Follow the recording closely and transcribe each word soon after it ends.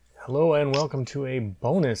Hello and welcome to a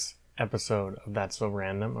bonus episode of That's So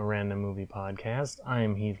Random, a random movie podcast. I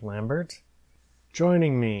am Heath Lambert.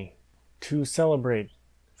 Joining me to celebrate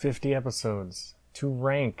 50 episodes, to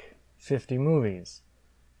rank 50 movies,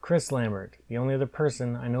 Chris Lambert, the only other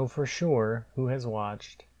person I know for sure who has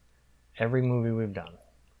watched every movie we've done,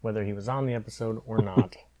 whether he was on the episode or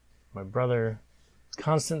not. My brother,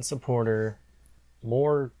 constant supporter,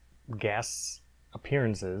 more guests,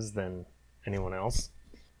 appearances than anyone else.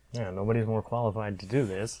 Yeah, nobody's more qualified to do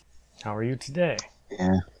this. How are you today?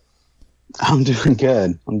 Yeah, I'm doing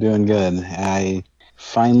good. I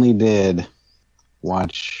finally did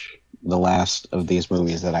watch the last of these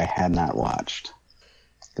movies that I had not watched.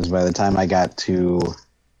 Because by the time I got to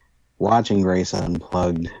watching Grace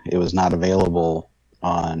Unplugged, it was not available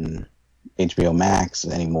on HBO Max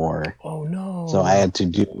anymore. Oh no! So I had to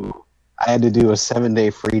do a 7-day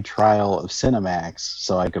free trial of Cinemax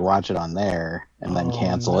so I could watch it on there and then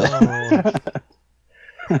cancel it.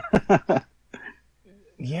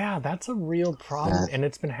 Yeah, that's a real problem, and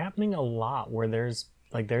it's been happening a lot where there's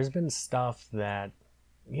been stuff that,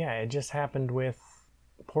 it just happened with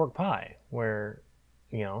Pork Pie, where,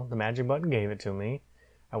 the magic button gave it to me.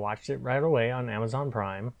 I watched it right away on Amazon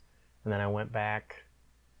Prime, and then I went back,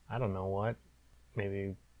 I don't know what,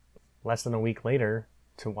 maybe less than a week later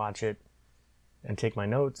to watch it and take my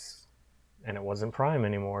notes, and it wasn't Prime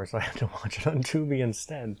anymore, so I had to watch it on Tubi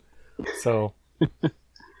instead. So,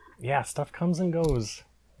 yeah, stuff comes and goes,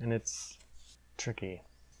 and it's tricky.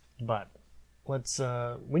 But let's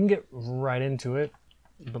we can get right into it,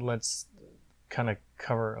 but let's kind of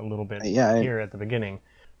cover a little bit here at the beginning.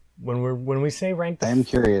 When we say rank, I'm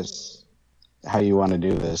curious how you want to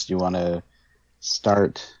do this. Do you want to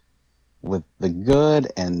start with the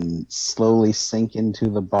good and slowly sink into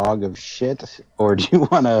the bog of shit, or do you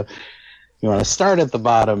want to start at the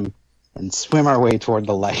bottom and swim our way toward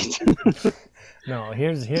the light? No,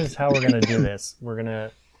 here's how we're gonna do this. We're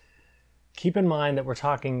gonna keep in mind that we're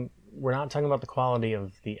not talking about the quality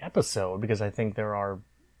of the episode, because I think there are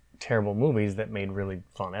terrible movies that made really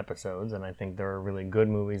fun episodes, and I think there are really good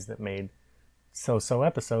movies that made so-so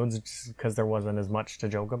episodes just because there wasn't as much to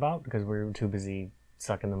joke about because we were too busy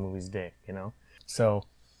sucking the movie's dick, So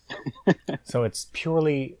it's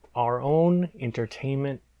purely our own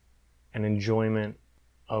entertainment and enjoyment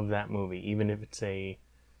of that movie, even if it's a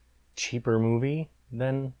cheaper movie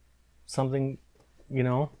than something,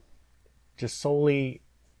 just solely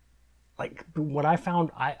like what I found.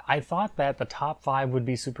 I thought that the top 5 would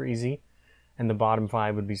be super easy and the bottom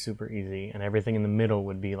 5 would be super easy and everything in the middle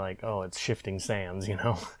would be like, oh, it's shifting sands,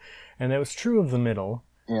 And it was true of the middle.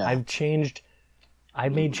 Yeah. I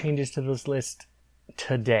made changes to this list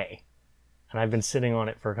today, and I've been sitting on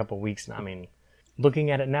it for a couple of weeks now. I mean,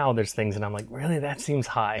 looking at it now, there's things, and I'm like, really, that seems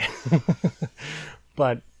high.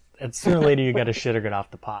 But sooner or later, you got to shit or get off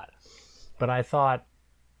the pot. But I thought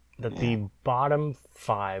that the bottom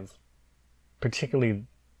 5, particularly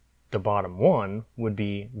the bottom 1, would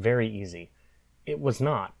be very easy. It was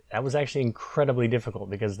not. That was actually incredibly difficult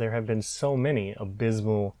because there have been so many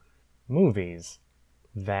abysmal movies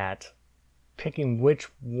that picking which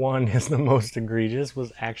one is the most egregious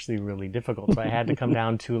was actually really difficult. So I had to come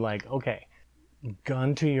down to okay,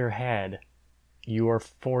 gun to your head, you are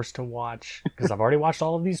forced to watch, because I've already watched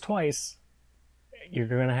all of these twice, you're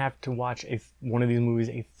going to have to watch one of these movies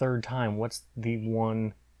a third time. What's the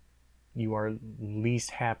one you are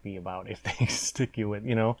least happy about if they stick you with,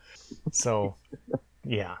 So,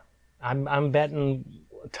 yeah. I'm betting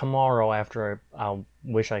tomorrow after I'll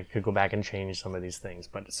wish I could go back and change some of these things,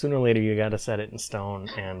 but sooner or later you got to set it in stone.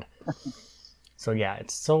 And so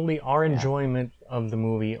it's solely our enjoyment of the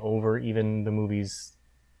movie over even the movie's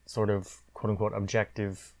sort of quote-unquote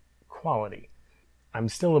objective quality. I'm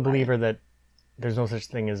still a believer that there's no such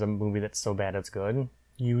thing as a movie that's so bad it's good.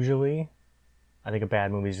 Usually I think a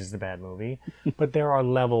bad movie is just a bad movie, but there are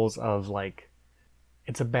levels of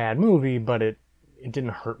it's a bad movie, but it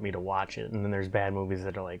didn't hurt me to watch it. And then there's bad movies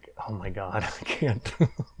that are like, oh my God, I can't,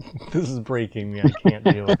 this is breaking me. I can't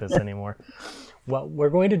deal with this anymore. What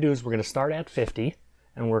we're going to do is we're going to start at 50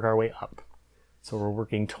 and work our way up. So we're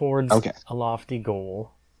working towards a lofty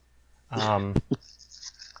goal.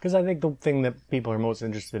 Because I think the thing that people are most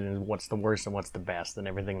interested in is what's the worst and what's the best, and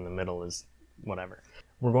everything in the middle is whatever.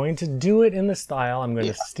 We're going to do it in the style. I'm going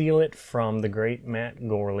to steal it from the great Matt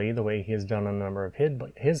Gorley, the way he has done on a number of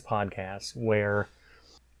his podcasts, where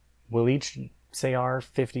we'll each say our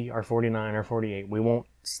 50, our 49, our 48. We won't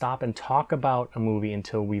stop and talk about a movie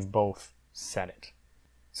until we've both said it.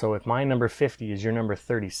 So if my number 50 is your number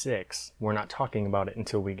 36, we're not talking about it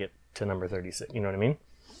until we get to number 36. You know what I mean?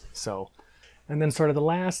 So, and then sort of the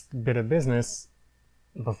last bit of business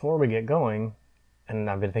before we get going, and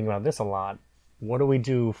I've been thinking about this a lot, what do we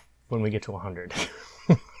do when we get to 100?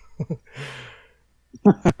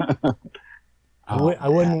 Oh I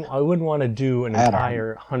man, wouldn't want to do an I had a hard.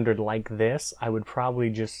 entire 100 like this. I would probably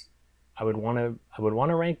just I would want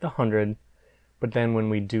to rank the 100, but then when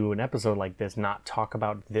we do an episode like this, not talk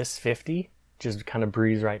about this 50, just kind of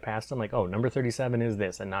breeze right past them, like, oh, number 37 is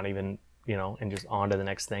this, and not even, and just on to the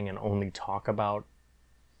next thing and only talk about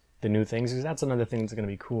the new things. Because that's another thing that's going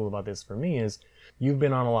to be cool about this for me is you've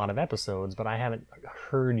been on a lot of episodes, but I haven't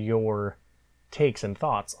heard your takes and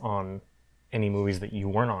thoughts on any movies that you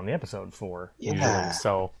weren't on the episode for usually. Yeah,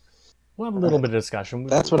 So we'll have a little bit of discussion.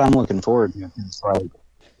 that's what I'm looking forward to. It's like,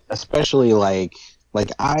 especially like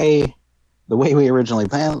I, the way we originally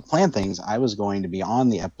planned things, I was going to be on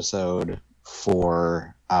the episode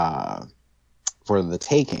for the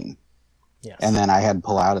taking, Yes. and then I had to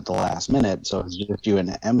pull out at the last minute, so it was just you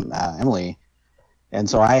and Emily. And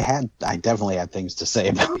so I definitely had things to say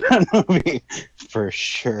about that movie for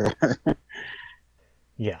sure.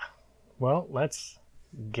 Yeah. Well, let's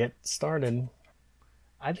get started.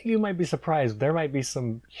 I think you might be surprised. There might be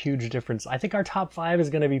some huge difference. I think our top 5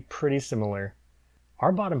 is going to be pretty similar.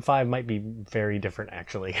 Our bottom 5 might be very different,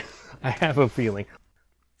 actually. I have a feeling.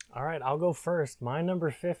 All right, I'll go first. My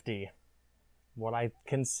number 50, what I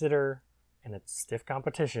consider, and it's stiff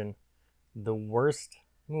competition, the worst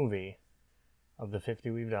movie of the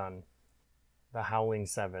 50 we've done, The Howling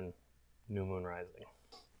 7, New Moon Rising.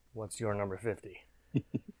 What's your number 50?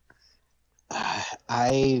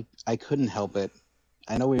 I couldn't help it.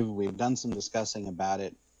 I know we've done some discussing about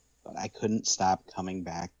it, but I couldn't stop coming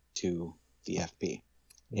back to the FP.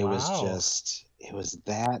 It was Wow. just it was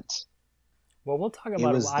that Well, we'll talk it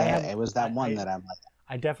about was it. that it was that one I, that I'm like,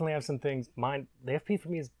 I definitely have some things. Mine, the FP for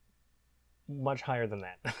me is much higher than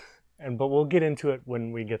that, but we'll get into it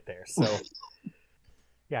when we get there. So,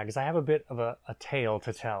 yeah, because I have a bit of a tale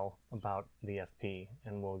to tell about the FP,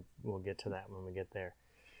 and we'll get to that when we get there.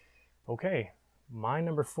 Okay, my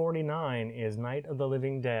number 49 is Night of the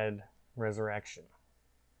Living Dead: Resurrection.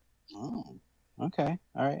 oh, okay,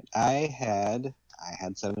 all right. I had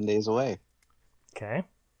 7 days away. Okay,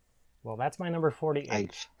 well that's my number I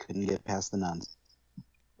 48. couldn't get past the nuns.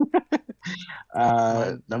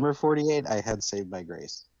 Mine, Number 48, I had Saved by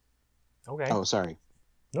Grace. okay, Oh, sorry,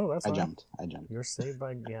 no, that's I fine. jumped. I jumped. You're saved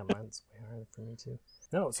by mine's way higher for me too.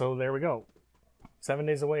 No, so there we go. 7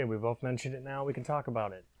 days away. We both mentioned it now. We can talk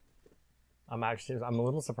about it. I'm a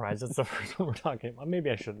little surprised it's the first one we're talking about. Maybe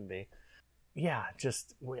I shouldn't be. Yeah,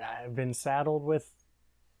 I've been saddled with,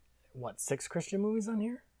 6 Christian movies on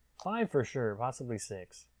here? 5 for sure, possibly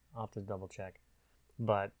 6. I'll have to double check.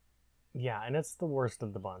 But yeah, and it's the worst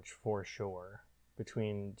of the bunch for sure.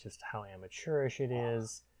 Between just how amateurish it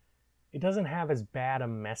is. It doesn't have as bad a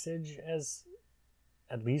message as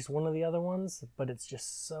at least one of the other ones, but it's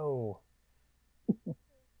just so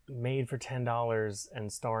made for $10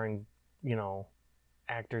 and starring,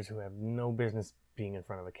 actors who have no business being in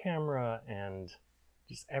front of a camera, and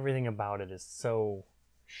just everything about it is so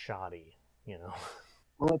shoddy.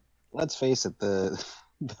 Well, let's face it, the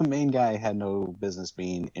main guy had no business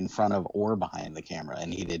being in front of or behind the camera,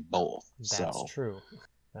 and he did both. That's true.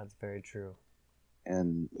 That's very true.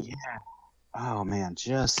 And yeah, oh man,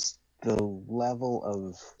 just the level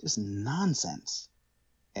of just nonsense.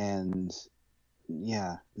 And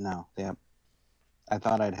yeah, no, yeah. I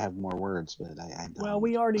thought I'd have more words, but I don't. Well,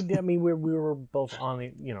 we already did. I mean, we were both on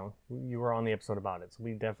the, you were on the episode about it, so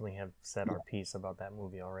we definitely have said our piece about that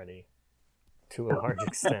movie already to a large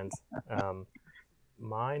extent.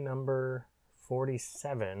 My number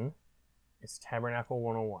 47 is Tabernacle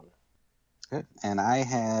 101. Good. And I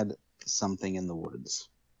had Something in the Woods.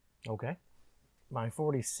 Okay. My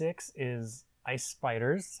 46 is Ice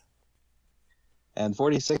Spiders. And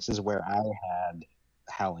 46 is where I had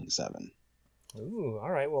Howling 7. Ooh, all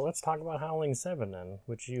right. Well, let's talk about Howling 7 then,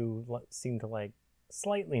 which you seem to like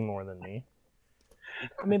slightly more than me.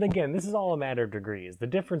 I mean, again, this is all a matter of degrees. The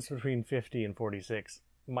difference between 50 and 46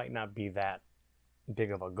 might not be that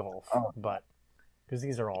big of a gulf, but because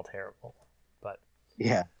these are all terrible. But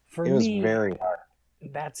yeah, for it was me, very hard.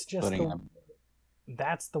 That's just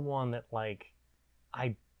that's the one that like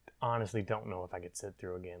I honestly don't know if I could sit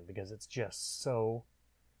through again, because it's just so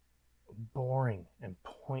boring and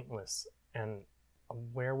pointless. And a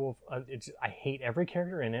werewolf, I hate every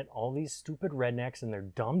character in it. All these stupid rednecks and their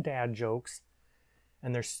dumb dad jokes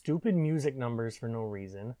and their stupid music numbers for no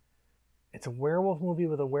reason. It's a werewolf movie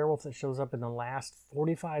with a werewolf that shows up in the last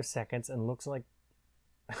 45 seconds and looks like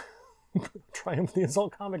Triumph the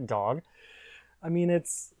Insult Comic Dog. I mean,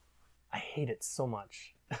 I hate it so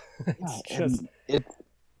much. It's just...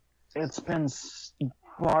 It's been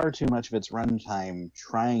far too much of its runtime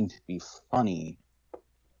trying to be funny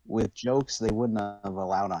with jokes they wouldn't have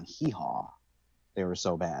allowed on Hee Haw. They were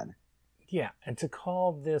so bad. Yeah, and to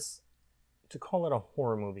call it a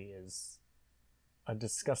horror movie is a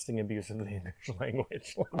disgusting abuse of the English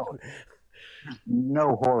language.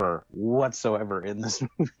 No horror whatsoever in this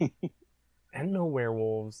movie. And no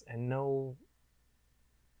werewolves, and no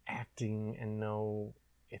acting, and no...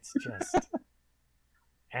 It's just...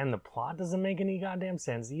 And the plot doesn't make any goddamn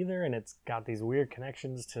sense either, and it's got these weird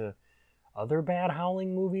connections to other bad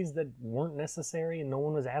Howling movies that weren't necessary and no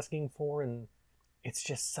one was asking for, and it's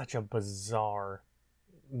just such a bizarre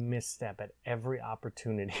misstep at every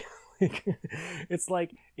opportunity. It's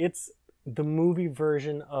like it's the movie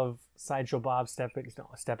version of Sideshow Bob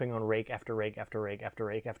stepping on rake after rake after rake after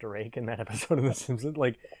rake after rake in that episode of The Simpsons.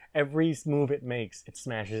 Like, every move it makes, it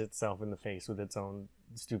smashes itself in the face with its own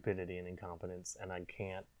stupidity and incompetence, and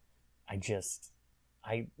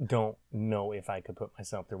I don't know if I could put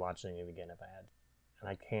myself through watching it again if I had. And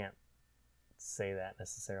I can't say that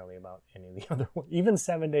necessarily about any of the other ones. Even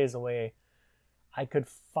 7 Days Away, I could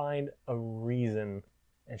find a reason,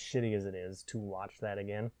 as shitty as it is, to watch that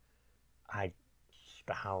again.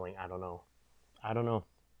 The Howling, I don't know. I don't know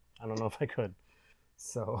if I could.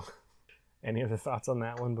 So, any other thoughts on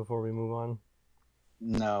that one before we move on?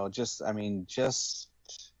 No,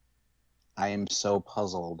 I am so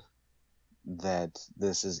puzzled that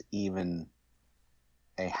this is even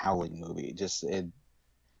a Howling movie.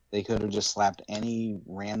 They could have just slapped any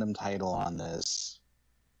random title on this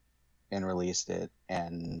and released it,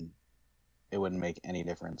 and it wouldn't make any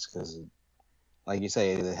difference because, like you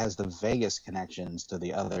say, it has the vaguest connections to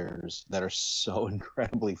the others that are so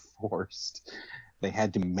incredibly forced. They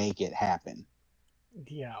had to make it happen.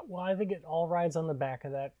 Yeah, well, I think it all rides on the back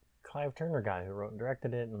of that Clive Turner guy who wrote and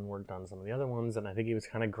directed it and worked on some of the other ones, and I think he was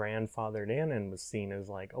kind of grandfathered in and was seen as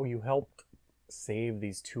like, oh, you helped save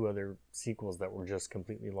these two other sequels that were just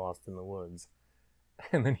completely lost in the woods.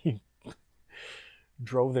 And then he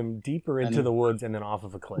drove them deeper into the woods and then off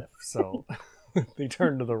of a cliff. So they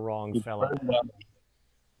turned to the wrong fella.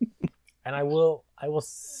 And I will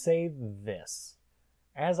say this.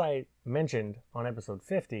 As I mentioned on episode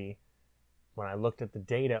 50, when I looked at the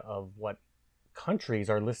data of what countries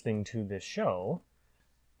are listening to this show,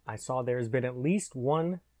 I saw there's been at least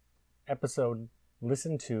one episode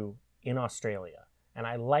listened to in Australia. And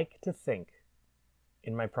I like to think,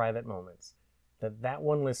 in my private moments, that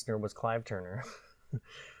one listener was Clive Turner,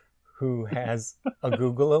 who has a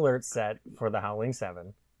Google alert set for The Howling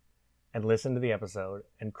 7, and listened to the episode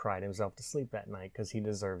and cried himself to sleep that night because he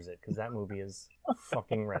deserves it, because that movie is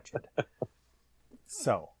fucking wretched.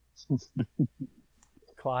 So,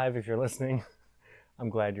 Clive, if you're listening, I'm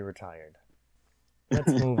glad you're retired.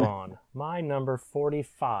 Let's move on. My number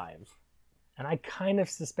 45, and I kind of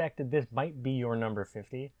suspected this might be your number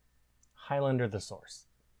 50, Highlander the Source.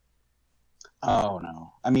 Oh,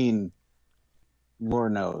 no. I mean,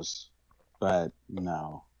 Lord knows, but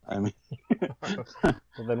no. I mean... Well,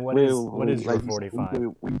 then what is your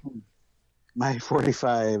 45? My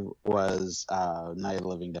 45 was Night of the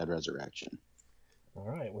Living Dead Resurrection. All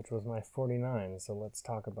right, which was my 49, so let's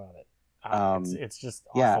talk about it. It's just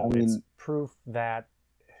awful. Yeah, I mean, it's proof that...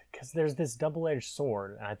 Because there's this double-edged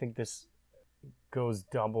sword, and I think this goes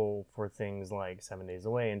double for things like 7 Days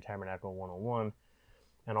Away and Tabernacle 101,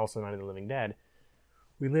 and also Night of the Living Dead.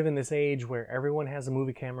 We live in this age where everyone has a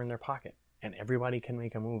movie camera in their pocket, and everybody can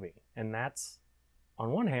make a movie. And that's,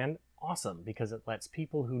 on one hand, awesome, because it lets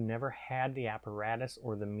people who never had the apparatus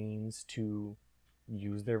or the means to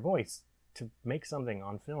use their voice to make something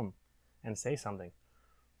on film and say something.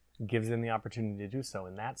 It gives them the opportunity to do so,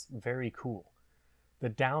 and that's very cool. The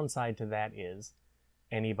downside to that is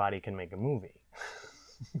anybody can make a movie,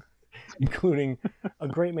 including a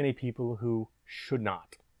great many people who should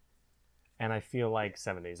not. And I feel like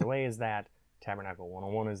 7 Days Away is that, Tabernacle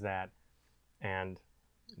 101 is that, and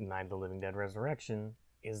Night of the Living Dead Resurrection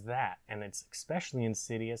is that. And it's especially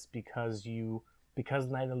insidious because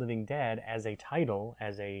Night of the Living Dead as a title,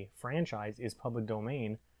 as a franchise, is public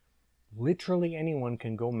domain. Literally anyone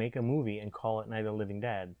can go make a movie and call it Night of the Living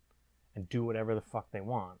Dead and do whatever the fuck they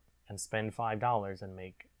want and spend $5 and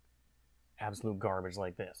make absolute garbage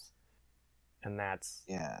like this. And that's...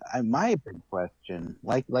 Yeah, my big question,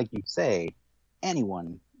 like you say,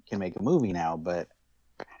 anyone can make a movie now, but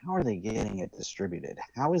how are they getting it distributed?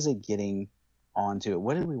 How is it getting onto it?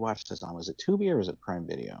 What did we watch this on? Was it Tubi or was it Prime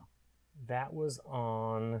Video? That was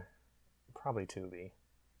on probably Tubi.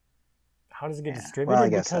 How does it get distributed? Well, I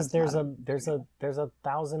guess because there's a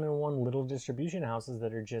 1,001 little distribution houses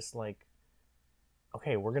that are just like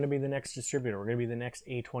okay, we're going to be the next distributor. We're going to be the next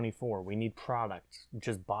A24. We need product.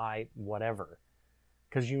 Just buy whatever.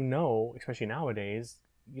 Because especially nowadays,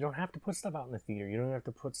 you don't have to put stuff out in the theater. You don't have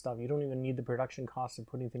to put stuff, you don't even need the production costs of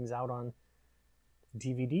putting things out on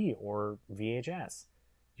DVD or VHS.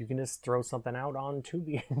 You can just throw something out on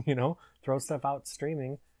Tubi, throw stuff out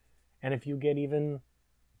streaming. And if you get even,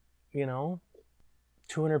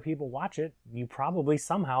 200 people watch it, you probably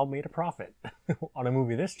somehow made a profit on a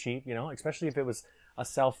movie this cheap, especially if it was a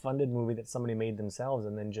self-funded movie that somebody made themselves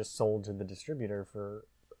and then just sold to the distributor for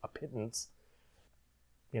a pittance.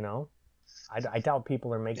 I doubt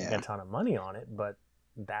people are making a ton of money on it, but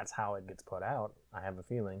that's how it gets put out, I have a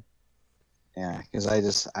feeling. Yeah, because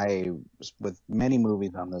I with many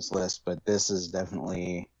movies on this list, but this is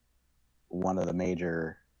definitely one of the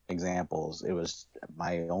major examples. It was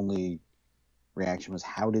my only reaction was,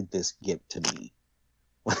 how did this get to me?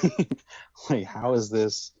 Like, how is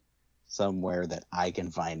this somewhere that I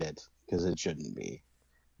can find it? Because it shouldn't be.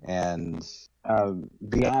 And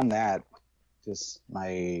beyond that,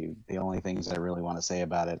 the only things I really want to say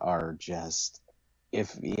about it are just,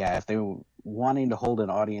 if they were wanting to hold an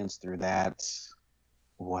audience through that,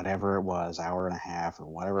 whatever it was, hour and a half or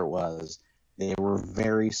whatever it was, they were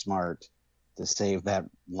very smart to save that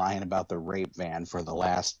line about the rape van for the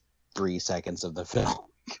last 3 seconds of the film.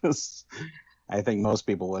 Because I think most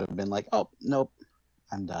people would have been like, oh, nope,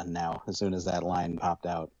 I'm done now, as soon as that line popped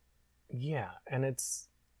out. Yeah, and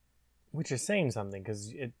which is saying something,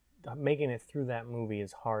 because making it through that movie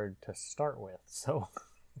is hard to start with. So,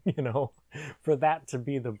 for that to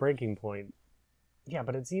be the breaking point. Yeah,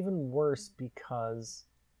 but it's even worse because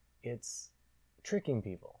it's tricking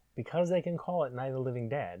people. Because they can call it Night of the Living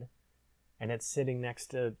Dead, and it's sitting next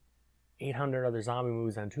to 800 other zombie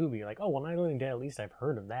movies on Tubi. Like, oh, well, Night of the Living Dead, at least I've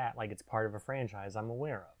heard of that. Like, it's part of a franchise I'm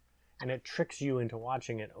aware of. And it tricks you into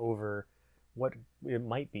watching it over what it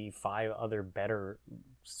might be 5 other better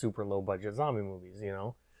super low budget zombie movies,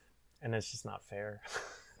 And it's just not fair.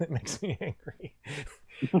 It makes me angry.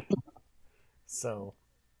 So,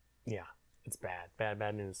 yeah, it's bad.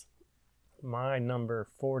 Bad news. My number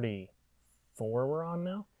 44 we're on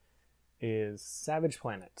now is Savage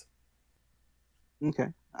Planet. Okay.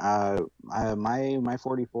 My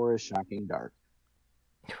 44 is Shocking Dark.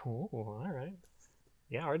 Oh, all right.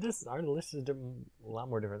 Yeah, our list is a lot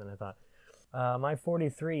more different than I thought. My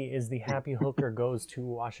 43 is The Happy Hooker Goes to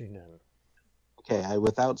Washington. Okay,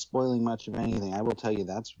 without spoiling much of anything, I will tell you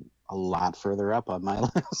that's a lot further up on my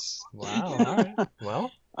list. Wow, all right.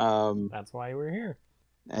 Well, that's why we're here.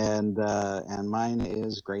 And mine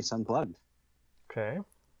is Grace Unplugged. Okay.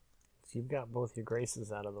 So you've got both your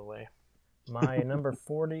Graces out of the way. My number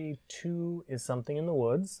 42 is Something in the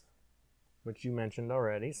Woods, which you mentioned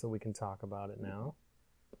already, so we can talk about it now.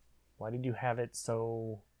 Why did you have it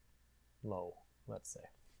so low, let's say?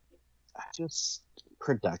 Just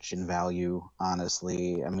production value,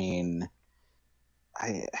 honestly. I mean,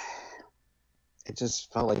 it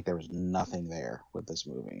just felt like there was nothing there with this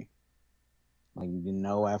movie. Like,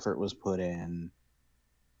 no effort was put in.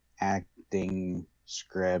 Acting,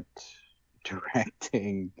 script,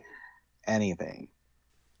 directing, anything.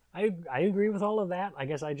 I agree with all of that. I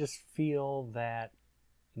guess I just feel that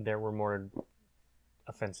there were more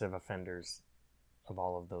offensive offenders of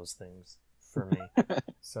all of those things for me.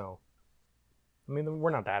 So, I mean,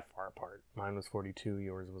 we're not that far apart. Mine was 42,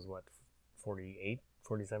 yours was what, 48,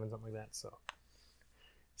 47, something like that. So,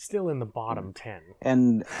 still in the bottom 10.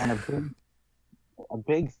 And a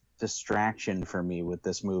big distraction for me with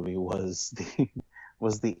this movie was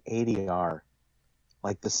the ADR.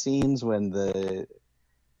 Like, the scenes when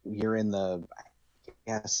you're in the, I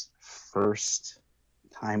guess, first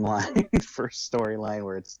timeline, first storyline,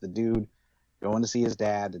 where it's the dude going to see his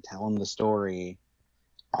dad to tell him the story.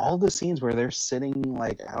 All the scenes where they're sitting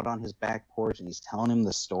like out on his back porch and he's telling him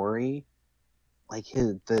the story, like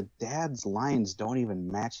the dad's lines don't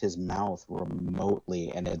even match his mouth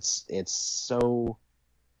remotely, and it's so,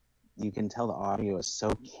 you can tell the audio is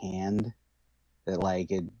so canned that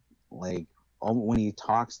when he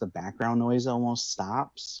talks, the background noise almost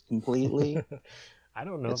stops completely. I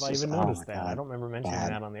don't know if I even noticed that. I don't remember mentioning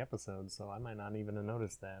that on the episode, so I might not even have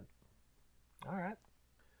noticed that. All right.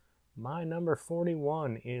 My number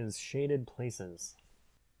 41 is Shaded Places.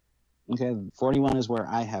 Okay, 41 is where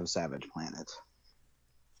I have Savage Planet.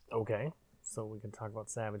 Okay, so we can talk about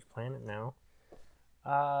Savage Planet now.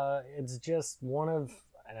 It's just one of,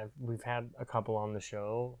 and we've had a couple on the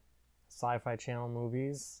show, Sci-Fi Channel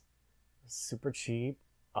movies. Super cheap,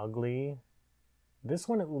 ugly. This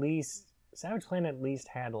one, at least, Savage Planet at least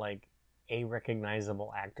had like a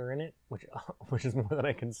recognizable actor in it, which is more than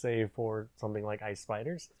I can say for something like Ice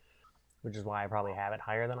Spiders. which is why I probably have it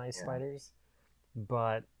higher than Ice Yeah. Spiders.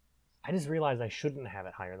 But I just realized I shouldn't have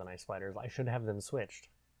it higher than Ice Spiders. I should have them switched.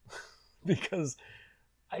 Because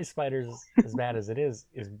Ice Spiders, as bad as it is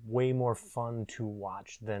way more fun to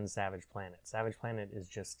watch than Savage Planet. Savage Planet is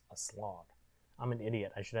just a slog. I'm an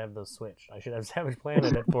idiot. I should have those switched. I should have Savage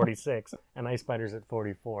Planet at 46 and Ice Spiders at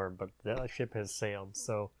 44, but the ship has sailed,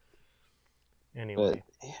 so anyway.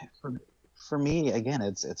 But for me, again,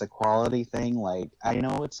 it's a quality thing. Like, I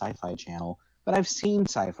know it's Sci-Fi Channel, but I've seen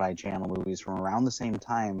Sci-Fi Channel movies from around the same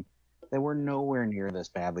time that were nowhere near this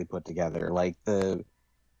badly put together. Like the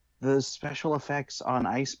special effects on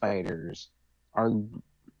Ice Spiders are,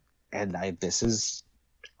 this is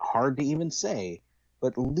hard to even say,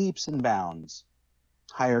 but leaps and bounds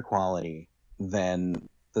higher quality than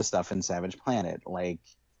the stuff in Savage Planet. Like,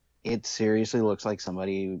 it seriously looks like some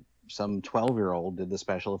 12-year-old did the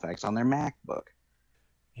special effects on their MacBook.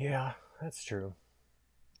 Yeah, that's true.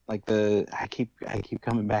 Like I keep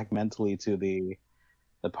coming back mentally to the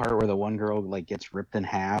part where the one girl like gets ripped in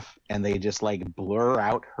half and they just like blur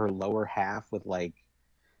out her lower half with like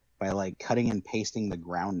by like cutting and pasting the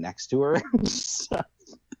ground next to her.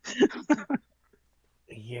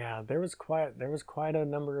 Yeah, there was quite a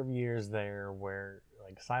number of years there where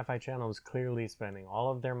like Sci-Fi Channel was clearly spending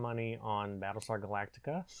all of their money on Battlestar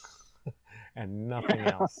Galactica and nothing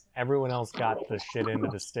else. Everyone else got the shit into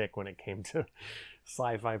the stick when it came to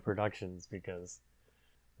sci-fi productions because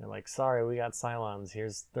they're like, sorry, we got Cylons.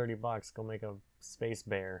 Here's $30. Go make a space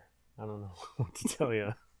bear. I don't know what to tell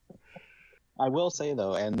you. I will say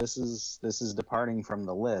though, and this is departing from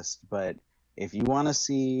the list, but if you want to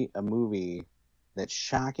see a movie that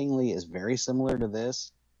shockingly is very similar to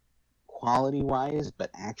this, quality-wise,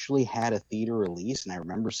 but actually had a theater release, and I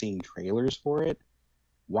remember seeing trailers for it,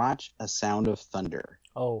 watch A Sound of Thunder.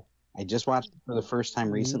 Oh. I just watched it for the first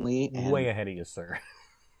time recently. And way ahead of you, sir.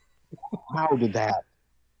 How did that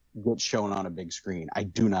get shown on a big screen? I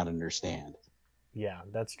do not understand. Yeah,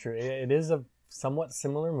 that's true. It is a somewhat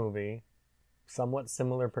similar movie, somewhat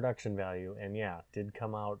similar production value, and yeah, did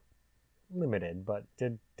come out limited, but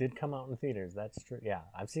did come out in theaters. That's true. Yeah,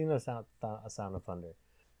 I've seen A Sound of Thunder.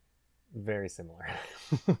 Very similar.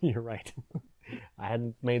 You're right. I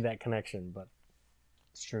hadn't made that connection, but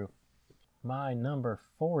it's true. My number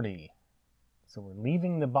 40. So we're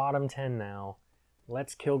leaving the bottom 10 now.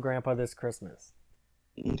 Let's Kill Grandpa This Christmas.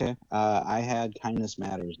 Okay. I had Kindness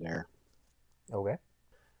Matters there. Okay.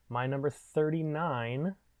 My number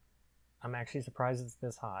 39, I'm actually surprised it's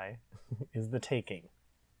this high, is The Taking.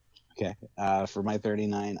 Okay. For my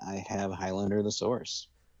 39, I have Highlander the Source.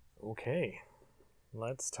 Okay.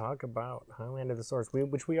 Let's talk about Highlander the Source,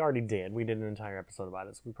 which we already did. We did an entire episode about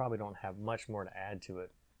it, so we probably don't have much more to add to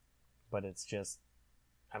it. But it's just,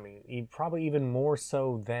 I mean, probably even more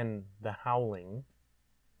so than The Howling,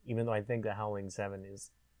 even though I think The Howling 7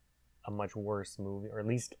 is a much worse movie, or at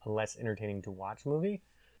least a less entertaining to watch movie.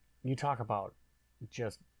 You talk about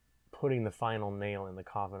just putting the final nail in the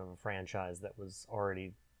coffin of a franchise that was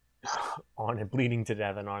already on it, bleeding to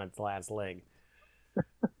death and on its last leg.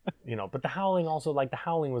 You know, but The Howling also, like, The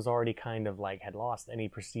Howling was already kind of like, had lost any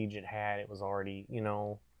prestige it had. It was already, you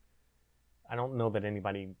know, I don't know that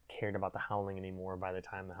anybody cared about The Howling anymore by the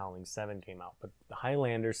time The Howling 7 came out, but The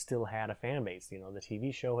Highlanders still had a fan base. You know, the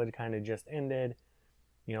TV show had kind of just ended.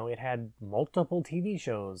 You know, it had multiple TV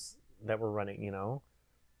shows that were running, you know?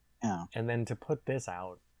 Yeah. And then to put this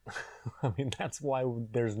out, I mean, that's why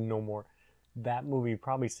there's no more. That movie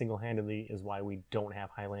probably single-handedly is why we don't have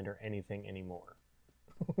Highlander anything anymore.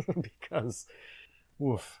 Because,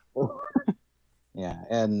 woof. Yeah,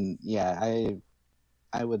 and yeah,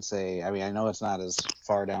 I would say, I mean, I know it's not as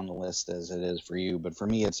far down the list as it is for you, but for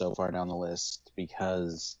me it's so far down the list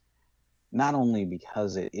because, not only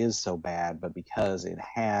because it is so bad, but because it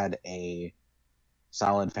had a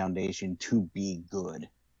solid foundation to be good,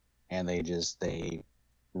 and they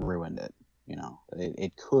ruined it. You know,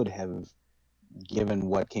 it could have, given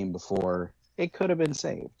what came before, it could have been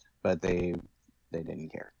saved, but they didn't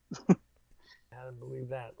care. I don't believe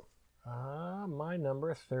that. My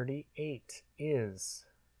number 38 is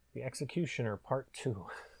The Executioner Part 2.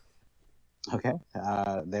 Okay.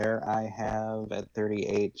 There I have at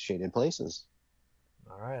 38 Shaded Places.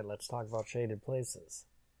 All right, let's talk about Shaded Places.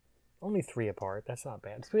 Only 3 apart. That's not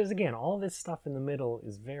bad. Because again, all this stuff in the middle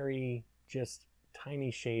is very just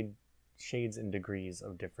tiny shades and degrees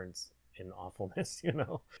of difference in awfulness, you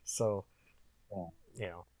know? So, yeah. You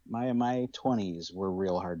know. My 20s were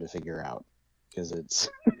real hard to figure out because it's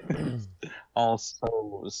all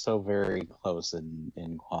so very close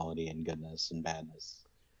in quality and goodness and badness.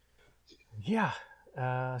 Yeah.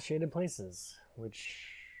 Shaded Places, which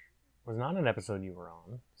was not an episode you were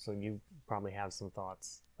on, so you probably have some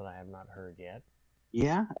thoughts that I have not heard yet.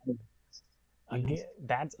 Yeah. Again,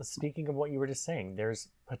 that's speaking of what you were just saying. There's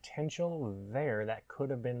potential there that could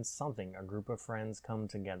have been something. A group of friends come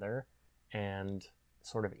together, and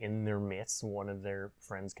sort of in their midst, one of their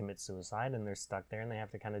friends commits suicide, and they're stuck there, and they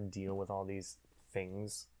have to kind of deal with all these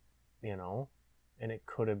things, you know. And it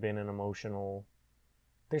could have been an emotional.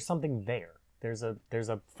 There's something there. There's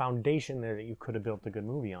a foundation there that you could have built a good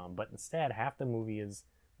movie on, but instead, half the movie is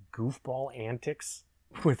goofball antics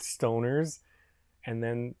with stoners, and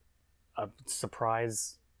then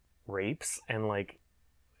surprise rapes, and like,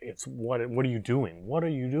 it's what are you doing? What are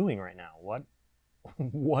you doing right now? What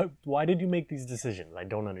why did you make these decisions? I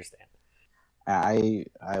don't understand. I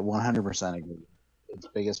 100% agree. Its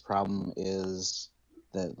biggest problem is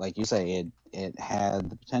that, like you say, it had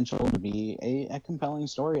the potential to be a compelling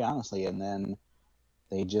story, honestly, and then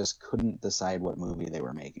they just couldn't decide what movie they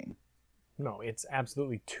were making. No, it's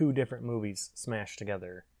absolutely two different movies smashed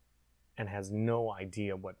together, and has no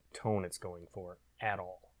idea what tone it's going for at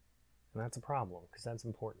all. And that's a problem, because that's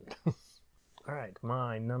important. All right,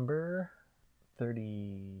 my number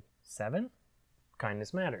 37,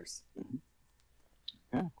 Kindness Matters.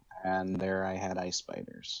 Yeah. And there I had Ice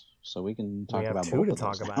Spiders. So we can talk about both. We have two to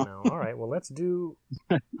talk about now. All right, well, let's do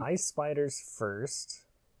Ice Spiders first.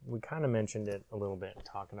 We kind of mentioned it a little bit,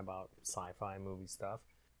 talking about sci-fi movie stuff.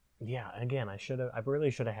 Yeah, again, I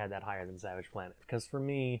really should have had that higher than Savage Planet, because for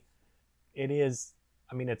me, it is,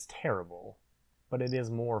 I mean, it's terrible, but it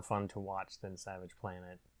is more fun to watch than Savage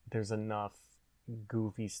Planet. There's enough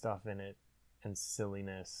goofy stuff in it, and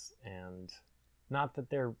silliness, and not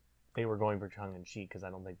that they were going for tongue-in-cheek, because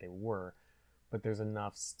I don't think they were, but there's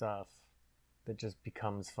enough stuff that just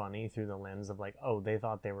becomes funny through the lens of like, oh, they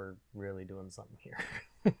thought they were really doing something here.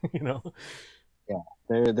 You know? Yeah,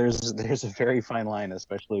 there's a very fine line,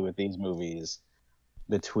 especially with these movies,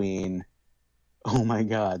 between, oh my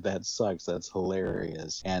god, that sucks, that's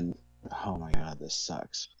hilarious, and oh my god, this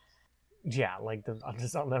sucks. Yeah, like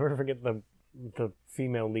I'll never forget the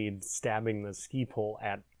female lead stabbing the ski pole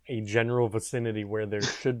at a general vicinity where there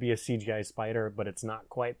should be a CGI spider, but it's not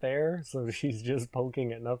quite there, so she's just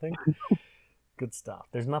poking at nothing. Good stuff.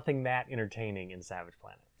 There's nothing that entertaining in Savage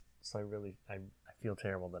Planet, so I feel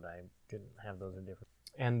terrible that I didn't have those in different.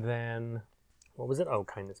 And then, what was it? Oh,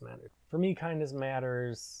 Kindness Matters. For me, Kindness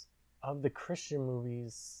Matters, of the Christian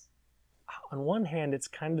movies, on one hand, it's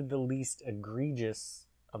kind of the least egregious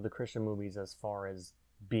of the Christian movies as far as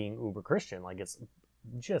being uber Christian. Like, it's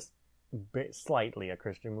just slightly a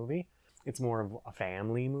Christian movie. It's more of a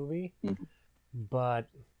family movie, but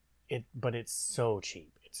it's so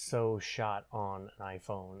cheap. It's so shot on an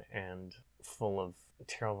iPhone and full of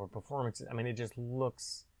terrible performances. I mean, it just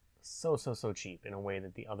looks so cheap in a way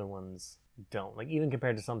that the other ones don't. Like, even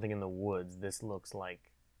compared to Something in the Woods, this looks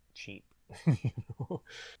like cheap. You know?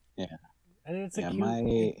 Yeah. And it's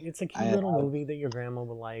a cute little movie that your grandma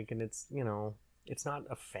would like, and it's, you know, it's not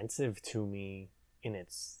offensive to me in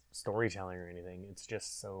its storytelling or anything. It's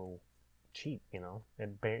just so cheap, you know.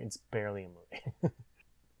 It's barely a movie.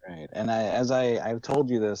 Right. And I've told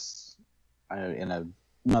you this in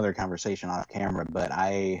another conversation off camera, but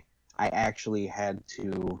I actually had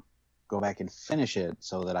to go back and finish it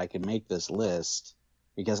so that I could make this list,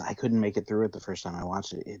 because I couldn't make it through it the first time I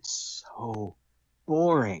watched it. It's so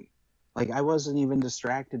boring. Like, I wasn't even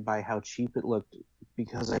distracted by how cheap it looked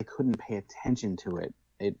because I couldn't pay attention to it.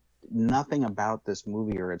 Nothing about this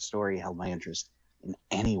movie or its story held my interest in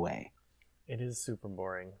any way. It is super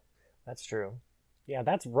boring. That's true. Yeah,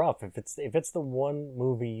 that's rough. If it's the one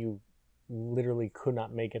movie you literally could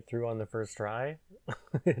not make it through on the first try,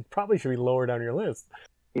 it probably should be lower down your list.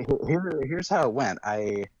 Here's how it went.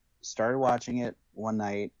 I started watching it one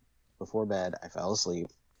night before bed. I fell asleep.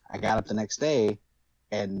 I got up the next day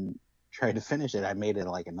and tried to finish it. I made it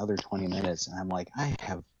like another 20 minutes, and I'm like, I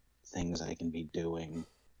have things I can be doing,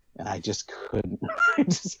 and I just couldn't. I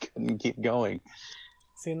just couldn't keep going.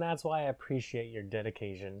 See, and that's why I appreciate your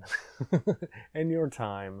dedication and your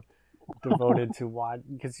time devoted to watch,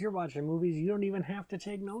 because you're watching movies you don't even have to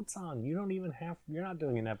take notes on. You're not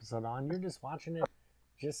doing an episode on. You're just watching it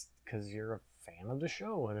just because you're a fan of the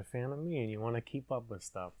show and a fan of me, and you want to keep up with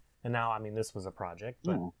stuff. And now, I mean, this was a project,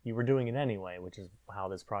 but you were doing it anyway, which is how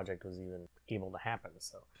this project was even able to happen.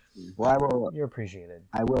 So, well, you're appreciated.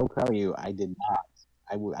 I will tell you, I did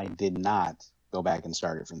not. I did not go back and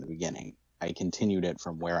start it from the beginning. I continued it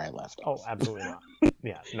from where I left off. Oh, absolutely not.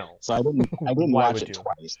 Yeah, no. So I didn't watch it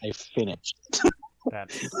twice. I finished.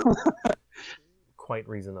 That's quite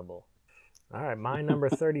reasonable. All right, my number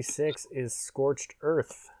 36 is Scorched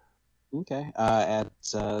Earth. Okay. At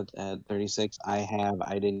 36, I have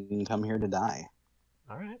I Didn't Come Here to Die.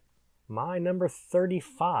 All right. My number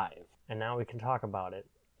 35, and now we can talk about it.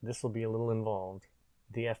 This will be a little involved.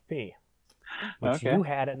 The FP, which Okay. you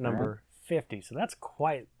had at All right. number 50. So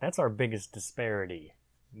that's our biggest disparity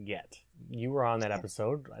yet. You were on that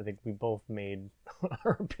episode. I think we both made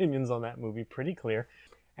our opinions on that movie pretty clear.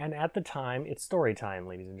 And at the time, it's story time,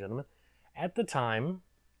 ladies and gentlemen. At the time,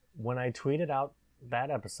 when I tweeted out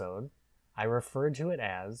that episode, I referred to it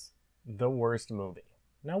as the worst movie.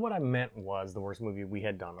 Now, what I meant was the worst movie we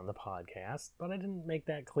had done on the podcast, but I didn't make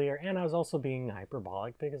that clear, and I was also being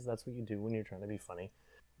hyperbolic because that's what you do when you're trying to be funny.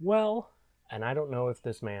 Well, and I don't know if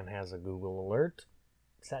this man has a Google alert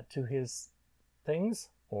set to his things,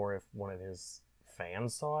 or if one of his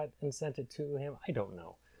fans saw it and sent it to him. I don't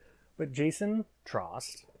know. But Jason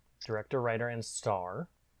Trost, director, writer, and star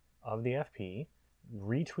of the FP,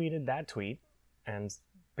 retweeted that tweet and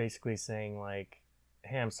basically saying, like,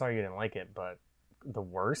 hey, I'm sorry you didn't like it, but the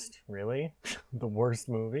worst, really? The worst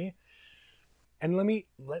movie? And let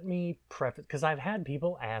me preface, because I've had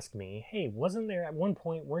people ask me, hey, wasn't there at one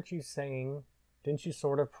point, weren't you saying, didn't you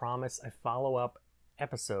sort of promise a follow-up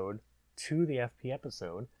episode to the FP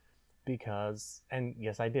episode? Because, and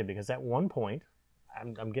yes, I did, because at one point,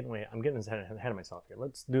 I'm getting ahead of myself here.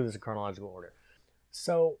 Let's do this in chronological order.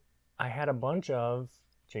 So I had a bunch of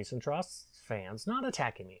Jason Trust's fans not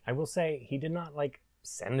attacking me. I will say he did not like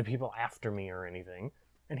send people after me or anything,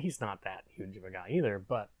 and he's not that huge of a guy either.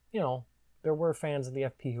 But there were fans of the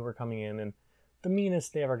FP who were coming in, and the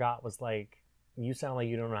meanest they ever got was like, "You sound like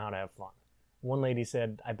you don't know how to have fun." One lady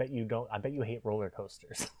said, "I bet you don't. I bet you hate roller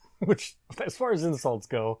coasters," which, as far as insults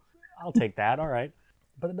go, I'll take that. All right.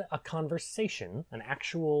 But a conversation, an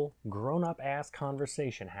actual grown-up ass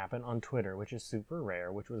conversation happened on Twitter, which is super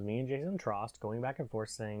rare, which was me and Jason Trost going back and forth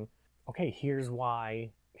saying, okay, here's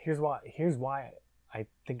why I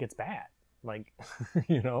think it's bad. Like,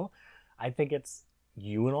 I think it's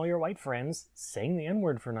you and all your white friends saying the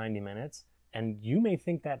N-word for 90 minutes, and you may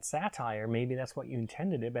think that's satire, maybe that's what you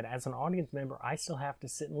intended it, but as an audience member, I still have to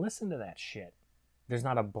sit and listen to that shit. There's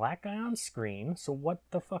not a black guy on screen, so what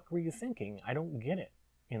the fuck were you thinking? I don't get it.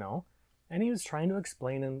 And he was trying to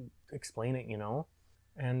explain it,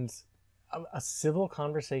 and a civil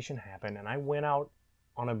conversation happened, and I went out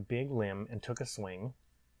on a big limb and took a swing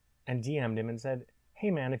and DM'd him and said,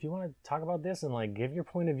 hey man, if you want to talk about this and like give your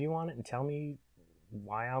point of view on it and tell me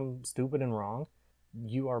why I'm stupid and wrong,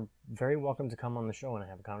 you are very welcome to come on the show and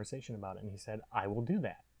have a conversation about it. And he said, I will do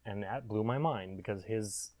that. And that blew my mind because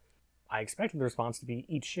I expected the response to be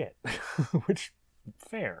eat shit, which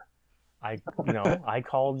fair. I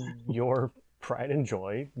called your pride and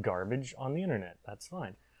joy garbage on the internet. That's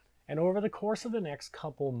fine. And over the course of the next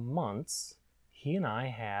couple months, he and I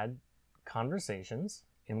had conversations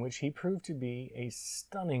in which he proved to be a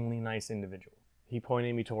stunningly nice individual. He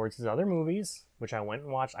pointed me towards his other movies, which I went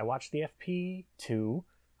and watched. I watched the FP2.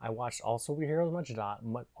 I watched All Superheroes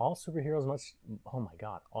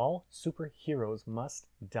Must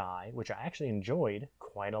Die, which I actually enjoyed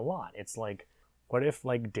quite a lot. It's like, what if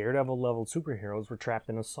like Daredevil level superheroes were trapped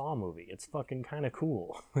in a Saw movie? It's fucking kind of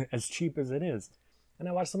cool, as cheap as it is. And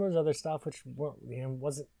I watched some of his other stuff, which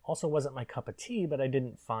wasn't my cup of tea, but I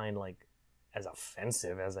didn't find like as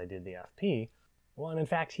offensive as I did the FP. Well, and in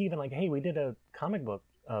fact, he even like, hey, we did a comic book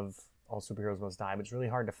of All Superheroes Must Die, but it's really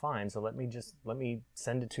hard to find, so let me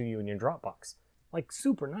send it to you in your Dropbox. Like,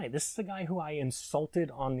 super nice. This is the guy who I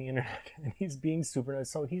insulted on the internet, and he's being super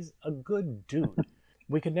nice, so he's a good dude.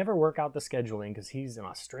 We could never work out the scheduling because he's in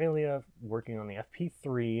Australia working on the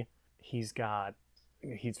FP3. He's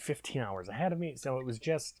 15 hours ahead of me, so it was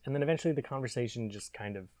just, and then eventually the conversation just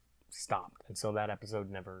kind of stopped, and so that episode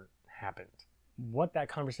never happened. What that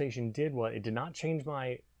conversation did was, it changed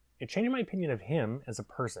my opinion of him as a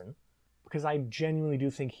person, because I genuinely do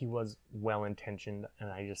think he was well-intentioned,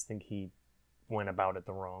 and I just think he went about it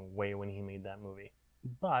the wrong way when he made that movie.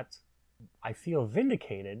 But I feel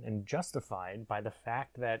vindicated and justified by the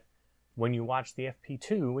fact that when you watch the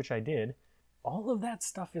FP2, which I did, all of that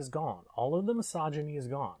stuff is gone. All of the misogyny is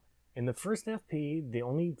gone. In the first FP, the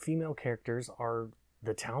only female characters are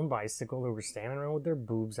the town bicycle who were standing around with their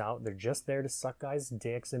boobs out. They're just there to suck guys'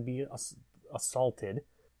 dicks and be assaulted.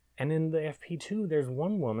 And in the FP2, there's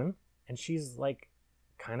one woman, and she's like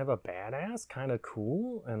kind of a badass, kind of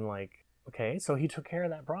cool, and like, okay, so he took care of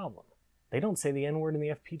that problem. They don't say the N-word in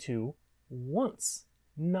the FP2 once.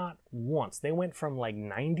 Not once. They went from like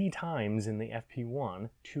 90 times in the FP1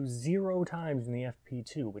 to 0 times in the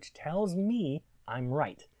FP2, which tells me I'm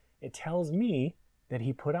right. It tells me that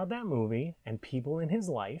he put out that movie and people in his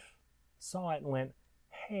life saw it and went,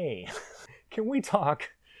 hey, can we talk?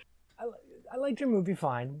 I liked your movie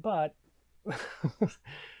fine, but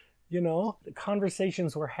the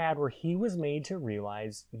conversations were had where he was made to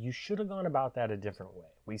realize you should have gone about that a different way.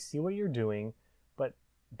 We see what you're doing, but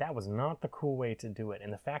that was not the cool way to do it.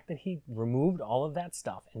 And the fact that he removed all of that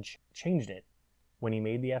stuff and changed it when he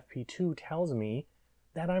made the FP2 tells me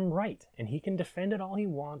that I'm right. And he can defend it all he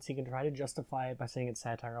wants. He can try to justify it by saying it's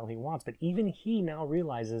satire all he wants. But even he now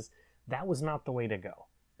realizes that was not the way to go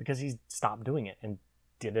because he stopped doing it and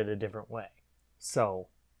did it a different way. So,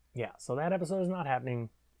 yeah. So that episode is not happening.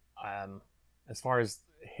 As far as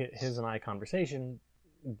his and I conversation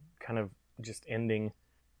kind of just ending,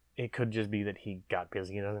 it could just be that he got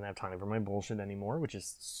busy. He doesn't have time for my bullshit anymore, which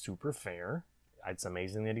is super fair. It's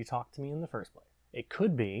amazing that he talked to me in the first place. It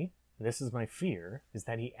could be, this is my fear, is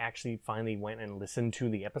that he actually finally went and listened to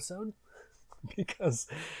the episode. Because,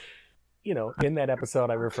 in that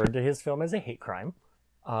episode, I referred to his film as a hate crime.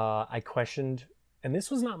 I questioned, and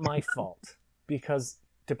this was not my fault, because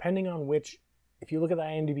depending on if you look at the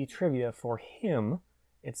IMDb trivia for him,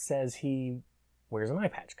 it says he wears an eye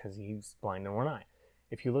patch because he's blind in one eye.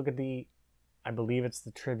 If you look at I believe it's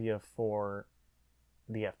the trivia for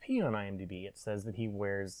the FP on IMDb, it says that he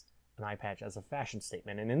wears an eye patch as a fashion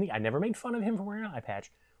statement. And I never made fun of him for wearing an eye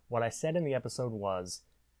patch. What I said in the episode was,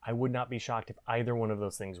 I would not be shocked if either one of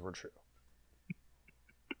those things were true.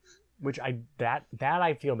 Which that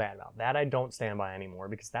I feel bad about. That I don't stand by anymore,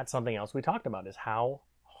 because that's something else we talked about, is how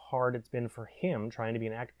hard it's been for him trying to be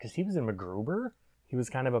an actor. Because he was in MacGruber. He was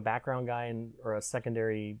kind of a background guy or a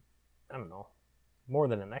secondary, I don't know, more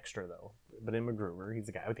than an extra though. But in MacGruber, he's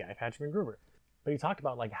the guy with the eye patch in MacGruber. But he talked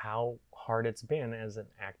about like how hard it's been as an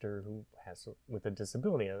actor with a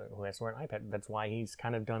disability, who has to wear an eye patch. That's why he's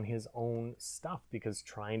kind of done his own stuff, because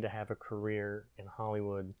trying to have a career in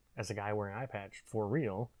Hollywood as a guy wearing an eye patch for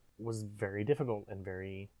real was very difficult and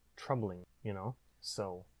very troubling,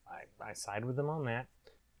 So I side with him on that.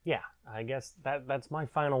 Yeah, I guess that's my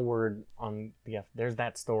final word on the There's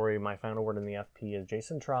that story. My final word in the FP is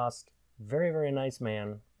Jason Trost. Very, very nice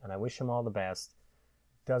man, and I wish him all the best.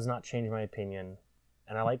 Does not change my opinion.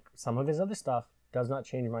 And I like some of his other stuff. Does not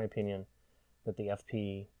change my opinion that the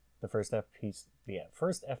first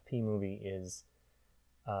FP movie is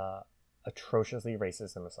atrociously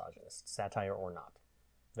racist and misogynist, satire or not.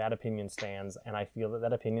 That opinion stands, and I feel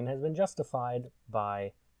that opinion has been justified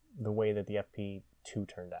by the way that the FP2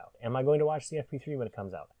 turned out. Am I going to watch the FP3 when it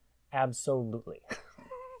comes out? Absolutely.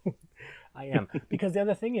 I am. Because the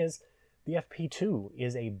other thing is, the FP2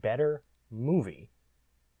 is a better movie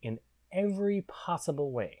in every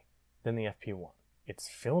possible way than the FP1. It's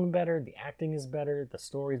filmed better, the acting is better, the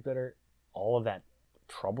story's better, all of that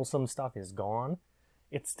troublesome stuff is gone.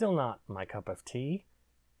 It's still not my cup of tea,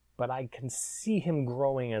 but I can see him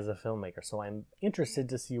growing as a filmmaker, so I'm interested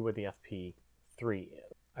to see what the FP3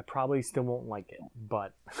 is. I probably still won't like it,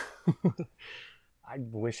 but I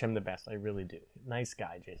wish him the best. I really do. Nice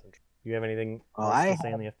guy, Jason. You have anything else to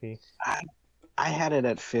say on the FP? I had it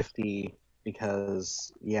at 50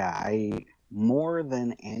 because, more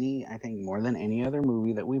than any other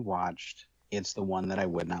movie that we've watched, it's the one that I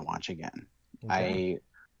would not watch again. Okay.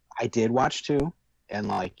 I did watch 2, and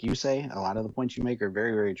like you say, a lot of the points you make are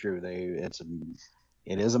very, very true.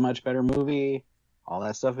 It is a much better movie. All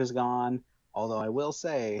that stuff is gone. Although I will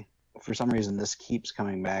say, for some reason, this keeps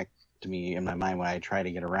coming back to me in my mind when I try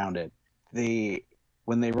to get around it.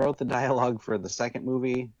 When they wrote the dialogue for the second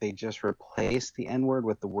movie, they just replaced the N-word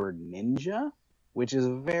with the word ninja, which is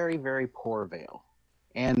a very, very poor veil.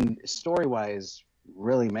 And story-wise,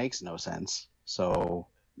 really makes no sense. So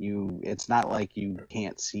it's not like you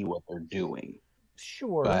can't see what they're doing.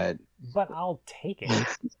 Sure, but I'll take it.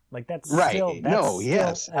 Like that's right. Still, an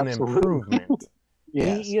absolutely. Improvement.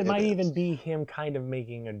 Yes, it might even be him kind of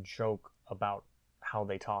making a joke about how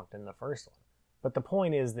they talked in the first one. But the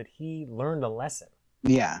point is that he learned a lesson.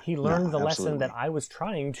 Yeah. He learned the lesson that I was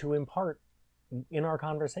trying to impart in our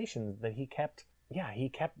conversations, that he kept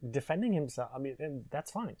defending himself. I mean, and that's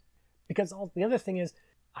fine. Because the other thing is,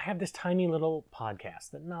 I have this tiny little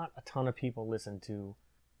podcast that not a ton of people listen to.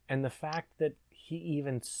 And the fact that he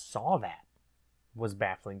even saw that was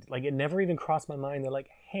baffling. Like, it never even crossed my mind. They're like,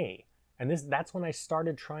 hey, and that's when I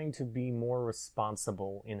started trying to be more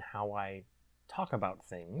responsible in how I talk about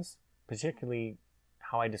things, particularly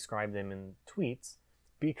how I describe them in tweets,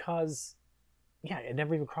 because, it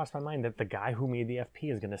never even crossed my mind that the guy who made the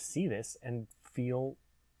FP is going to see this and feel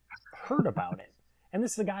hurt about it. And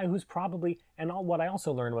this is a guy who's probably, what I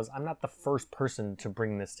also learned was I'm not the first person to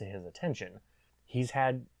bring this to his attention. He's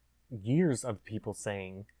had years of people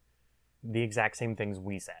saying the exact same things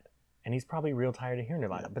we said. And he's probably real tired of hearing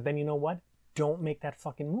about it. But then you know what? Don't make that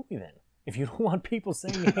fucking movie then. If you don't want people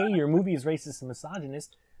saying, hey, your movie is racist and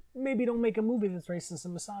misogynist, maybe don't make a movie that's racist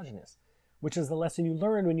and misogynist, which is the lesson you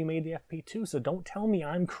learned when you made the FP2. So don't tell me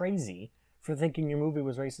I'm crazy for thinking your movie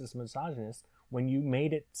was racist and misogynist when you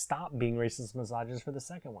made it stop being racist and misogynist for the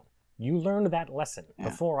second one. You learned that lesson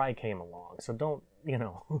before I came along. So don't,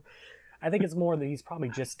 I think it's more that he's probably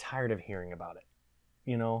just tired of hearing about it,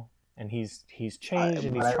 and he's changed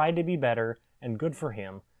and he's tried to be better, and good for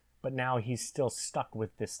him. But now he's still stuck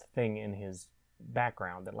with this thing in his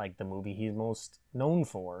background that, like, the movie he's most known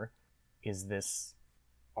for is this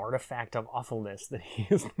artifact of awfulness that he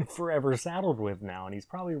is forever saddled with now. And he's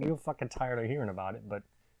probably real fucking tired of hearing about it. But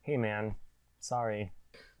hey, man, sorry.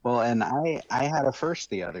 Well, and I had a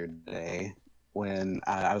first the other day when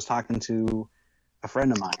I was talking to a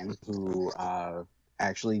friend of mine who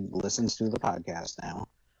actually listens to the podcast now.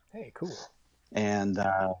 Hey, cool. And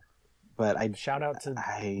but I shout out to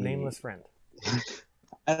nameless friend.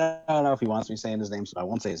 I don't know if he wants me saying his name, so I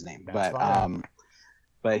won't say his name. That's but fine.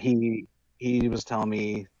 But he was telling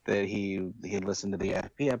me that he had listened to the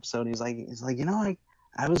FP episode. He's like,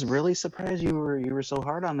 I was really surprised you were so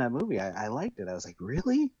hard on that movie. I liked it. I was like,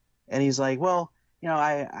 really? And he's like, well,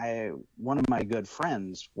 I one of my good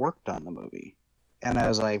friends worked on the movie. And I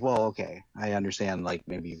was like, well, okay, I understand, like,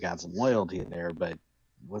 maybe you've got some loyalty there, but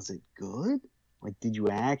was it good? Like, did you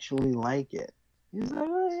actually like it? He's like,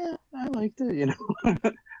 oh, yeah, I liked it,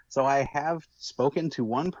 So I have spoken to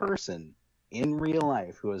one person in real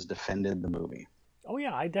life who has defended the movie. Oh,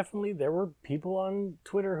 yeah, there were people on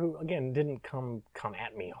Twitter who, again, didn't come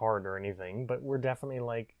at me hard or anything, but were definitely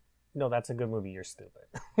like, no, that's a good movie, you're stupid.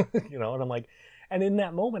 And I'm like, and in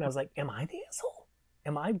that moment, I was like, am I the asshole?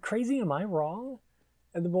 Am I crazy? Am I wrong?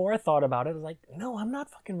 And the more I thought about it, I was like, no, I'm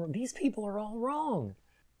not fucking wrong. These people are all wrong.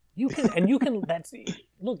 Look,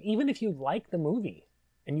 even if you like the movie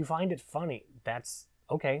and you find it funny, that's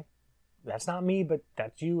okay. That's not me, but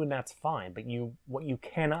that's you, and that's fine. But what you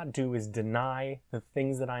cannot do is deny the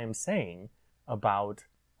things that I am saying about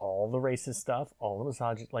all the racist stuff, all the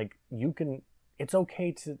misogyny. Like, it's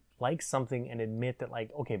okay to like something and admit that,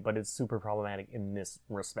 like, okay, but it's super problematic in this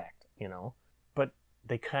respect, But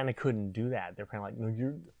they kind of couldn't do that. They're kind of like,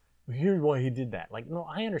 no, here's why he did that. Like, no,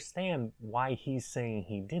 I understand why he's saying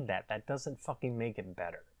he did that. That doesn't fucking make it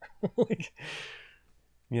better. Like,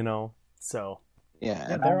 so.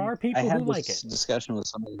 Yeah, there are people who like it.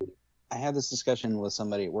 I had this discussion with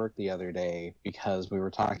somebody at work the other day because we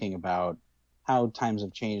were talking about how times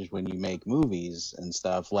have changed when you make movies and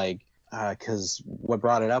stuff. Like, because what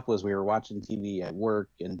brought it up was we were watching TV at work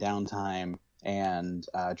in downtime, and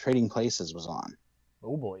Trading Places was on.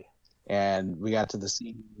 Oh boy! And we got to the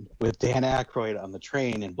scene with Dan Aykroyd on the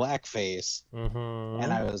train in blackface,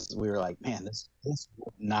 and we were like, man, this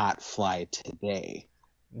would not fly today.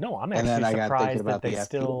 No, I'm actually surprised that they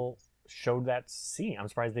still showed that scene. I'm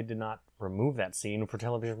surprised they did not remove that scene for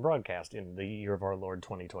television broadcast in the year of our Lord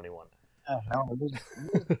 2021. No,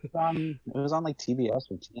 it was on like TBS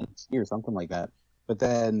or TNT or something like that. But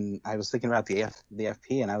then I was thinking about the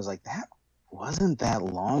FP, and I was like, that wasn't that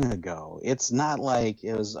long ago. It's not like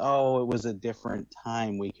it was a different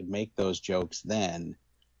time. We could make those jokes then.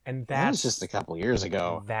 And that was just a couple years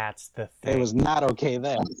ago. That's the thing. It was not okay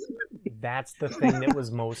then. That's the thing that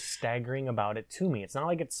was most staggering about it to me. It's not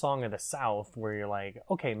like it's Song of the South where you're like,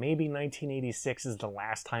 okay, maybe 1986 is the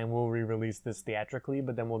last time we'll re-release this theatrically,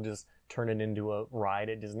 but then we'll just turn it into a ride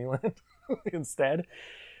at Disneyland instead,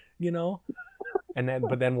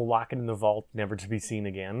 but then we'll lock it in the vault, never to be seen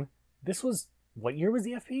again. This was, what year was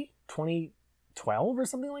the FP? 2012 or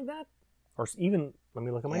something like that? Or even, let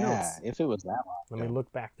me look at my notes. Yeah, if it was that long. Let me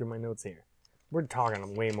look back through my notes here. We're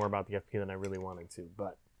talking way more about the FP than I really wanted to,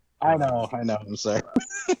 but... I know, I'm sorry.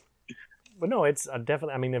 But no, it's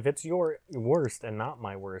definitely, I mean, if it's your worst and not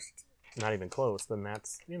my worst, not even close, then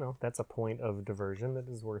that's, that's a point of diversion that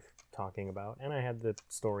is worth talking about. And I had the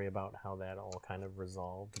story about how that all kind of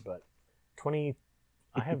resolved, but I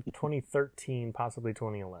have 2013, possibly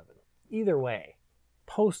 2011. Either way,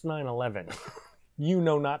 post 9/11,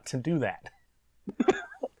 not to do that.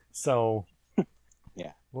 So,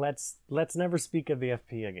 yeah, let's never speak of the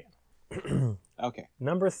FP again. Okay.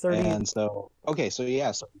 Number 30. And so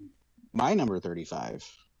my number 35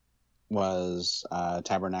 was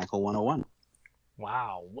Tabernacle 101.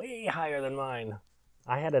 Wow, way higher than mine.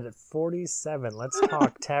 I had it at 47. Let's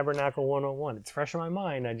talk Tabernacle 101. It's fresh in my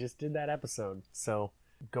mind. I just did that episode. So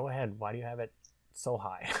go ahead. Why do you have it so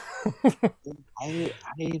high?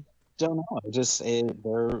 I don't know.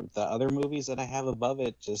 The other movies that I have above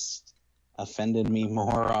it just offended me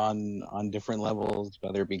more on different levels,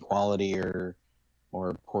 whether it be quality or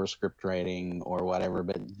or poor script writing or whatever,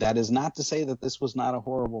 but that is not to say that this was not a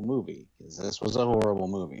horrible movie, because this was a horrible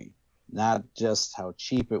movie. Not just how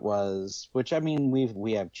cheap it was, which, I mean,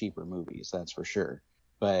 we have cheaper movies, that's for sure.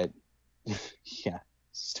 But yeah,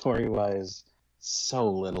 story wise, so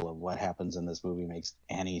little of what happens in this movie makes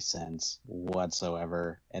any sense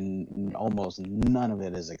whatsoever, and almost none of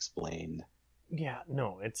it is explained. Yeah,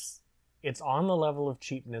 no, it's on the level of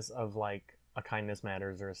cheapness of like A Kindness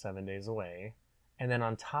Matters or A 7 Days Away, and then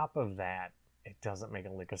on top of that, it doesn't make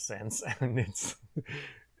a lick of sense, and it's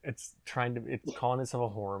calling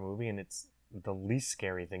itself a horror movie, and it's the least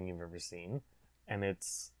scary thing you've ever seen, and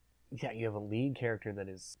you have a lead character that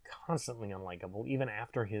is constantly unlikable. Even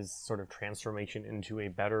after his sort of transformation into a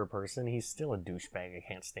better person, he's still a douchebag I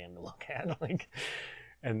can't stand to look at. Like,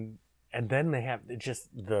 and then they have just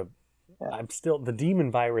the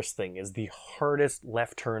demon virus thing is the hardest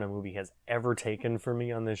left turn a movie has ever taken for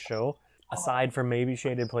me on this show, aside from maybe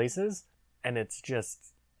Shaded Places, and it's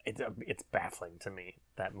baffling to me,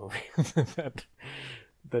 that movie,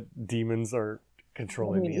 that demons are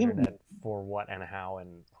controlling the internet for what and how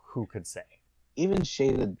and who could say. Even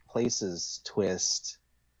Shaded Places twist,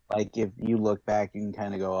 like if you look back, you can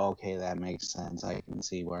kind of go, okay, that makes sense. I can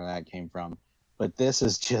see where that came from. But this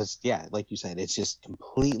is just, yeah, like you said, it's just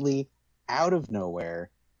completely out of nowhere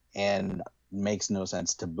and makes no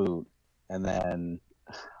sense to boot. And then,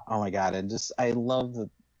 oh my God, I love that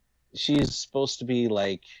she's supposed to be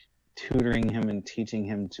like tutoring him and teaching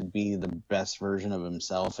him to be the best version of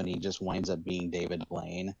himself, and he just winds up being David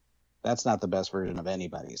Blaine. That's not the best version of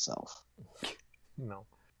anybody's self. No.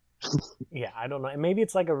 Yeah, I don't know. Maybe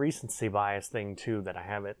it's like a recency bias thing too, that I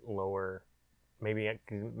have it lower.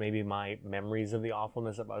 Maybe my memories of the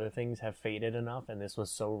awfulness of other things have faded enough, and this was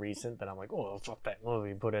so recent that I'm like, oh, fuck that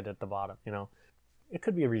movie, put it at the bottom. It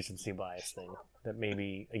could be a recency bias thing, that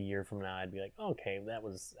maybe a year from now I'd be like, okay, that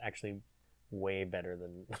was actually way better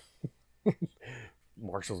than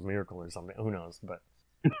Marshall's Miracle or something. Who knows? But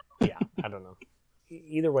yeah, I don't know.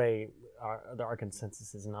 Either way, our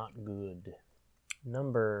consensus is not good.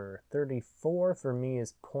 Number 34 for me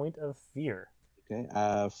is Point of Fear. Okay,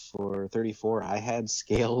 for 34, I had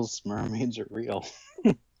Scales, Mermaids Are Real.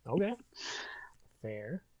 Okay,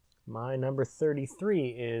 fair. My number 33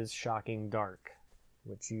 is Shocking Dark,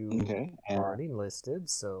 which you already listed,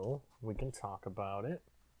 so we can talk about it.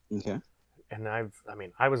 Okay. And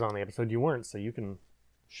I was on the episode, you weren't, so you can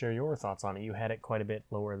share your thoughts on it. You had it quite a bit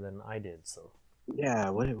lower than I did, so. Yeah,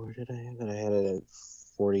 where did I have it? I had it at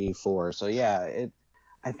 44. So yeah,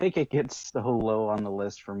 I think it gets so low on the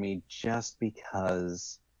list for me just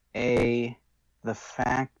because, the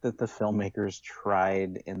fact that the filmmakers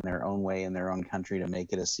tried in their own way, in their own country, to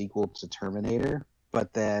make it a sequel to Terminator,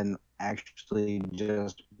 but then actually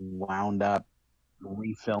just wound up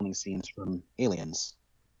refilming scenes from Aliens.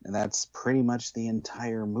 And that's pretty much the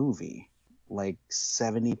entire movie. Like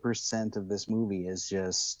 70% of this movie is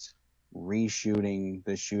just reshooting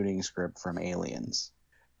the shooting script from Aliens.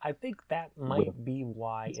 I think that might be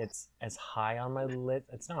why it's as high on my list.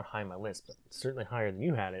 It's not high on my list, but certainly higher than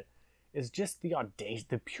you had it. Is just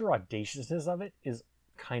the pure audaciousness of it is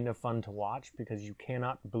kind of fun to watch, because you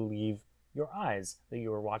cannot believe your eyes that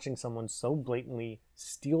you are watching someone so blatantly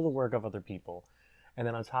steal the work of other people. And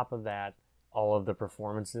then on top of that, all of the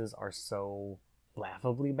performances are so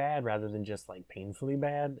laughably bad rather than just like painfully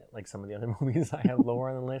bad, like some of the other movies I have lower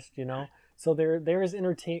on the list, So there is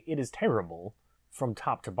it is terrible from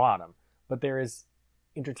top to bottom, but there is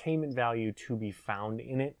entertainment value to be found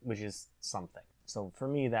in it, which is something. So for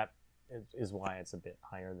me, that is why it's a bit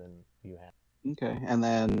higher than you had. Okay, and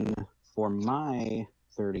then for my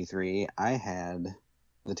 33, I had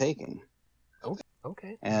The Taking.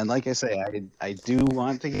 Okay. And like I say, I do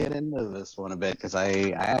want to get into this one a bit, because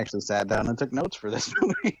I actually sat down and took notes for this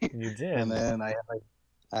movie. You did. And then I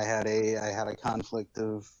had a conflict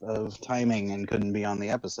of timing and couldn't be on the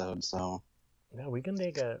episode, so. Yeah, we can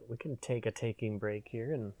take a taking break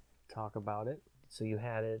here and talk about it. So you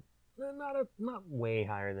had it not way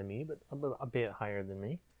higher than me, but a bit higher than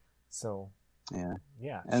me. So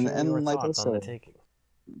yeah. And your like thoughts I said, on The Taking.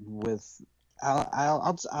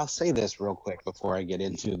 I'll say this real quick before I get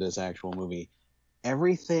into this actual movie.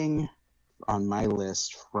 Everything on my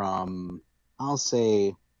list from, I'll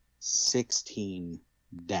say, 16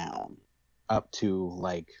 down up to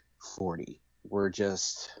like 40 were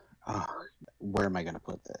just, where am I going to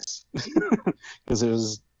put this? Because it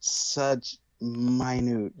was such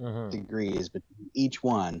minute degrees between each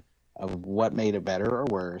one of what made it better or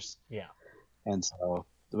worse. Yeah. And so,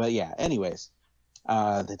 but yeah, anyways,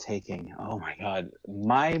 The Taking. Oh my God.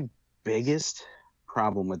 My biggest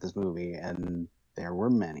problem with this movie, and there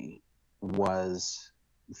were many, was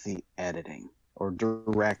the editing or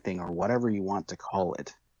directing or whatever you want to call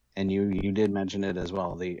it. And you did mention it as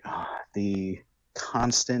well. The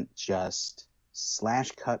constant just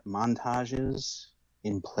slash cut montages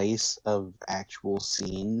in place of actual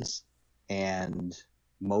scenes, and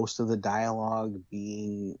most of the dialogue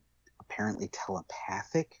being apparently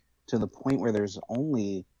telepathic to the point where there's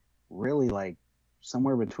only really like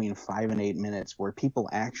somewhere between 5 and 8 minutes where people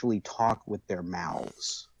actually talk with their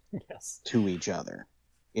mouths Yes. to each other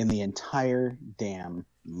in the entire damn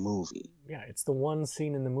movie. Yeah, it's the one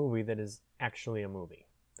scene in the movie that is actually a movie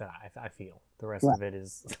that I feel. The rest Yeah. of it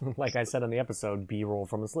is, like I said on the episode, B-roll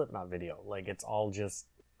from a Slipknot video. Like, it's all just...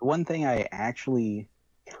 One thing I actually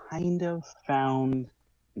kind of found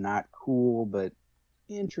not cool but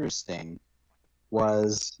interesting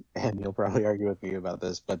was, and you'll probably argue with me about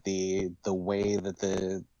this, but the way that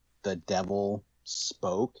the devil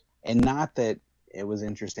spoke, and not that it was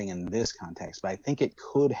interesting in this context, but I think it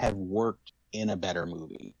could have worked in a better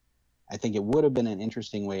movie. I think it would have been an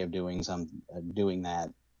interesting way of doing that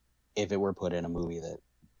if it were put in a movie that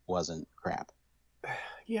wasn't crap.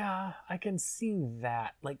 Yeah, I can see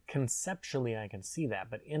that. Like, conceptually, I can see that.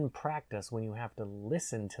 But in practice, when you have to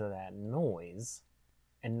listen to that noise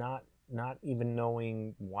and not even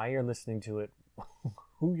knowing why you're listening to it,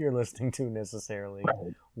 who you're listening to necessarily,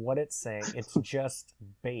 Right. what it's saying, it's just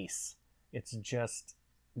bass. It's just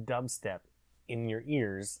dubstep in your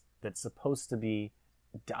ears that's supposed to be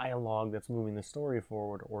dialogue that's moving the story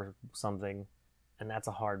forward or something. And that's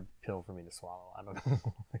a hard pill for me to swallow. I don't know.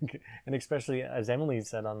 And especially, as Emily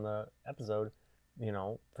said on the episode, you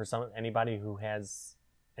know, for anybody who has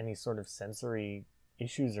any sort of sensory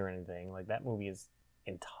issues or anything, like, that movie is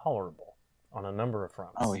intolerable on a number of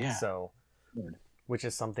fronts. Oh, yeah. So, which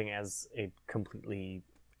is something as a completely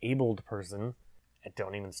abled person, I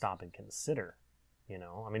don't even stop and consider. You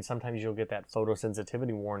know, I mean, sometimes you'll get that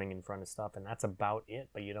photosensitivity warning in front of stuff, and that's about it.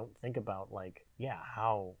 But you don't think about, like, yeah,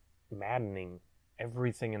 how maddening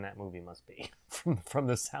everything in that movie must be. From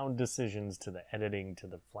the sound decisions to the editing to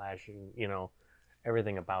the flashing, you know,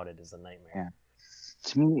 everything about it is a nightmare. Yeah.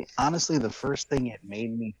 To me, honestly, the first thing it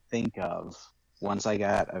made me think of, once I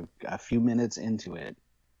got a few minutes into it,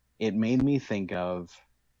 it made me think of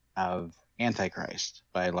Antichrist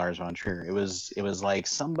by Lars von Trier. It was like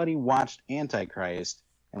somebody watched Antichrist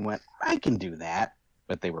and went, I can do that,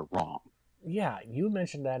 but they were wrong. Yeah, you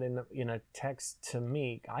mentioned that in a text to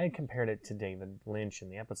me. I compared it to David Lynch in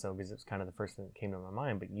the episode because it's kind of the first thing that came to my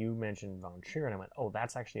mind, but you mentioned Von Trier, and I went, oh,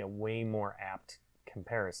 that's actually a way more apt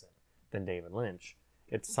comparison than David Lynch.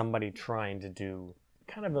 It's somebody trying to do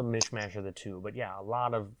kind of a mishmash of the two, but yeah, a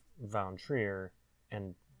lot of Von Trier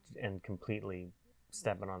and completely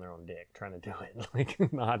stepping on their own dick trying to do it, like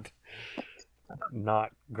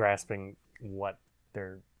not grasping what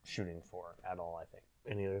they're shooting for at all, I think.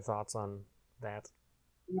 Any other thoughts on that?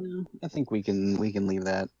 No, I think we can leave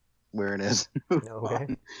that where it is.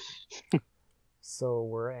 Okay. So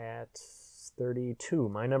we're at 32.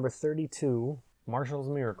 My number 32, Marshall's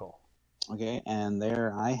Miracle. Okay, and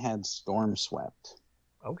there I had Storm Swept.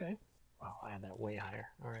 Okay. Wow, I had that way higher.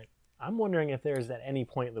 All right. I'm wondering if there's at any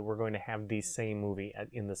point that we're going to have the same movie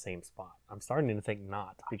in the same spot. I'm starting to think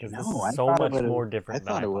not, because this is so much more different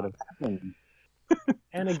than I thought. I thought it would have happened.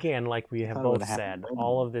 And again, like we have both said,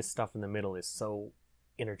 all of this stuff in the middle is so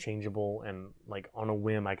interchangeable, and like on a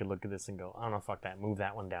whim I could look at this and go, I don't know, fuck that, move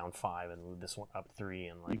that one down 5 and move this one up 3,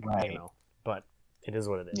 and like, right. You know, but it is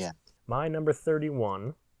what it is. Yeah. My number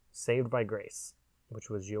 31, Saved by Grace, which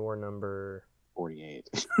was your number 48.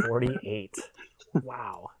 48.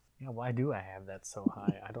 Wow. Yeah, why do I have that so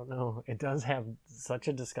high? I don't know. It does have such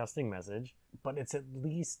a disgusting message, but it's at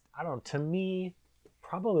least, I don't know, to me,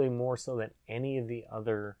 probably more so than any of the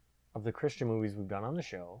other of the Christian movies we've done on the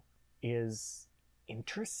show, is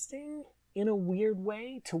interesting in a weird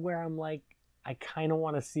way, to where I'm like, I kind of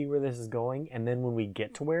want to see where this is going, and then when we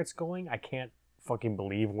get to where it's going, I can't fucking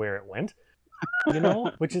believe where it went. You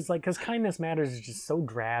know? Which is like, because Kindness Matters is just so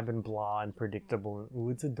drab and blah and predictable, and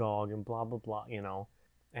ooh, it's a dog and blah, blah, blah, you know?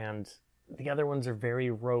 And the other ones are very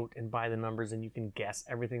rote and by the numbers, and you can guess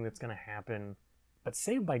everything that's going to happen. But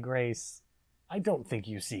Saved by Grace, I don't think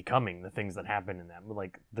you see coming the things that happen in that.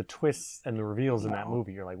 Like, the twists and the reveals in that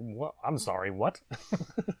movie, you're like, what? I'm sorry, what?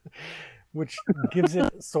 Which gives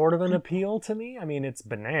it sort of an appeal to me. I mean, it's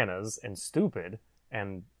bananas and stupid,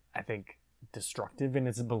 and I think destructive in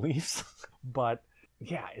its beliefs. But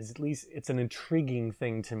yeah, at least it's an intriguing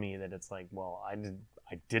thing to me that it's like, well, I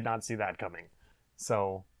did not see that coming.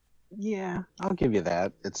 So yeah, I'll give you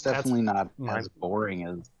that. It's definitely not as boring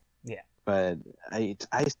as. Yeah. But I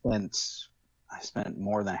spent I spent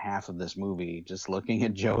more than half of this movie just looking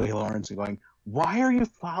at Joey Lawrence and going, why are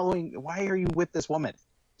you with this woman?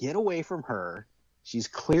 Get away from her. She's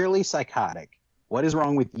clearly psychotic. What is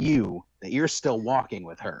wrong with you that you're still walking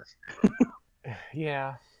with her?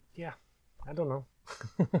 Yeah. I don't know.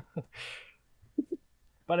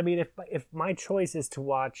 But I mean, if my choice is to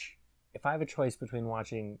watch, if I have a choice between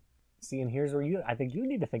watching, see, and here's where I think you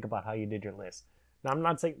need to think about how you did your list. Now, I'm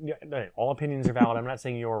not saying all opinions are valid. I'm not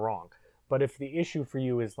saying you're wrong. But if the issue for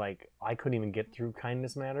you is like, I couldn't even get through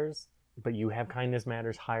Kindness Matters, but you have Kindness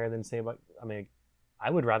Matters higher than I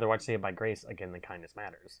would rather watch Saved by Grace again than Kindness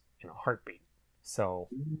Matters in a heartbeat. So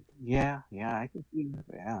yeah, I could see that.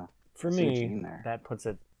 Yeah. For me, that puts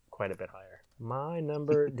it quite a bit higher. My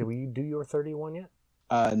number, did we do your 31 yet?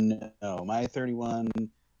 No, my 31,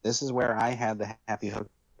 this is where I had the Happy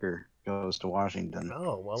Hooker Goes to Washington.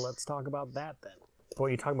 Oh, well, let's talk about that then.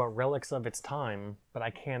 Boy, you talk about relics of its time, but I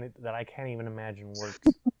can't even imagine worked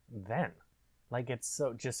then. Like, it's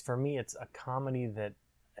so, just for me, it's a comedy that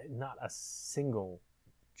not a single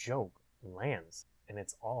joke lands. And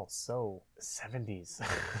it's all so 70s.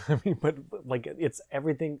 I mean, but like, it's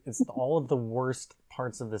everything, it's all of the worst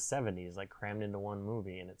parts of the 70s, like, crammed into one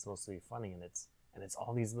movie, and it's supposed to be funny, and it's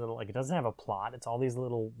all these little, like, it doesn't have a plot, it's all these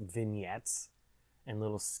little vignettes and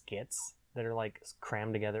little skits that are, like,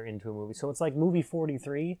 crammed together into a movie. So it's like movie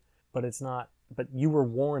 43, but it's not, but you were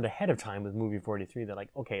warned ahead of time with movie 43 that,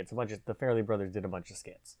 like, okay, it's a bunch of, the Farrelly brothers did a bunch of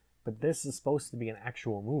skits. But this is supposed to be an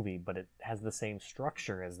actual movie, but it has the same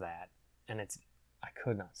structure as that, and I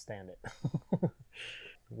could not stand it.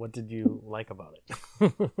 What did you like about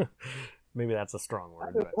it? Maybe that's a strong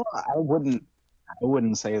word. But... Well, I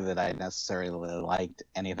wouldn't say that I necessarily liked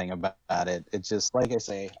anything about it. It's just, like I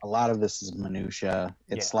say, a lot of this is minutia.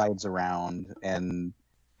 It slides around, and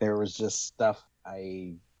there was just stuff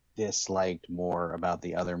I disliked more about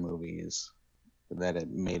the other movies that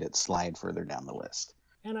it made it slide further down the list.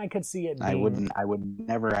 And I could see it being... I would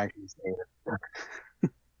never actually say that.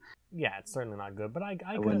 Yeah, it's certainly not good, but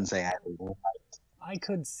I wouldn't say I liked. I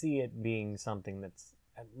could see it being something that's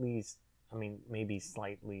at least, I mean, maybe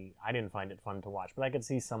slightly, I didn't find it fun to watch, but I could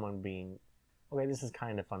see someone being, okay, this is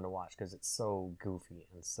kind of fun to watch because it's so goofy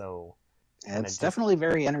and so... And it's definitely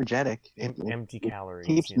very energetic. Empty calories.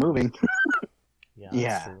 It keeps moving. Yeah,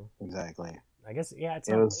 that's true. Exactly. I guess, yeah,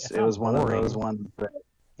 it was one of those ones that,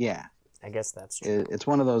 yeah. I guess that's true. It's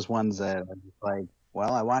one of those ones that I'm like,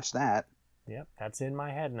 well, I watched that. Yep, that's in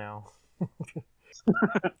my head now.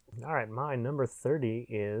 All right, my number 30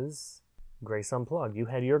 is Grace Unplugged. You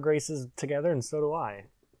had your Graces together, and so do I.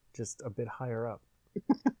 Just a bit higher up.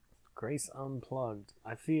 Grace Unplugged.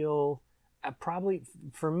 I feel probably,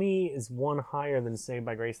 for me, is one higher than Saved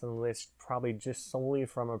by Grace on the list, probably just solely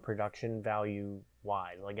from a production value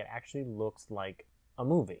wise. Like, it actually looks like a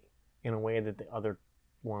movie in a way that the other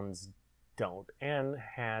ones don't. And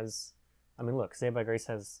has, I mean, look, Saved by Grace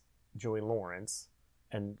has Joey Lawrence,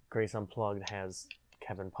 and Grace Unplugged has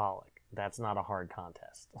Kevin Pollak. That's not a hard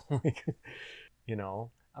contest. You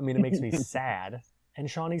know? I mean, it makes me sad. And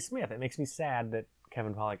Shawnee Smith. It makes me sad that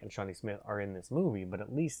Kevin Pollak and Shawnee Smith are in this movie, but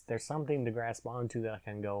at least there's something to grasp onto that I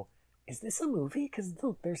can go, is this a movie? Because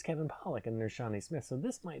look, there's Kevin Pollak and there's Shawnee Smith, so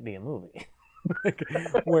this might be a movie.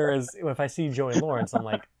 Whereas if I see Joey Lawrence, I'm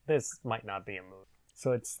like, this might not be a movie.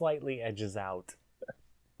 So it slightly edges out.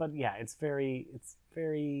 But yeah, it's very,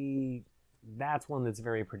 that's one that's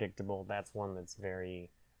very predictable. That's one that's very,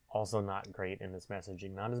 also not great in its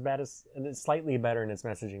messaging. Not as bad as, and it's slightly better in its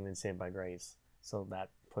messaging than Saved by Grace. So that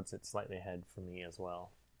puts it slightly ahead for me as well.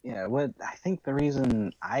 Yeah, what I think the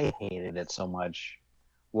reason I hated it so much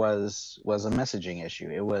was a messaging issue.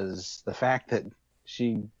 It was the fact that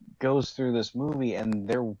she goes through this movie and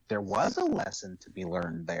there was a lesson to be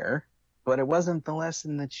learned there, but it wasn't the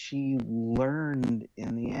lesson that she learned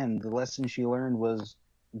in the end. The lesson she learned was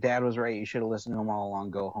Dad was right. You should have listened to him all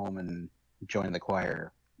along. Go home and join the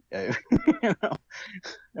choir. You know?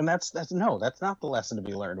 And that's not the lesson to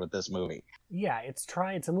be learned with this movie. Yeah, it's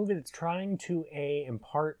a movie that's trying to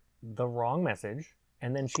impart the wrong message,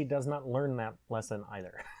 and then she does not learn that lesson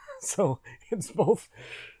either. So it's both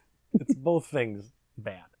things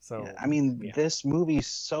bad. So yeah, I mean, this movie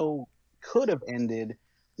so could have ended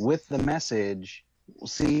with the message,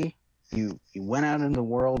 see, you went out into the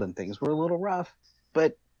world and things were a little rough,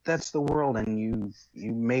 but that's the world and you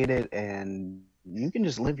made it and you can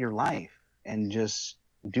just live your life and just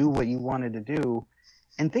do what you wanted to do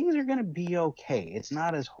and things are going to be okay. It's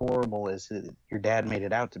not as horrible as your dad made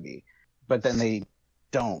it out to be. But then they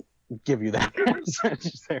don't give you that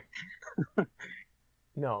message there.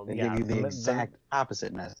 No, they give you the exact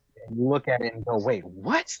opposite message. And you look at it and go, wait,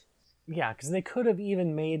 what? Yeah, because they could have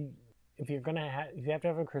even made if you're gonna if you have to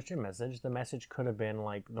have a Christian message, the message could have been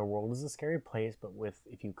like, the world is a scary place, but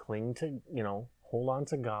if you cling to, hold on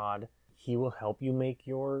to God, He will help you make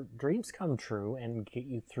your dreams come true and get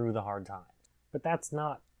you through the hard times. But that's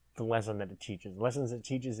not the lesson that it teaches. The lessons it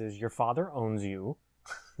teaches is your Father owns you,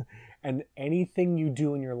 and anything you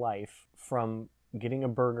do in your life, from getting a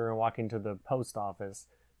burger and walking to the post office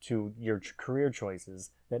to your career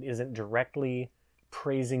choices, that isn't directly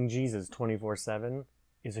praising Jesus 24/7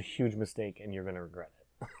 is a huge mistake, and you're going to regret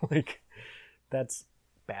it. Like, that's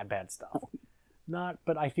bad stuff.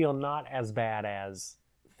 But I feel not as bad as,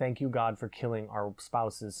 thank you, God, for killing our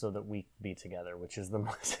spouses so that we can be together, which is the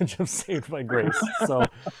message of Saved by Grace. So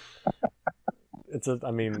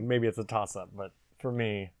maybe it's a toss-up, but for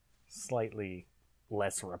me, slightly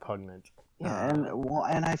less repugnant. Yeah,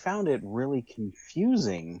 and I found it really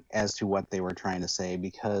confusing as to what they were trying to say,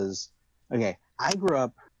 because, okay, I grew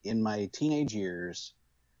up in my teenage years.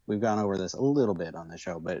 We've gone over this a little bit on the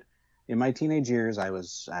show, but in my teenage years, I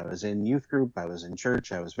was in youth group, I was in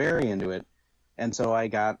church, I was very into it, and so I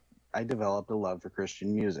developed a love for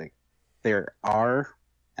Christian music. There are,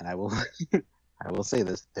 and I will I will say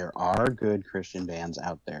this, there are good Christian bands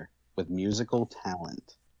out there with musical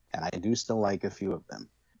talent, and I do still like a few of them.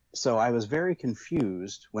 So I was very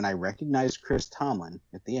confused when I recognized Chris Tomlin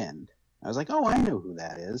at the end. I was like, oh, I know who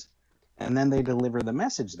that is. And then they deliver the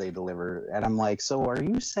message they deliver, and I'm like, so are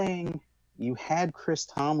you saying you had Chris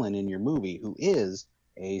Tomlin in your movie, who is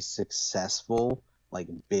a successful, like,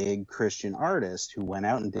 big Christian artist who went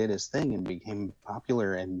out and did his thing and became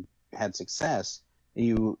popular and had success?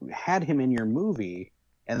 You had him in your movie,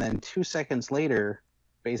 and then 2 seconds later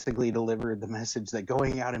basically delivered the message that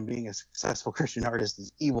going out and being a successful Christian artist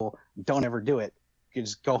is evil. Don't ever do it. You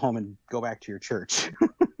just go home and go back to your church.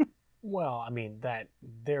 Well, I mean,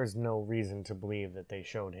 there's no reason to believe that they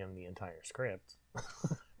showed him the entire script.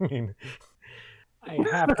 I mean, I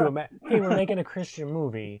have to imagine, hey, we're making a Christian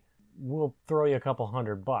movie. We'll throw you a couple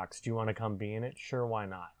 $100. Do you want to come be in it? Sure, why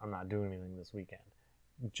not? I'm not doing anything this weekend.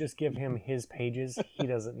 Just give him his pages. He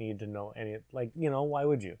doesn't need to know any, why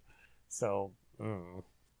would you? So,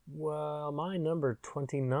 well, my number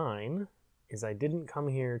 29 is I Didn't Come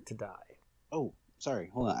Here to Die. Oh, sorry.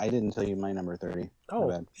 Hold on. I didn't tell you my number 30.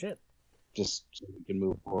 Oh, shit. Just so we can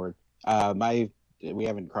move forward. We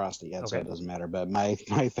haven't crossed it yet, so it doesn't matter. But my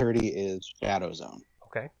 30 is Shadow Zone.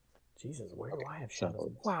 Okay. Jesus, where do I have Shadow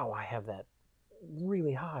Zone? Wow, I have that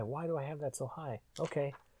really high. Why do I have that so high?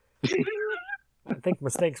 Okay. I think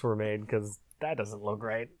mistakes were made, because that doesn't look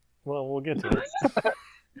right. Well, we'll get to it.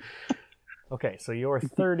 Okay, so your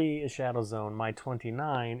 30 is Shadow Zone. My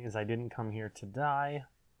 29 is I Didn't Come Here to Die,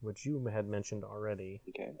 which you had mentioned already.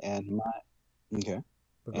 Okay,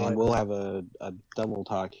 and we'll have a double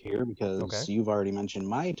talk here, because you've already mentioned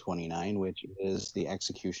my 29, which is The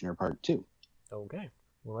Executioner Part 2. Okay.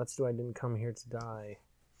 Well, let's do I Didn't Come Here to Die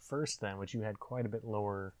first then, which you had quite a bit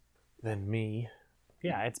lower than me.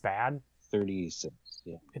 Yeah, it's bad. 36,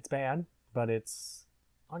 yeah. It's bad, but it's,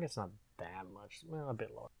 I guess not that much. Well, a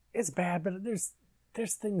bit lower. It's bad, but there's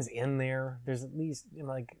things in there. There's at least,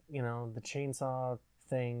 the chainsaw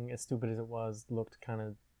thing, as stupid as it was, looked kind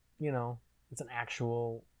of, it's an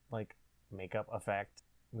actual, makeup effect,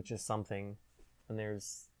 which is something. And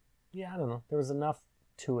I don't know. There was enough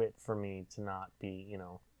to it for me to not be,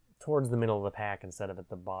 towards the middle of the pack instead of at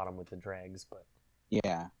the bottom with the dregs, but.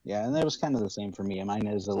 Yeah, and that was kind of the same for me. Mine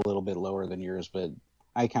is a little bit lower than yours, but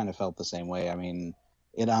I kind of felt the same way. I mean,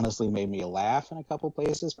 it honestly made me laugh in a couple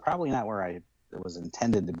places. Probably not where I was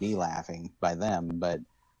intended to be laughing by them, but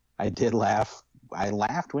I did laugh. I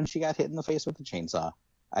laughed when she got hit in the face with the chainsaw.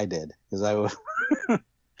 I did, because I was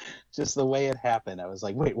just the way it happened. I was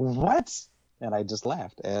like, wait, what? And I just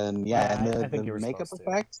laughed. And the makeup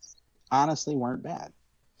effects honestly weren't bad.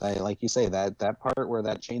 Like you say, that part where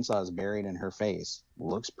that chainsaw is buried in her face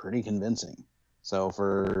looks pretty convincing. So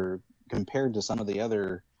compared to some of the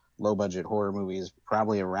other low budget horror movies,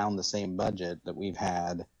 probably around the same budget that we've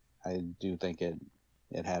had, I do think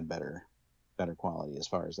it had better quality as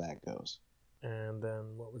far as that goes. And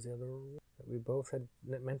then what was the other that we both had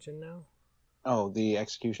mentioned now? Oh, The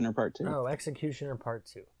Executioner Part 2. Oh, Executioner Part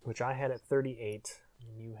 2, which I had at 38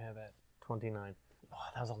 and you have at 29. Oh,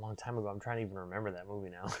 that was a long time ago. I'm trying to even remember that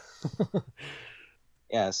movie now.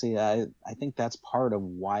 Yeah, see, I think that's part of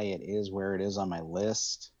why it is where it is on my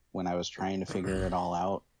list when I was trying to figure it all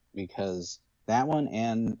out, because that one,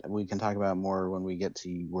 and we can talk about more when we get to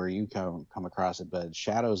where you come across it, but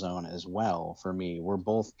Shadow Zone as well, for me, were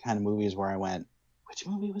both kind of movies where I went, which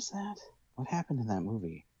movie was that? What happened in that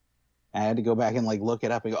movie? And I had to go back and look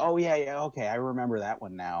it up and go, oh, yeah, okay, I remember that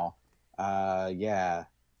one now. Yeah.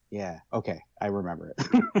 Yeah. Okay. I remember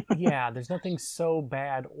it. Yeah, there's nothing so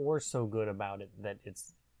bad or so good about it that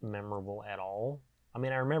it's memorable at all. I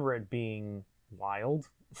mean, I remember it being wild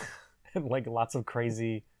and like lots of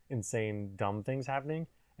crazy, insane, dumb things happening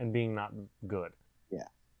and being not good. Yeah.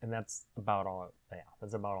 And that's about all. Yeah,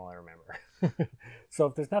 that's about all I remember. So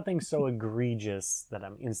if there's nothing so egregious that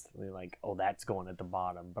I'm instantly like, oh, that's going at the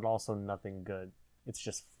bottom, but also nothing good, it's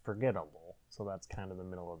just forgettable. So that's kind of the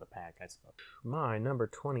middle of the pack, I suppose. My number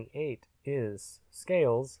 28 is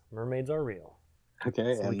Scales, Mermaids Are Real.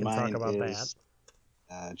 Okay. So we And can talk mine about is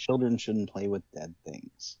that. Children Shouldn't Play with Dead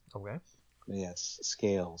Things. Okay. Yes.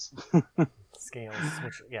 Scales. Scales,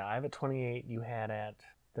 which, yeah, I have a 28. You had at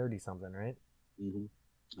 30 something, right?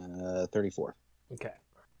 34. Okay.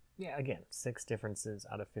 Yeah, again, 6 differences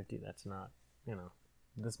out of 50. That's not,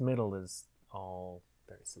 this middle is all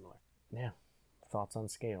very similar. Yeah. Thoughts on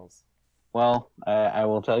Scales? Well, I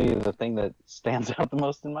will tell you the thing that stands out the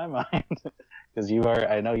most in my mind, because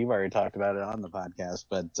I know you've already talked about it on the podcast,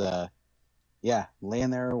 but yeah,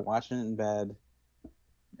 laying there watching it in bed,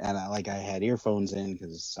 and I had earphones in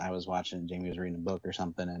because I was watching, Jamie was reading a book or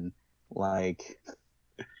something, and like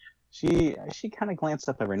she kind of glanced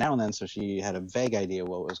up every now and then, so she had a vague idea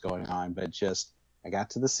what was going on, but just I got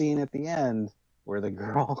to the scene at the end where the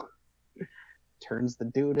girl turns the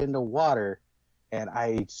dude into water, and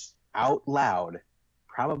I out loud,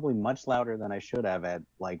 probably much louder than I should have at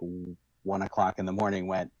like 1 o'clock in the morning,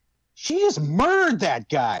 went, "She just murdered that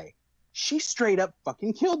guy. She straight up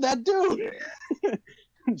fucking killed that dude."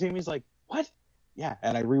 Jamie's like, "What?" Yeah,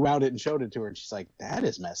 and I rewound it and showed it to her, and she's like, "That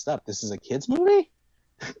is messed up. This is a kids movie."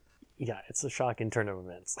 Yeah, it's a shocking turn of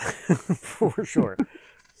events, for sure.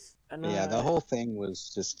 And, yeah, the whole thing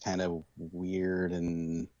was just kind of weird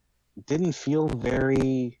and didn't feel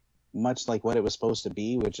very much like what it was supposed to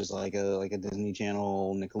be, which is like a Disney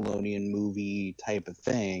Channel, Nickelodeon movie type of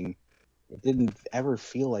thing. It didn't ever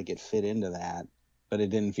feel like it fit into that, but it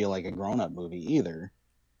didn't feel like a grown-up movie either.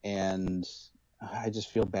 And I just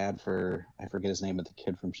feel bad for, I forget his name, but the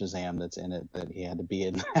kid from Shazam that's in it, that he had to be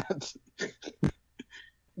in that.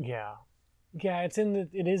 Yeah. Yeah, it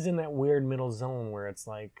is in that weird middle zone where it's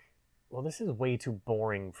like, well, this is way too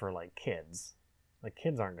boring for like kids. Like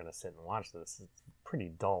kids aren't going to sit and watch this. It's pretty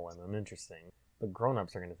dull and uninteresting. But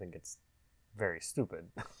grown-ups are going to think it's very stupid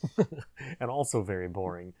and also very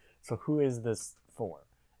boring. So who is this for?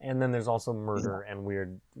 And then there's also murder and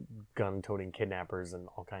weird gun-toting kidnappers and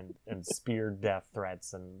and spear death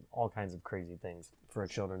threats and all kinds of crazy things for a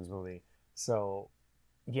children's movie. So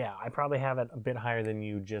yeah, I probably have it a bit higher than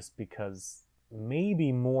you just because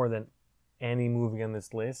maybe more than any movie on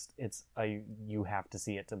this list, you have to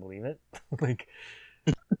see it to believe it. Like,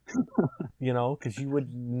 because you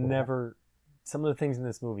would never, some of the things in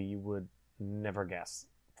this movie you would never guess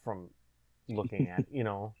from looking at,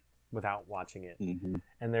 without watching it. Mm-hmm.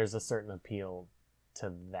 And there's a certain appeal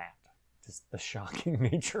to that, just the shocking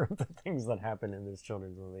nature of the things that happen in this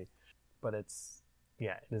children's movie. But it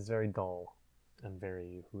is very dull and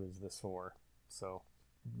very, who is this for? So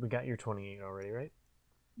we got your 28 already, right?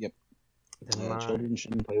 Yep. Then Children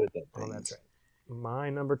Shouldn't Play with Dead Things. Oh, that's right. My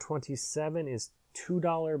number 27 is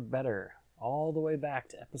 $2 Better, all the way back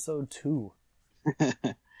to episode 2.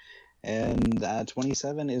 And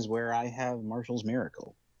 27 is where I have Marshall's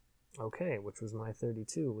Miracle. Okay, which was my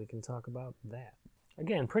 32. We can talk about that.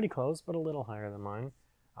 Again, pretty close, but a little higher than mine.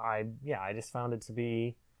 I just found it to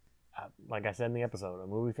be, like I said in the episode, a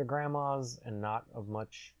movie for grandmas and not of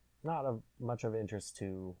much of interest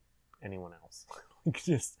to anyone else.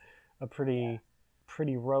 Just a pretty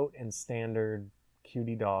rote and standard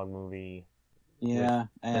cutie dog movie. Yeah,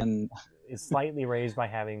 and is slightly raised by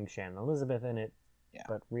having Shannon Elizabeth in it, yeah.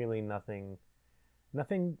 But really nothing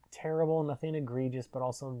terrible, nothing egregious, but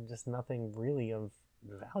also just nothing really of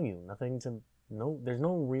value. There's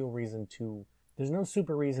no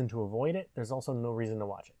super reason to avoid it. There's also no reason to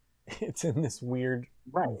watch it. It's in this weird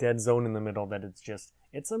dead zone in the middle that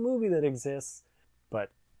it's a movie that exists,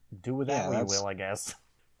 but do with that what you will, I guess.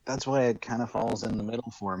 That's why it kind of falls in the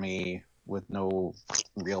middle for me with no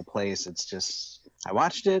real place. It's just, I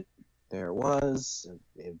watched it, there it was.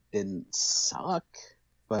 It didn't suck,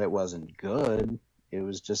 but it wasn't good. It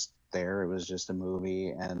was just there. It was just a movie.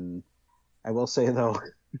 And I will say, though,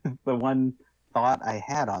 the one thought I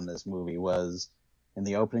had on this movie was in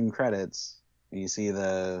the opening credits, you see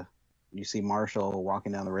Marshall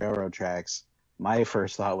walking down the railroad tracks. My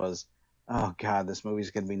first thought was, oh, God, this movie's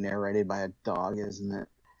going to be narrated by a dog, isn't it?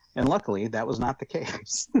 And luckily, that was not the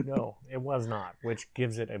case. No, it was not, which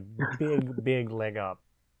gives it a big, big leg up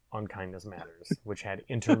on Kindness Matters, which had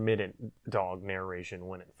intermittent dog narration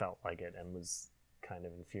when it felt like it and was kind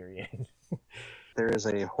of infuriating. there is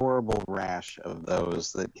a horrible rash of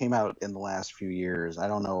those that came out in the last few years. I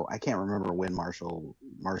don't know. I can't remember when Marshall's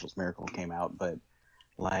Miracle came out, but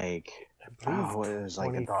like, it was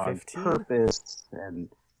like a dog 2015? purpose, and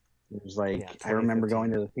it was like, Yeah, I remember 2015.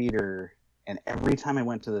 going to the theater, and every time I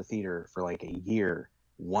went to the theater for like a year,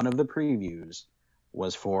 one of the previews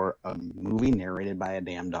was for a movie narrated by a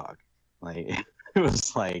damn dog. Like, it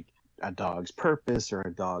was like a dog's purpose or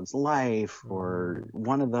a dog's life or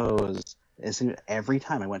one of those. Every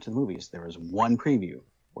time I went to the movies, there was one preview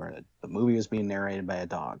where the movie was being narrated by a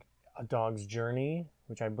dog. A Dog's Journey,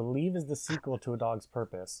 which I believe is the sequel to A Dog's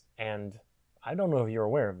Purpose, and I don't know if you're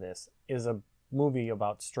aware of this, is a movie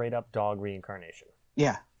about straight up dog reincarnation.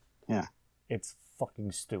 Yeah. It's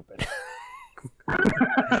fucking stupid.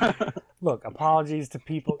 Look, apologies to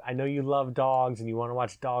people. I know you love dogs and you want to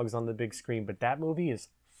watch dogs on the big screen, but that movie is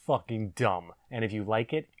fucking dumb. And if you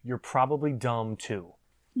like it, you're probably dumb too.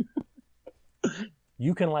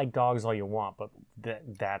 You can like dogs all you want, but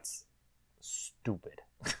that's stupid.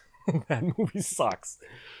 That movie sucks.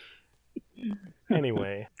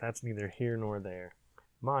 Anyway, that's neither here nor there.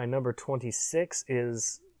 My number 26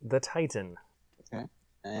 is The Titan. Okay.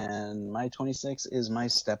 And my 26 is My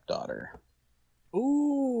Stepdaughter.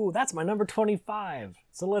 Ooh, that's my number 25.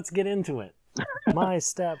 So let's get into it. My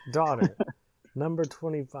Stepdaughter. Number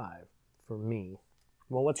 25 for me.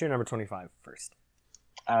 Well, what's your number 25 first?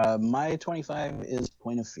 My 25 is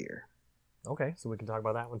Point of Fear. Okay, so we can talk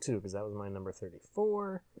about that one too, because that was my number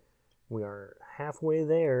 34. We are halfway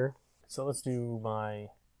there. So let's do My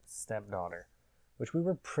Stepdaughter, which we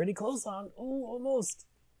were pretty close on. Ooh, almost.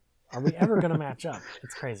 Are we ever going to match up?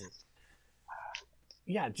 It's crazy.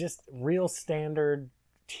 Yeah, just real standard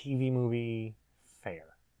TV movie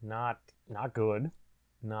fare. Not good,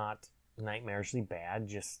 not nightmarishly bad,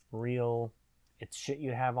 just real. It's shit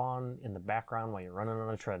you have on in the background while you're running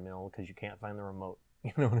on a treadmill because you can't find the remote.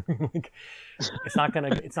 You know what I mean? Like, it's not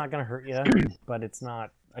gonna hurt you, but it's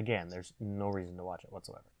not. Again, there's no reason to watch it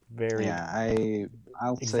whatsoever. Very. Yeah,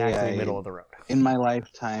 I'll exactly say middle of the road. In my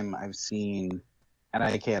lifetime, I've seen, and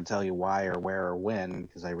I can't tell you why or where or when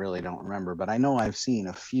because I really don't remember, but I know I've seen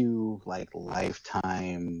a few like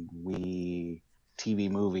Lifetime TV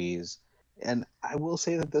movies, and I will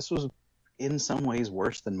say that this was in some ways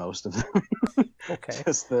worse than most of them. Okay.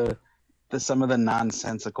 Just some of the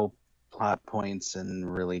nonsensical plot points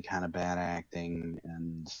and really kind of bad acting,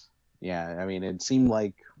 and yeah, I mean, it seemed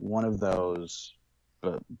like one of those,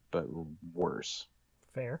 but worse.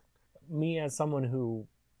 Fair. Me, as someone who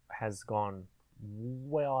has gone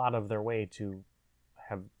well out of their way to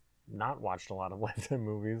have not watched a lot of Lifetime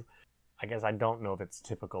movies, I guess I don't know if it's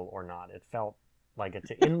typical or not. It felt like it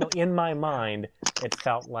in my mind. It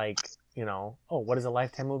felt like, you know, oh, what is a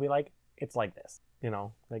Lifetime movie like? It's like this, you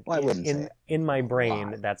know, like well, I wouldn't say in my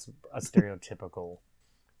brain, that's a stereotypical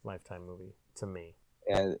Lifetime movie to me.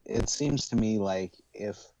 It seems to me like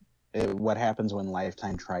what happens when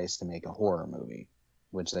Lifetime tries to make a horror movie,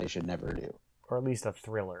 which they should never do. Or at least a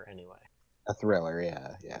thriller, anyway. A thriller,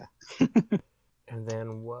 yeah. And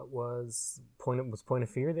then what was Point of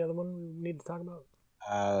Fear, the other one we need to talk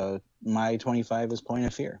about? My 25 is Point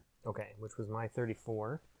of Fear. Okay, which was my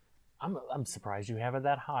 34. I'm surprised you have it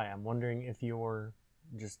that high. I'm wondering if you're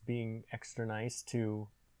just being extra nice to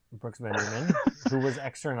Brooks Benjamin, who was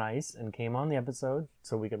extra nice and came on the episode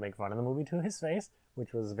so we could make fun of the movie to his face,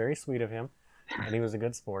 which was very sweet of him, and he was a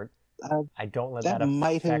good sport. I don't let that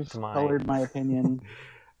might have colored my opinion.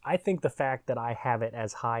 I think the fact that I have it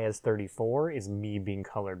as high as 34 is me being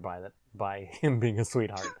colored by him being a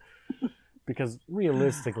sweetheart. Because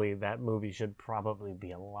realistically, that movie should probably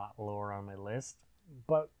be a lot lower on my list.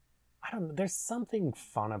 But I don't know, there's something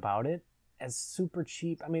fun about it. As super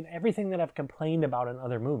cheap. I mean, everything that I've complained about in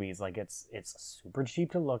other movies, like it's super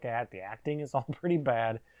cheap to look at. The acting is all pretty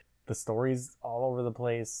bad. The story's all over the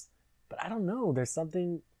place. But I don't know. There's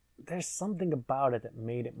something about it that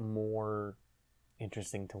made it more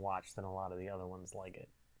interesting to watch than a lot of the other ones like it,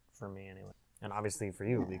 for me anyway. And obviously for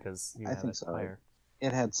you, because you have it higher.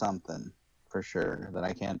 It had something, for sure, that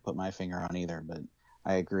I can't put my finger on either, but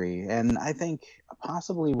I agree. And I think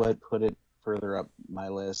possibly what put it further up my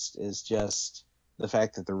list is just the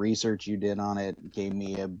fact that the research you did on it gave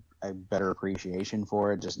me a better appreciation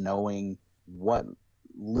for it, just knowing what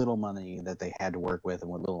little money that they had to work with and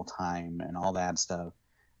what little time and all that stuff.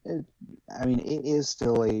 It is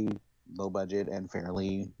still a low budget and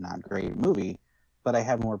fairly not great movie, but I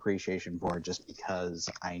have more appreciation for it just because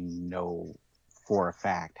I know for a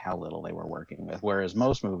fact how little they were working with. Whereas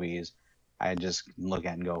most movies, I just look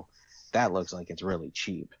at and go, that looks like it's really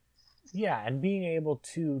cheap. Yeah, and being able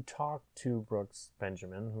to talk to Brooks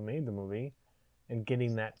Benjamin, who made the movie, and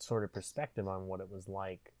getting that sort of perspective on what it was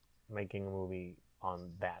like making a movie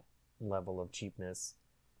on that level of cheapness.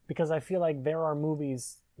 Because I feel like there are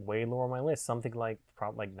movies way lower on my list, something like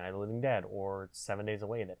probably like Night of the Living Dead or 7 Days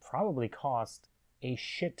Away, that probably cost a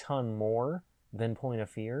shit ton more than Point of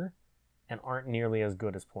Fear and aren't nearly as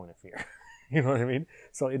good as Point of Fear. You know what I mean?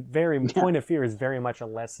 So Point of Fear is very much a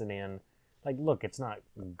lesson in, like, look, it's not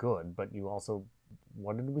good, but you also,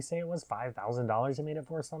 what did we say it was? $5,000 you made it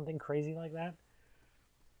for, something crazy like that?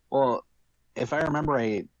 Well, if I remember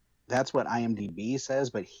right, that's what IMDb says,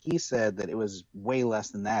 but he said that it was way less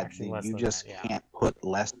than that. Actually, less you than just that, yeah. can't put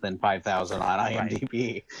less than 5,000 on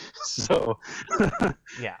IMDb. Right. So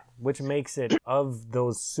yeah, which makes it, of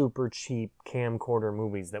those super cheap camcorder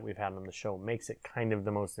movies that we've had on the show, makes it kind of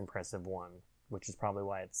the most impressive one, which is probably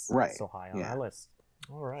why it's so high on our list.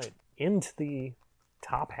 All right, into the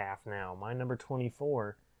top half now. My number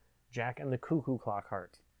 24, Jack and the Cuckoo Clock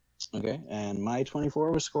Heart. Okay, and my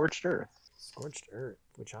 24 was Scorched Earth. Scorched Earth,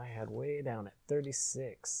 which I had way down at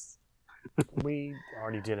 36. We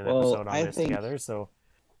already did an episode on this together, so...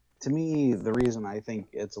 To me, the reason I think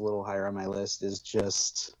it's a little higher on my list is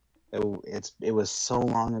just... It was so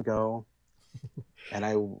long ago, and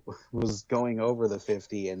I was going over the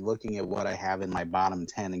 50 and looking at what I have in my bottom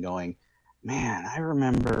 10 and going, man, I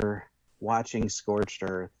remember watching Scorched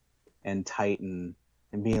Earth and Titan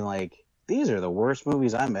and being like, these are the worst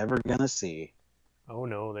movies I'm ever gonna see. Oh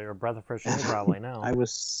no, they're a breath of fresh air probably now. I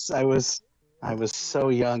was so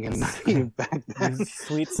young and naive back then. You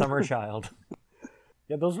sweet summer child.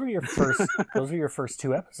 Yeah, those were your first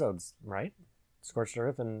two episodes, right? Scorched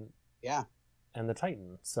Earth and the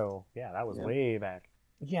Titan. So yeah, that was way back.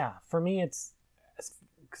 Yeah, for me it's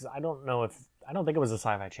because I don't think it was a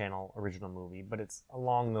Sci-Fi Channel original movie, but it's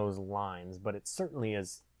along those lines. But it certainly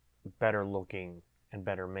is better looking and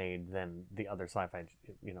better made than the other sci-fi,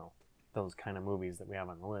 those kind of movies that we have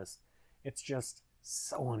on the list. It's just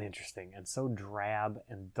so uninteresting and so drab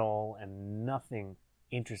and dull, and nothing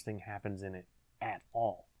interesting happens in it at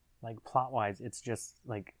all. Like, plot-wise, it's just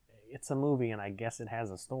like, it's a movie and I guess it has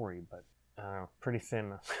a story, but pretty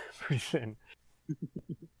thin. Pretty thin.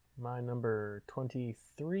 My number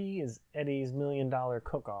 23 is Eddie's $1 Million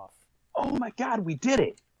Cook-Off. Oh my god, we did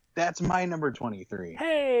it! That's my number 23.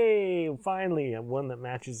 Hey, finally, one that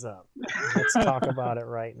matches up. Let's talk about it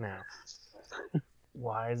right now.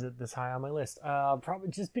 Why is it this high on my list? Probably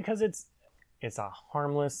just because it's a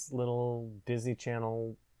harmless little Disney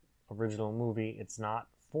Channel original movie. It's not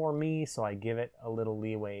for me, so I give it a little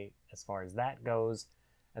leeway as far as that goes.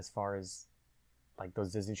 As far as like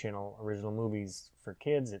those Disney Channel original movies for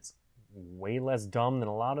kids, it's way less dumb than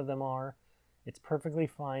a lot of them are. It's perfectly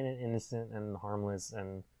fine and innocent and harmless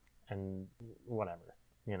and whatever,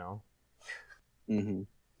 Mm-hmm.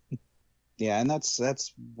 Yeah, and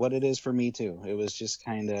that's what it is for me too. It was just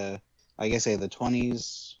kind of, like I say, the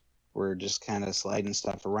 20s were just kind of sliding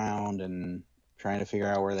stuff around and trying to figure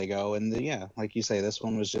out where they go. And like you say, this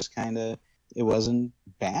one was just kind of, it wasn't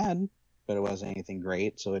bad, but it wasn't anything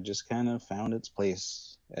great. So it just kind of found its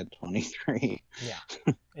place at 23.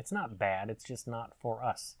 Yeah, it's not bad. It's just not for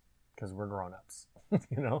us because we're grown-ups,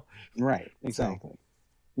 Right, exactly. So,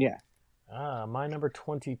 yeah. My number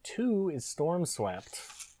 22 is Storm Swept.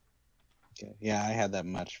 Okay. Yeah, I had that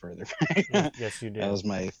much further back. Yes, you did. That was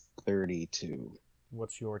my 32.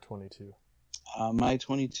 What's your 22? My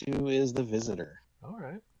 22 is The Visitor. All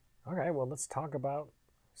right. Well, let's talk about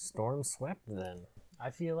Storm Swept then. I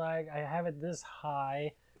feel like I have it this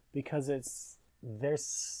high because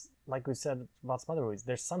there's, like we said about some other movies,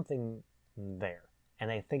 there's something there. And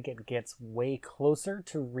I think it gets way closer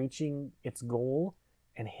to reaching its goal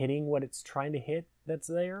and hitting what it's trying to hit that's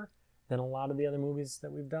there than a lot of the other movies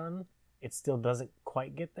that we've done. It still doesn't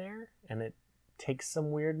quite get there, and it takes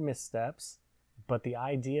some weird missteps. But the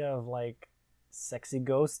idea of, like, sexy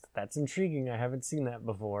ghost, that's intriguing. I haven't seen that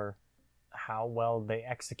before. How well they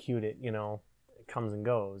execute it, it comes and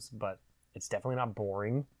goes. But it's definitely not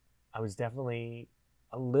boring. I was definitely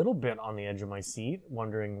a little bit on the edge of my seat,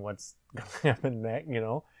 wondering what's going to happen next,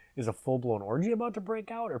 Is a full-blown orgy about to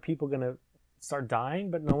break out? Are people going to start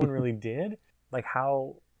dying, but no one really did? Like,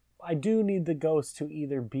 how... I do need the ghost to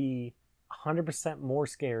either be 100% more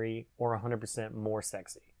scary or 100% more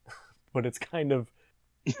sexy. But it's kind of...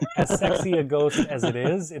 as sexy a ghost as it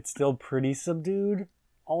is, it's still pretty subdued,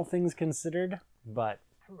 all things considered. But,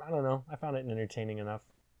 I don't know. I found it entertaining enough.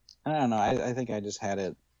 I don't know. I think I just had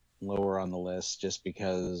it lower on the list just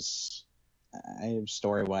because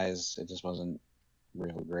story-wise, it just wasn't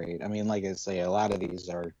real great. I mean, like I say, a lot of these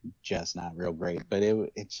are just not real great, but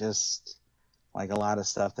it just, like, a lot of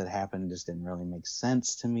stuff that happened just didn't really make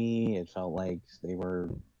sense to me. It felt like they were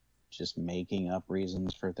just making up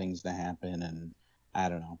reasons for things to happen, and I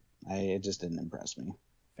don't know. It just didn't impress me.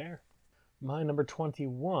 Fair. My number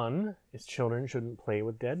 21 is Children Shouldn't Play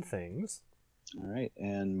with Dead Things. All right,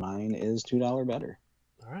 and mine is $2 Better.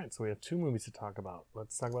 All right, so we have two movies to talk about.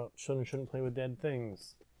 Let's talk about Children Shouldn't Play with Dead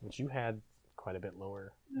Things, which you had quite a bit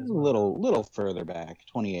lower. As well. Little further back,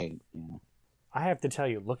 28. Yeah. I have to tell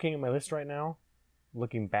you, looking at my list right now,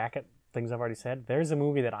 looking back at things I've already said, there's a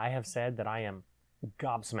movie that I have said that I am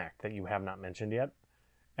gobsmacked that you have not mentioned yet,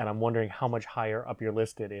 and I'm wondering how much higher up your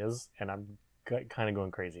list it is, and I'm kind of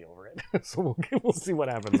going crazy over it. So we'll see what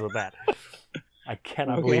happens with that. I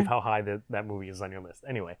cannot believe how high that movie is on your list.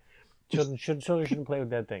 Anyway, children shouldn't play with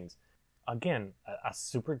dead things. Again, a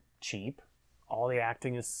super cheap. All the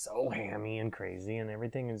acting is so hammy and crazy, and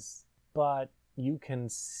everything is. But you can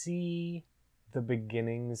see the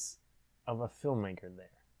beginnings of a filmmaker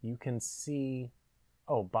there. You can see,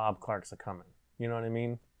 oh, Bob Clark's a coming. You know what I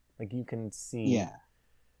mean? Like you can see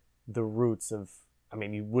the roots of. I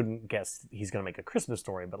mean, you wouldn't guess he's going to make a Christmas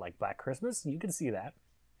Story, but like Black Christmas, you can see that.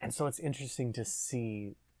 And so it's interesting to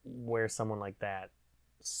see where someone like that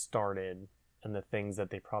started and the things that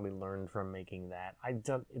they probably learned from making that.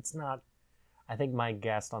 I think my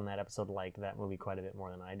guest on that episode liked that movie quite a bit more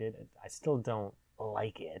than I did. I still don't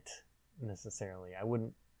like it necessarily. I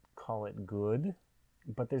wouldn't call it good,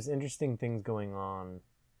 but there's interesting things going on,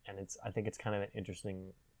 and I think it's kind of an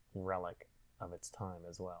interesting relic of its time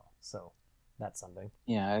as well. So that's something.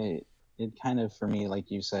 Yeah, it kind of, for me,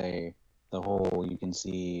 like you say, the whole, you can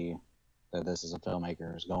see that this is a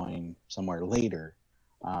filmmaker is going somewhere later.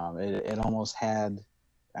 It almost had,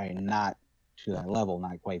 not to that level,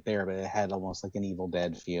 not quite there, but it had almost like an Evil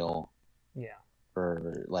Dead feel. Yeah.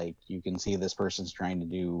 For, like, you can see this person's trying to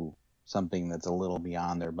do something that's a little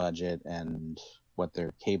beyond their budget and what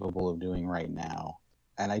they're capable of doing right now.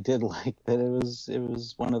 And I did like that it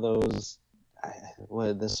was one of those,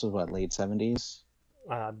 this was what, late 70s?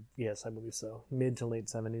 Yes, I believe so. Mid to late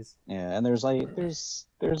 70s. Yeah, and there's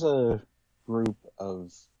a group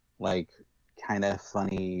of like kind of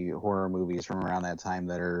funny horror movies from around that time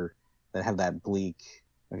that have that bleak.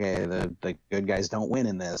 Okay, the good guys don't win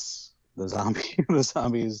in this. The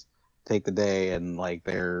zombies take the day, and like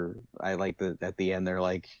I like that at the end they're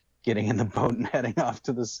like getting in the boat and heading off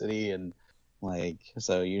to the city, and like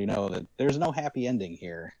so you know that there's no happy ending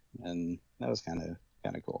here, and that was kind of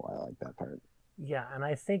cool. I like that part. Yeah, and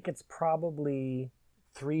I think it's probably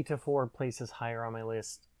 3 to 4 places higher on my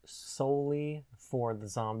list solely for the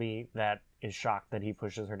zombie that is shocked that he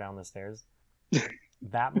pushes her down the stairs.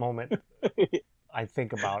 That moment, I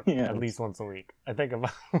think about at least once a week. I think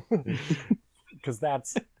about because that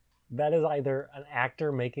is either an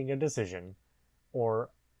actor making a decision or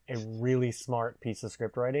a really smart piece of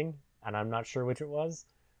script writing, and I'm not sure which it was,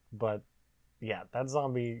 but. Yeah, that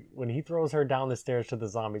zombie, when he throws her down the stairs to the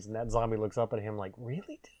zombies and that zombie looks up at him like,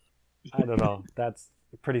 really, dude? I don't know. That's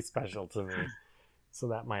pretty special to me. So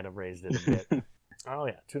that might have raised it a bit. Oh,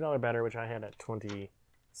 yeah. $2 Better, which I had at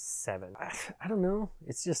 27. I don't know.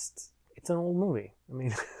 It's an old movie. I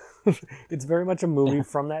mean, it's very much a movie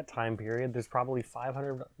from that time period. There's probably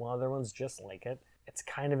 500 other ones just like it. It's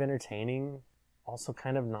kind of entertaining, also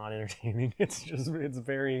kind of not entertaining. It's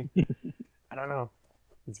very, I don't know.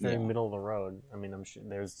 It's very middle of the road. I mean, I'm sure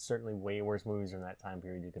there's certainly way worse movies in that time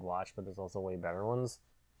period you could watch, but there's also way better ones.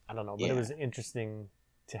 I don't know, but it was interesting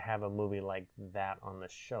to have a movie like that on the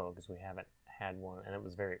show because we haven't had one, and it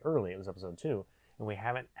was very early. It was episode 2, and we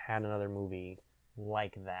haven't had another movie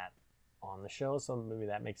like that on the show, so maybe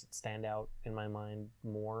that makes it stand out in my mind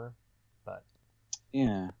more. But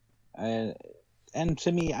yeah, and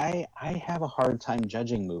to me, I have a hard time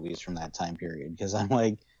judging movies from that time period because I'm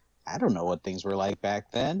like, I don't know what things were like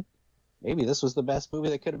back then. Maybe this was the best movie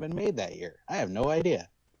that could have been made that year. I have no idea.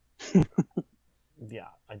 Yeah,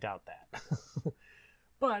 I doubt that.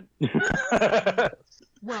 But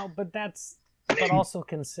well, but also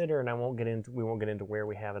consider, and we won't get into where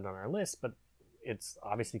we have it on our list, but it's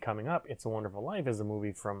obviously coming up. It's a Wonderful Life is a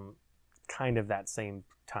movie from kind of that same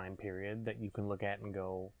time period that you can look at and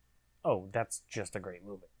go, "Oh, that's just a great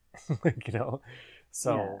movie." You know.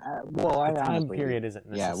 So the time period isn't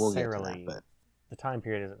necessarily the time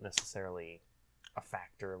period isn't necessarily a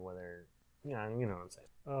factor of whether you know what I'm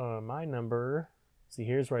saying. My number. See,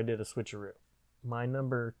 here's where I did a switcheroo. My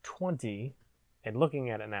number 20, and looking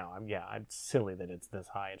at it now, it's silly that it's this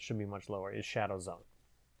high. It should be much lower. Is Shadow Zone.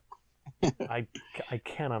 I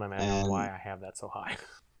cannot imagine why I have that so high.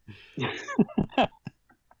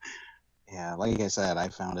 Yeah, like I said, I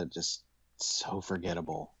found it just so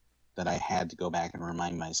forgettable that I had to go back and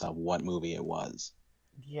remind myself what movie it was.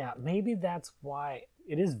 Yeah, maybe that's why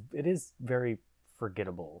it is very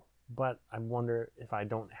forgettable, but I wonder if I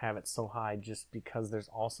don't have it so high just because there's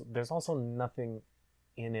also nothing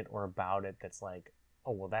in it or about it that's like,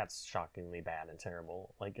 oh well, that's shockingly bad and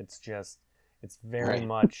terrible. Like it's very Right.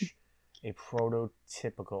 much a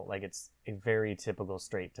prototypical, like it's a very typical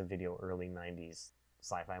straight to video early 90s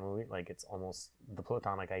sci-fi movie. Like it's almost the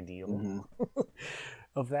platonic ideal Hmm.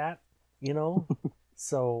 of that, you know?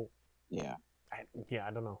 So Yeah.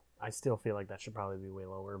 I don't know. I still feel like that should probably be way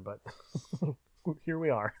lower, but here we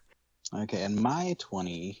are, Okay, and my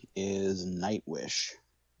 20 is Nightwish.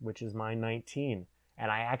 which is my 19.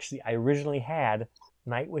 And I originally had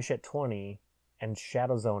Nightwish at 20 and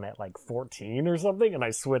Shadow Zone at like 14 or something, and I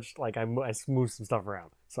switched, like I moved some stuff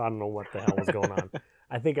around. So I don't know what the hell was going on.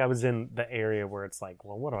 I think I was in the area where it's like,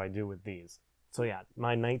 well, what do I do with these? So yeah,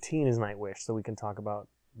 my 19 is Nightwish, so we can talk about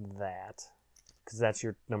that because that's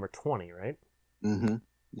your number 20, right? Mm-hmm.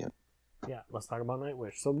 Yep. Yeah, let's talk about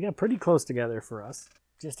Nightwish. So yeah, pretty close together for us.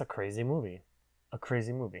 Just a crazy movie. A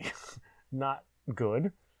crazy movie. Not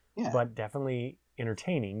good, Yeah. but definitely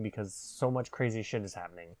entertaining because so much crazy shit is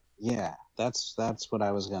happening. Yeah, that's what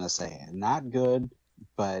I was gonna say. Not good,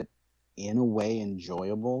 but in a way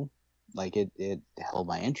enjoyable. Like it held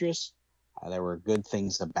my interest. There were good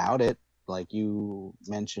things about it, like you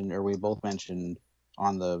mentioned, or we both mentioned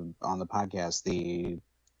on the podcast, the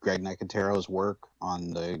Greg Nicotero's work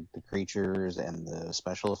on the creatures and the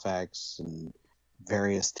special effects and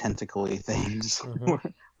various tentacly things Mm-hmm.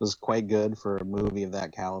 was quite good for a movie of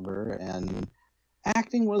that caliber, and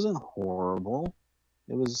acting wasn't horrible.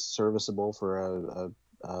 It was serviceable for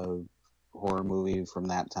a horror movie from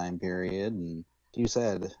that time period. And you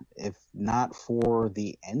said, if not for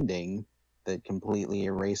the ending that completely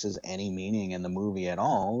erases any meaning in the movie at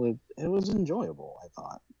all, it was enjoyable, I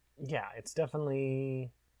thought. Yeah, it's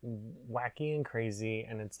definitely wacky and crazy,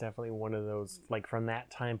 and it's definitely one of those, like, from that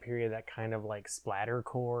time period, that kind of like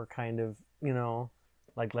splattercore kind of,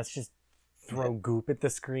 like let's just throw goop at the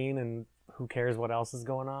screen and who cares what else is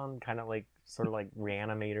going on, kind of like sort of like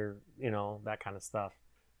Reanimator, that kind of stuff.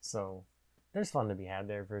 So there's fun to be had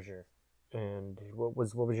there for sure. And what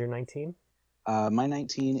was your 19? My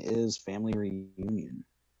 19 is Family Reunion.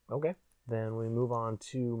 Okay. Then we move on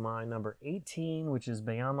to my number 18, which is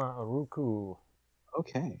Bayama Aruku.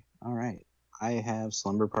 Okay, all right. I have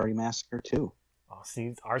Slumber Party Massacre 2. Oh,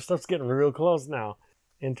 see, our stuff's getting real close now.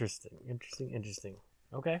 Interesting.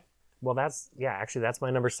 Okay. Well, that's my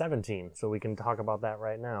number 17, so we can talk about that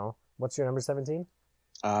right now. What's your number 17?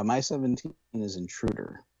 My 17 is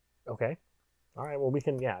Intruder. Okay. All right, well,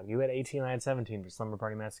 you had 18, I had 17 for Slumber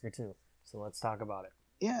Party Massacre 2, so let's talk about it.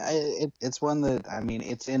 Yeah, it's one that, I mean,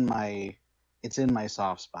 it's in my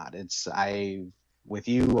soft spot. With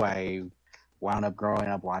you, I wound up growing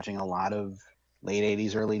up watching a lot of late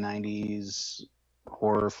 80s, early 90s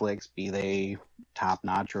horror flicks, be they top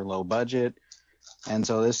notch or low budget. And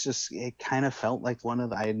so it kind of felt like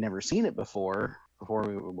I had never seen it before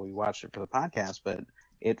we watched it for the podcast, but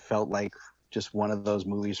it felt like just one of those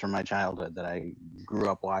movies from my childhood that I grew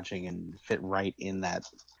up watching and fit right in that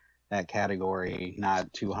category.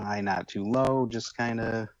 Not too high, not too low, just kind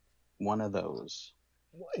of one of those.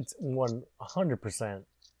 It's 100%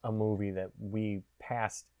 a movie that we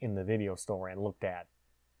passed in the video store and looked at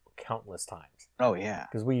countless times. Oh yeah,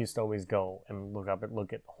 because we used to always go and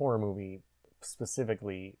look at horror movie,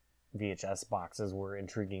 specifically VHS boxes were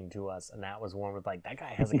intriguing to us, and that was one with like, that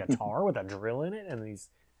guy has a guitar with a drill in it and these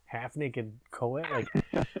half naked co-ed, like,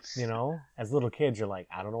 as little kids you're like,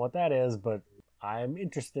 I don't know what that is, but I'm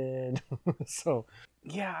interested. So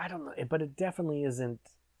yeah, I don't know, but it definitely isn't.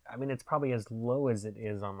 I mean, it's probably as low as it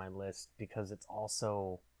is on my list because it's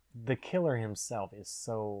also, the killer himself is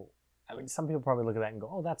so, I mean, some people probably look at that and go,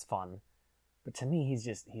 oh, that's fun. But to me,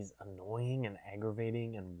 he's annoying and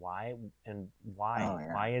aggravating, and why? Oh,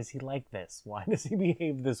 yeah. Why is he like this? Why does he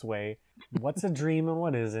behave this way? What's a dream and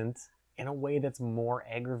what isn't? In a way that's more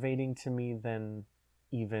aggravating to me than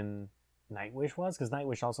even Nightwish was, because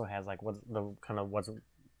Nightwish also has like what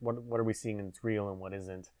are we seeing and it's real and what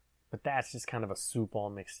isn't. But that's just kind of a soup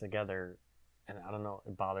all mixed together, and I don't know,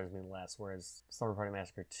 it bothers me less. Whereas Slumber Party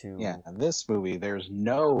Massacre 2, yeah, this movie, there's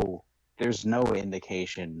no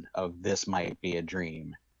indication of this might be a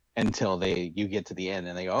dream until you get to the end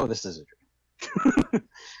and they go, oh, this is a dream.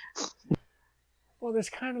 Well,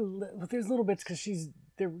 there's little bits because she's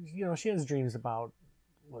there. She has dreams about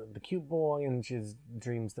the cute boy, and she has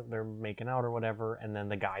dreams that they're making out or whatever, and then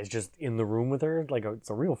the guy's just in the room with her, like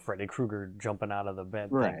it's a real Freddy Krueger jumping out of the bed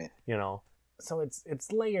right thing, So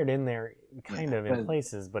it's layered in there kind of in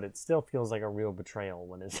places, but it still feels like a real betrayal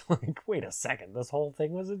when it's like, wait a second, this whole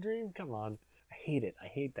thing was a dream? Come on. I hate it. I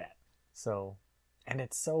hate that. So, and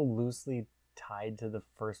it's so loosely tied to the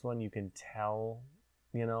first one. You can tell,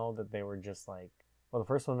 that they were just like, well, the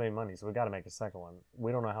first one made money, so we got to make a second one.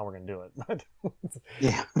 We don't know how we're gonna do it, but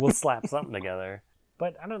Yeah. we'll slap something together.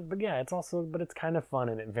 But it's kind of fun,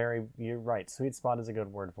 and you're right. Sweet spot is a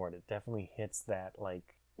good word for it. It definitely hits that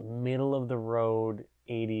like middle of the road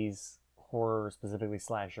 80s horror, specifically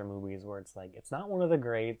slasher movies, where it's like, it's not one of the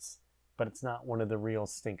greats, but it's not one of the real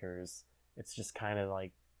stinkers. It's just kind of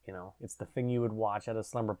like, it's the thing you would watch at a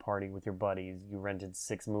slumber party with your buddies. You rented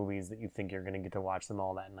 6 movies that you think you're going to get to watch them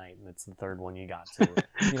all that night, and it's the third one you got to.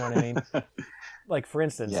 You know what I mean? Like, for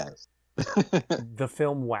instance, Yes. the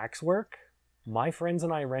film Waxwork, my friends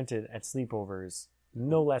and I rented at sleepovers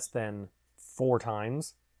no less than 4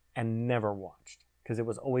 times and never watched. Because it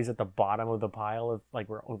was always at the bottom of the pile of, like,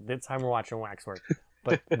 this time we're watching Waxwork.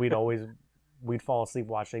 But we'd fall asleep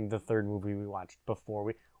watching the third movie we watched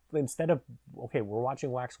before instead of, okay, we're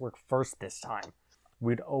watching Waxwork first this time,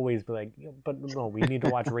 we'd always be like, but no, we need to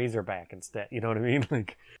watch Razorback instead. You know what I mean?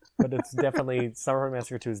 Like, but it's definitely, Summer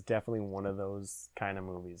Massacre 2 is definitely one of those kind of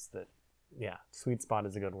movies that, yeah, sweet spot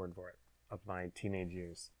is a good word for it, of my teenage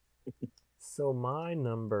years. So my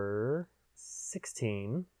number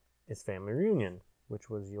 16 is Family Reunion, which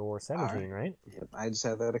was your 17, right? Yep, I just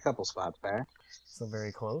had that a couple spots back. So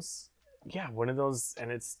very close. Yeah, one of those,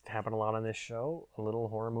 and it's happened a lot on this show, a little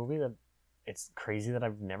horror movie that it's crazy that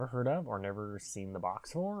I've never heard of or never seen the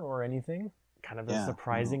box for or anything. Kind of a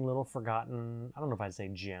surprising little forgotten, I don't know if I'd say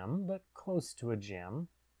gem, but close to a gem.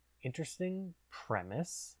 Interesting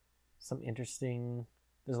premise.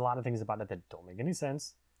 There's a lot of things about it that don't make any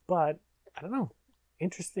sense, but I don't know.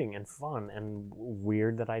 Interesting and fun and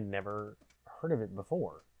weird that I'd never heard of it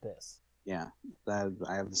before this. Yeah, I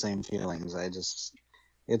have the same feelings.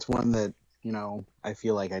 It's one that, I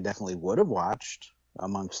feel like I definitely would have watched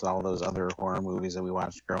amongst all those other horror movies that we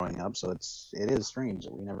watched growing up. So it is strange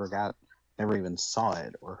that we never even saw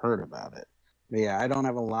it or heard about it. But yeah, I don't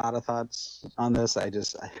have a lot of thoughts on this. I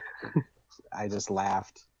just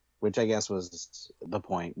laughed, which I guess was the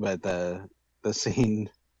point. But the scene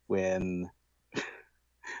when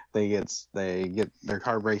they get their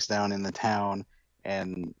car breaks down in the town,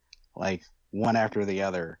 and like one after the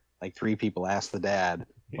other, like 3 people ask the dad,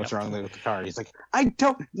 what's wrong with the car? He's like, I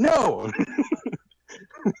don't know.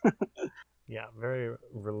 Yeah, very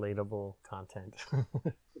relatable content.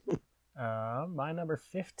 My number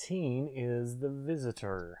 15 is The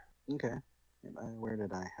Visitor. Okay. Where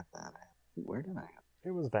did I have that at? Where did I have it?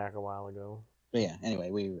 It was back a while ago. But yeah,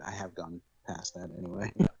 anyway, I have gone past that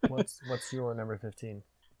anyway. Yeah. What's your number 15?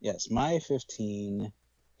 Yes, my 15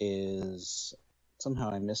 is...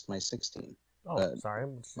 Somehow I missed my 16. Oh, sorry.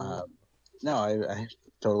 No, I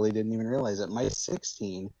totally didn't even realize it. My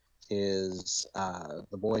 16 is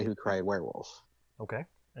The Boy Who Cried Werewolf. Okay.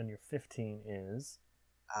 And your 15 is?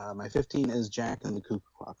 My 15 is Jack and the Cuckoo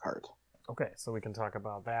Clock Heart. Okay, so we can talk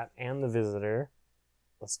about that and The Visitor.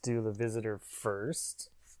 Let's do The Visitor first.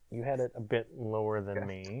 You had it a bit lower than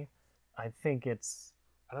me. I think it's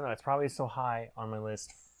probably so high on my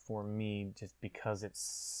list for me just because it's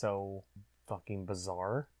so fucking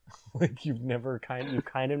bizarre. Like you've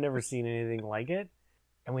kind of never seen anything like it.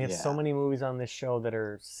 And we have so many movies on this show that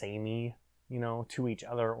are samey, to each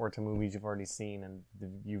other or to movies you've already seen, and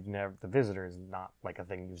The Visitor is not like a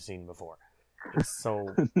thing you've seen before. It's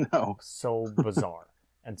so so bizarre.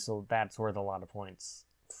 And so that's worth a lot of points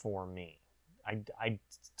for me. I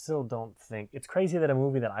still don't think it's crazy that a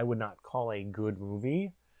movie that I would not call a good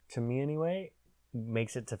movie, to me anyway,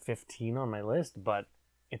 makes it to 15 on my list, but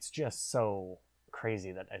it's just so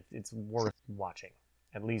crazy that it's worth watching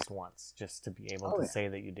at least once just to be able to say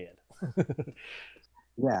that you did.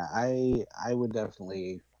 Yeah, I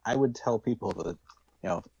would tell people to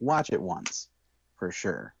watch it once for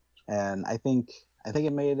sure. And I think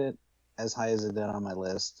it made it as high as it did on my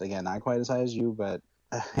list. Again, not quite as high as you, but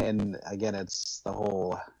and again, it's the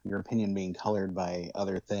whole your opinion being colored by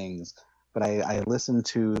other things. But I listened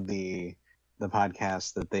to the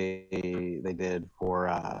podcast that they did for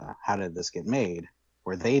How Did This Get Made,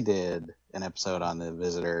 where they did an episode on The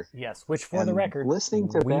Visitor. Yes, which for the record, listening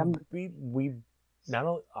to them, we not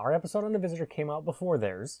only, our episode on The Visitor came out before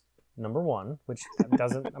theirs, number 1, which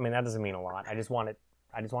doesn't that doesn't mean a lot. I just want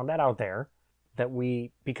that out there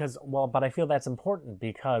but I feel that's important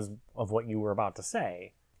because of what you were about to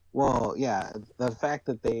say. Well, yeah, the fact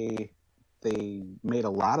that they made a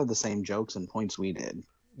lot of the same jokes and points we did.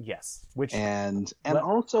 Yes, and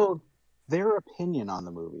also their opinion on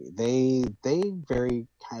the movie. They very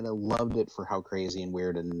kind of loved it for how crazy and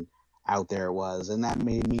weird and out there it was, and that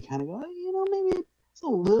made me kind of go, maybe it's a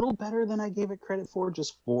little better than I gave it credit for,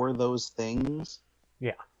 just for those things.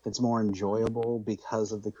 Yeah, it's more enjoyable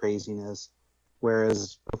because of the craziness.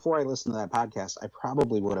 Whereas before I listened to that podcast, I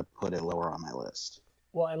probably would have put it lower on my list.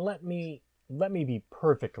 Well, and let me be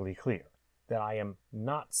perfectly clear that I am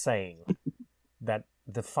not saying that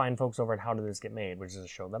the fine folks over at How Did This Get Made, which is a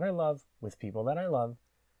show that I love with people that I love,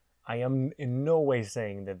 I am in no way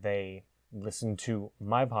saying that they listened to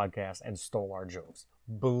my podcast and stole our jokes.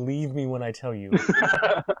 Believe me when I tell you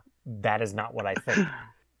that is not what I think.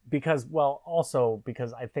 Because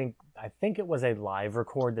I think it was a live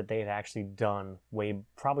record that they had actually done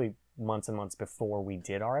probably months and months before we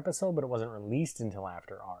did our episode, but it wasn't released until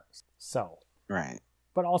after ours. So, right.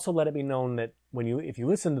 But also let it be known that if you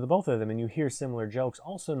listen to the both of them and you hear similar jokes,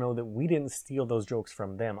 also know that we didn't steal those jokes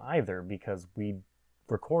from them either, because we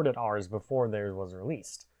recorded ours before theirs was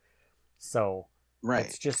released. So right.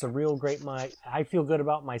 It's just a real great I feel good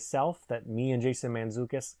about myself that me and Jason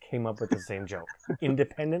Mantzoukas came up with the same joke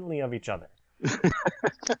independently of each other.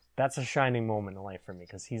 That's a shining moment in life for me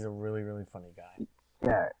because he's a really, really funny guy.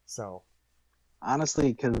 Yeah. So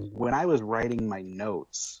honestly, because when I was writing my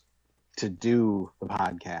notes to do the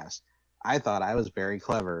podcast, I thought I was very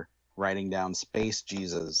clever writing down Space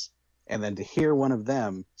Jesus. And then to hear one of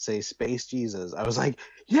them say Space Jesus, I was like,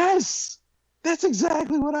 yes! That's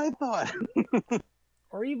exactly what I thought.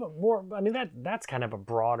 Or even more, I mean, that's kind of a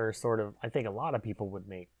broader sort of, I think a lot of people would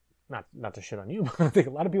make, not to shit on you, but I think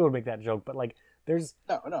a lot of people would make that joke. But like,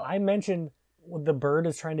 No. I mentioned when the bird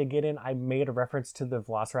is trying to get in, I made a reference to the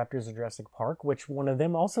Velociraptors in Jurassic Park, which one of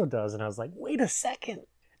them also does. And I was like, wait a second.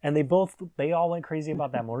 And they all went crazy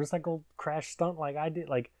about that motorcycle crash stunt like I did.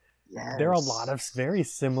 Like, yes. There are a lot of very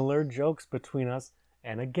similar jokes between us.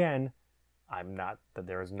 And again, I'm not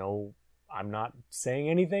saying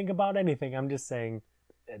anything about anything. I'm just saying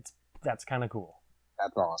that's kind of cool.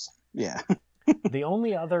 That's awesome. Yeah. The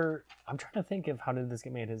only other, I'm trying to think of How Did This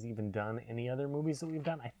Get Made has even done any other movies that we've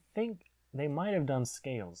done. I think they might have done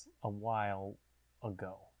Scales a while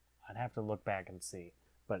ago. I'd have to look back and see.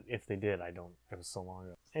 But if they did, it was so long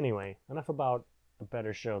ago. Anyway, enough about a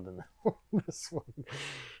better show than this one.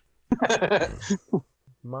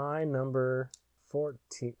 My number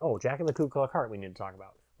 14. Oh, Jack and the Ku Klux Heart we need to talk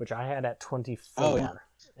about, which I had at 24. Oh, yeah.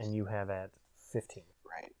 And you have at 15.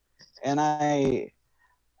 Right. And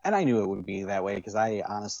I knew it would be that way because I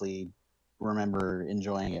honestly remember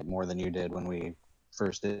enjoying it more than you did when we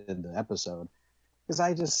first did the episode. Because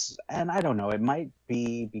I don't know, it might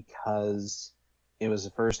be because it was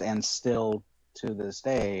the first and still to this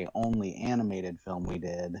day only animated film we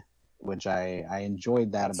did, which I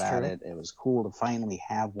enjoyed that. That's about true. It. It was cool to finally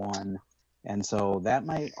have one. And so that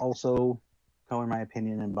might also color my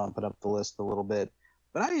opinion and bump it up the list a little bit.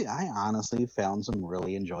 But I honestly found some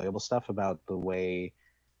really enjoyable stuff about the way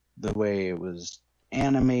it was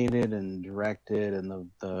animated and directed and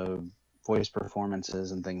the voice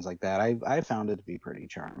performances and things like that. I found it to be pretty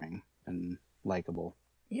charming and likable.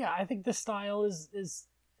 Yeah, I think the style is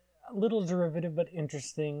a little derivative but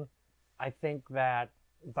interesting. I think that,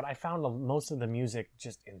 but I found most of the music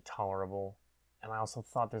just intolerable. And I also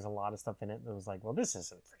thought there's a lot of stuff in it that was like, well, this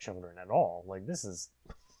isn't for children at all. Like, these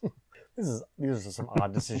are some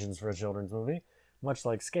odd decisions for a children's movie, much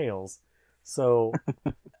like Scales. So,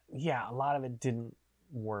 yeah, a lot of it didn't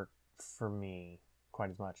work for me quite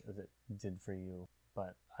as much as it did for you.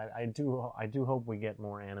 But I do hope we get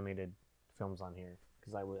more animated films on here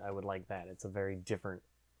because I would like that. It's a very different,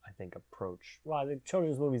 I think, approach. Well, I think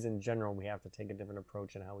children's movies in general, we have to take a different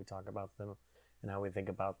approach in how we talk about them and how we think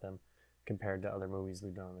about them compared to other movies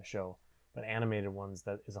we've done on the show. But animated ones,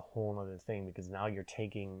 that is a whole other thing because now you're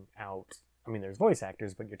taking out, I mean, there's voice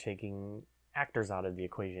actors, but you're taking actors out of the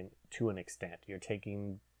equation to an extent. You're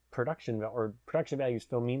taking production values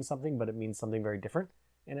still mean something, but it means something very different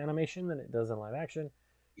in animation than it does in live action.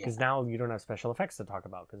 Because now you don't have special effects to talk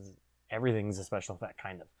about because everything's a special effect,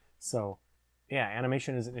 kind of. So, yeah,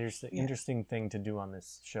 animation is an interesting thing to do on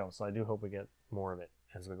this show. So I do hope we get more of it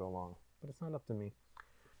as we go along. But it's not up to me.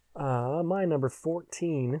 My number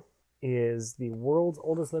 14 is The World's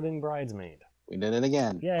Oldest Living Bridesmaid. We did it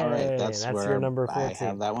again. Yay, all right, that's where your number 14. I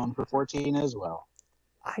have that one for 14 as well.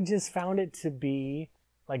 I just found it to be,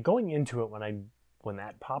 like, going into it when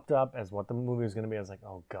that popped up as what the movie was going to be, I was like,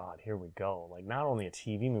 oh God, here we go. Like, not only a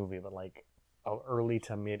TV movie, but like an early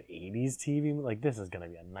to mid 80s TV movie. Like, this is going to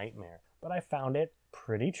be a nightmare. But I found it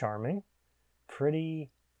pretty charming,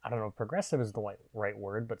 pretty, I don't know if progressive is the right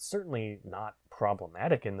word, but certainly not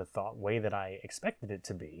problematic in the way that I expected it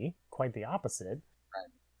to be. Quite the opposite.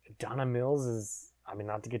 Right. Donna Mills is, I mean,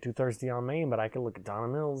 not to get too thirsty on Maine, but I could look at Donna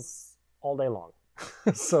Mills all day long.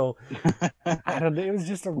 So, I don't know, it was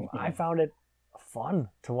just I found it fun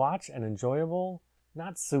to watch and enjoyable.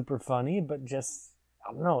 Not super funny, but just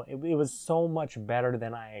I don't know. It was so much better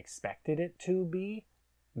than I expected it to be.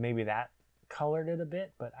 Maybe that colored it a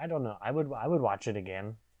bit, but I don't know. I would watch it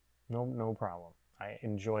again. No problem. I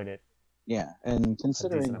enjoyed it Yeah, and a decent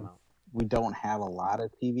considering amount. we don't have a lot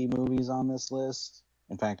of TV movies on this list,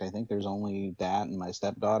 in fact, I think there's only that and My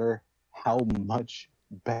Stepdaughter. How much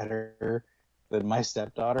better than My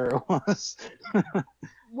Stepdaughter was?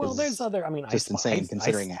 Well, there's is other. I mean, just insane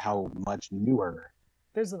considering how much newer.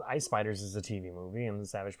 There's Ice Spiders is a TV movie, and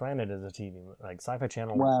Savage Planet is a TV like Sci-Fi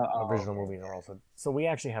Channel Well, original movies are also. So we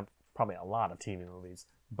actually have probably a lot of TV movies,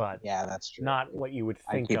 but yeah, that's true. not what you would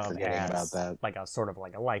I think keep of forgetting as about that. like a sort of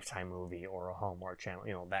like a Lifetime movie or a Hallmark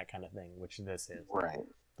Channel, that kind of thing, which this is. Right.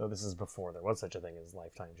 Though this is before there was such a thing as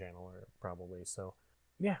Lifetime Channel, or probably. So,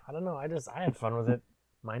 yeah, I don't know. I had fun with it.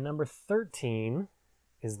 My number 13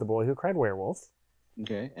 is The Boy Who Cried Werewolf.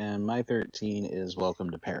 Okay, and my 13 is Welcome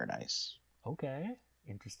to Paradise. Okay,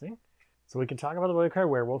 interesting. So we can talk about The Boy Who Cried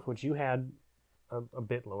Werewolf, which you had a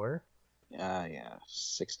bit lower. Yeah,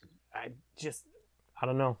 16. I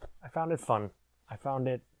don't know. I found it fun. I found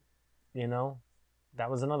it, that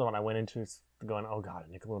was another one I went into going, oh god,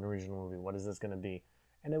 a Nickelodeon original movie. What is this going to be?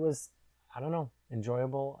 And it was, I don't know,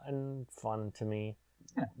 enjoyable and fun to me.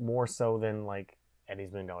 Yeah. More so than like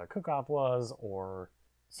Eddie's $1 Million Cook-Off was, or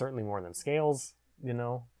certainly more than Scales,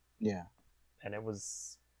 Yeah. And it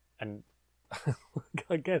was, and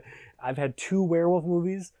again, I've had 2 werewolf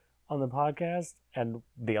movies on the podcast, and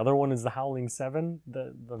the other one is The Howling 7.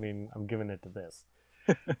 I'm giving it to this.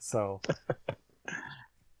 So.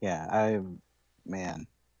 Yeah,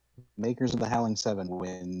 makers of The Howling 7,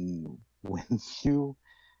 when you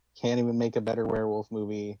can't even make a better werewolf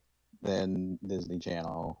movie than Disney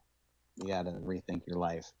Channel, you gotta rethink your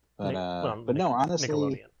life. But no, honestly,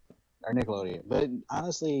 Nickelodeon. But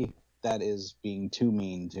honestly, that is being too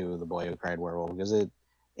mean to The Boy Who Cried Werewolf, because it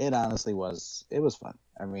honestly was fun.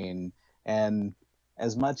 I mean, and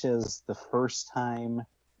as much as the first time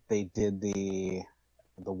they did the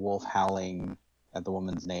wolf howling at the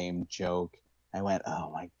woman's name joke, I went,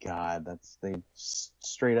 oh my god, they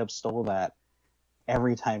straight up stole that.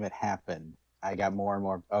 Every time it happened, I got more and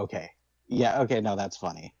more, okay, no, that's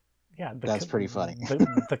funny. Yeah, that's pretty funny.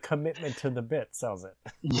 The commitment to the bit sells it.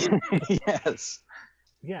 Yes.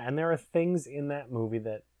 Yeah, and there are things in that movie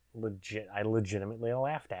that I legitimately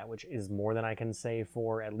laughed at, which is more than I can say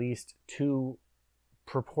for at least 2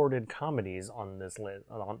 purported comedies on this list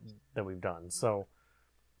that we've done. So,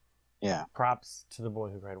 yeah, props to The Boy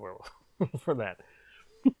Who Cried Werewolf for that.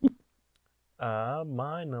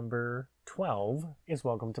 My number 12 is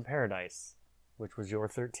Welcome to Paradise, which was your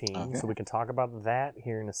 13. Okay. So we can talk about that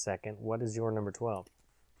here in a second. What is your number 12?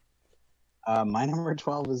 My number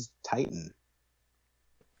 12 is Titan.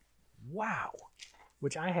 Wow.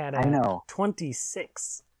 Which I had at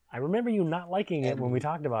 26. I remember you not liking it when we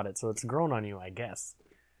talked about it, so it's grown on you, I guess.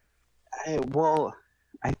 I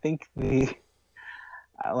think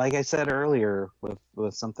like I said earlier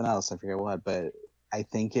with something else, I forget what, but I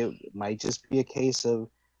think it might just be a case of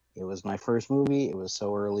it was my first movie. It was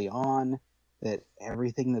so early on that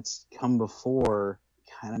everything that's come before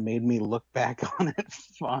kind of made me look back on it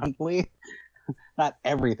fondly. Not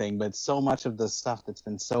everything, but so much of the stuff that's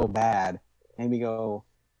been so bad made me go,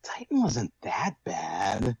 Titan wasn't that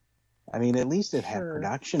bad. I mean, at least it had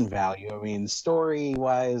production value. I mean,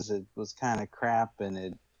 story-wise, it was kind of crap, and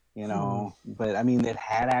it, but I mean, it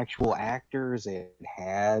had actual actors. It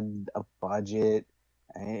had a budget.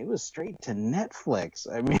 I mean, it was straight to Netflix.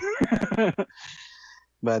 I mean,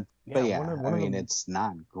 but it's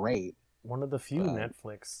not great. One of the few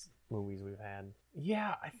Netflix movies we've had.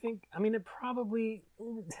 Yeah,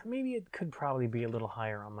 maybe it could probably be a little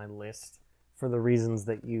higher on my list for the reasons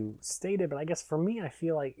that you stated, but I guess for me, I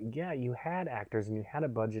feel like, yeah, you had actors and you had a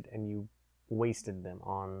budget and you wasted them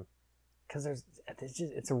on, because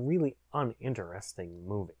it's a really uninteresting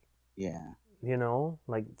movie. Yeah.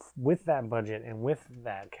 Like with that budget and with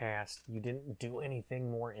that cast, you didn't do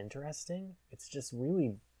anything more interesting. It's just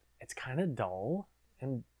really, it's kind of dull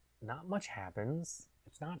and not much happens.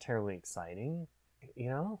 It's not terribly exciting,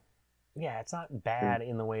 Yeah, it's not bad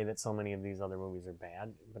in the way that so many of these other movies are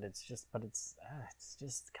bad, but it's just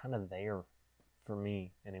kind of there for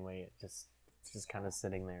me anyway. It's just kind of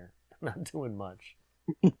sitting there, not doing much.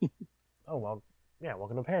 Oh, well, yeah,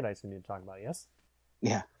 Welcome to Paradise we need to talk about, yes?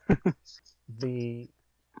 Yeah.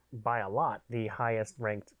 By a lot, the highest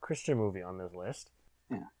ranked Christian movie on this list.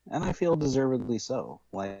 Yeah, and I feel deservedly so.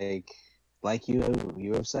 Like you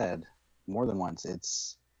have said more than once,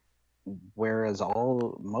 it's whereas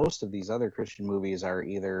most of these other Christian movies are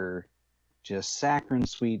either just saccharine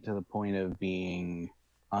sweet to the point of being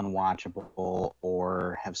unwatchable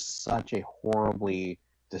or have such a horribly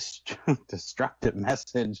destructive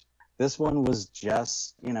message. This one was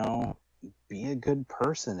just, be a good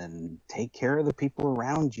person and take care of the people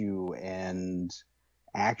around you, and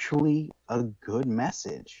actually a good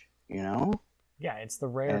message, Yeah, it's the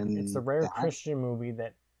And rare that, Christian movie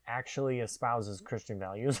that actually espouses Christian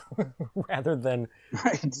values rather than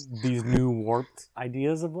right? these new warped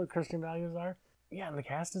ideas of what Christian values are. Yeah, and the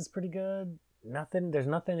cast is pretty good. There's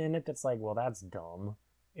nothing in it that's like, well, that's dumb.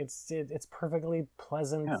 It's perfectly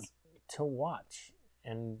pleasant Yeah. to watch,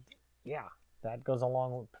 and yeah, that goes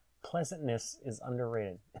along. Pleasantness is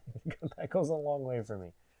underrated. That goes a long way for me.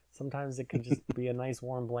 Sometimes it can just be a nice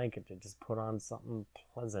warm blanket to just put on something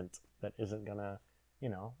pleasant that isn't gonna,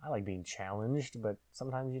 I like being challenged, but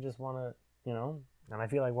sometimes you just want to, and I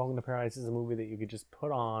feel like Welcome to Paradise is a movie that you could just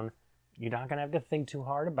put on. You're not gonna have to think too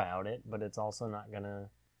hard about it, but it's also not gonna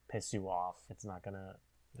piss you off. It's not gonna,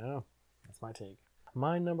 that's my take.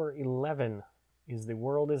 My number 11 is The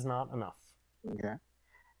World Is Not Enough. Okay.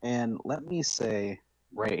 And let me say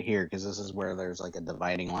right here, because this is where there's like a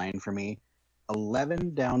dividing line for me,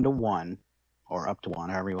 11 down to 1, or up to 1,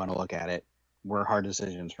 however you want to look at it, were hard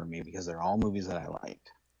decisions for me because they're all movies that I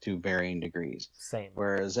liked to varying degrees. Same.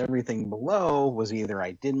 Whereas everything below was either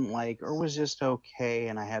I didn't like or was just okay,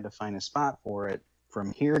 and I had to find a spot for it.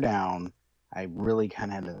 From here down, I really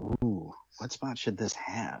kind of had to, what spot should this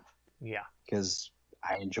have? Yeah. Because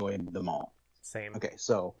I enjoyed them all. Same. Okay,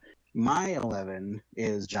 so my 11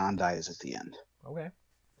 is John Dies at the End. Okay.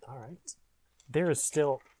 All right. There is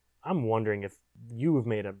still, I'm wondering if you have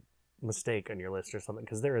made a mistake on your list or something,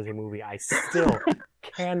 because there is a movie I still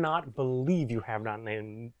cannot believe you have not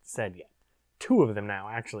said yet. 2 of them now,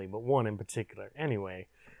 actually, but 1 in particular. Anyway.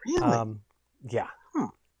 Really? Yeah. Huh.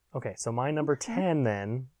 Okay, so my number 10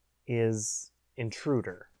 then is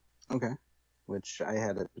Intruder. Okay. Which I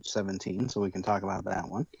had at 17, so we can talk about that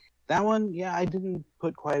one. That one, yeah, I didn't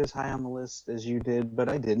put quite as high on the list as you did, but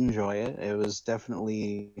I did enjoy it. It was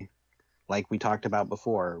definitely, like we talked about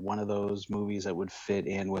before, one of those movies that would fit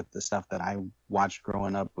in with the stuff that I watched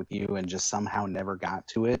growing up with you and just somehow never got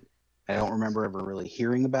to it. I don't remember ever really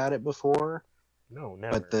hearing about it before. No,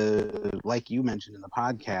 never. But like you mentioned in the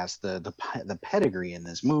podcast, the pedigree in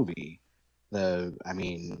this movie, oh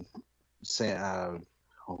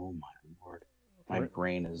my Lord, my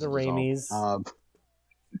brain is the Raimis.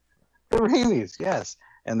 The Raimis, yes,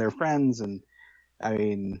 and their friends, and I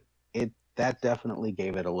mean that definitely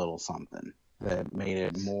gave it a little something that made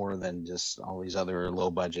it more than just all these other low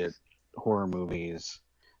budget horror movies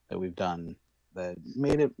that we've done. That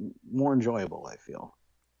made it more enjoyable, I feel.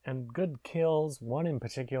 And good kills, one in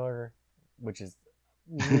particular, which is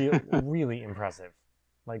really impressive.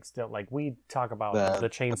 Like we talk about the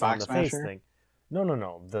chainsaw in the face thing.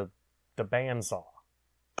 No, the bandsaw.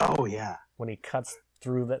 Oh yeah, when he cuts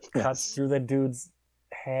through the dude's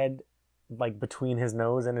head, like between his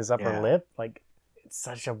nose and his upper lip. Like it's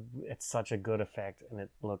such a good effect, and it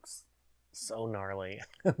looks so gnarly.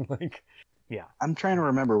 Like, yeah. I'm trying to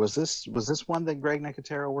remember. Was this one that Greg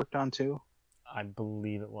Nicotero worked on too? I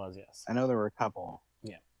believe it was, yes. I know there were a couple.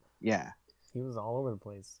 Yeah. Yeah. He was all over the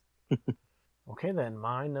place. Okay, then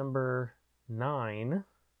my number 9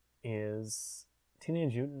 is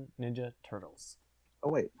Teenage Mutant Ninja Turtles. Oh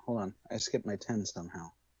wait, hold on. I skipped my 10 somehow.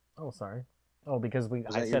 Oh, sorry. Oh, because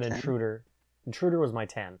I said Intruder. Intruder was my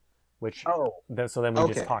 10, which so then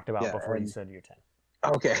we just talked about before you said your 10.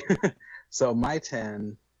 Okay. So my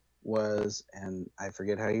 10 was, and I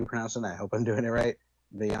forget how you pronounce it. I hope I'm doing it right.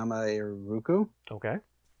 Vayama-Iruku. Okay.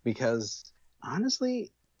 Because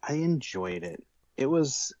honestly, I enjoyed it. It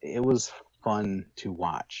was fun to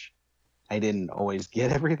watch. I didn't always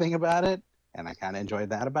get everything about it, and I kind of enjoyed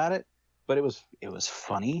that about it. But it was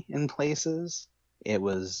funny in places. It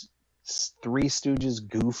was Three Stooges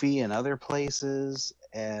goofy in other places,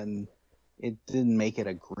 and it didn't make it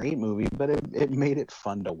a great movie, but it made it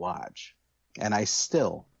fun to watch. And I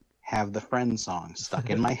still have the Friends song stuck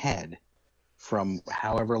in my head from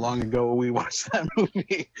however long ago we watched that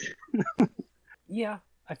movie. Yeah,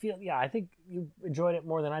 I think you enjoyed it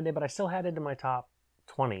more than I did, but I still had it in my top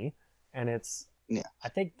 20, and I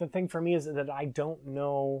think the thing for me is that I don't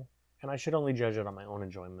know, and I should only judge it on my own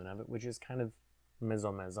enjoyment of it, which is kind of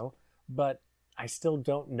mezzo, but I still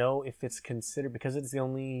don't know if it's considered, because it's the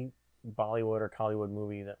only Bollywood or Hollywood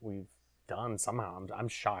movie that we've done somehow. I'm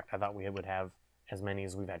shocked. I thought we would have as many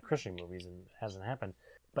as we've had Christian movies, and it hasn't happened.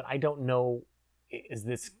 But I don't know, is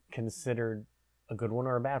this considered a good one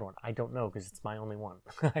or a bad one? I don't know, because it's my only one.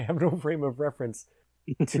 I have no frame of reference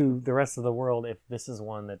to the rest of the world if this is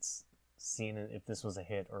one that's seen, if this was a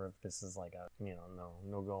hit, or if this is like a,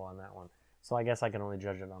 no go on that one. So I guess I can only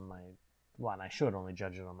judge it on my, well, and I should only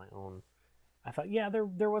judge it on my own. I thought, yeah,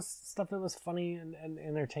 there was stuff that was funny and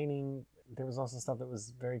entertaining. There was also stuff that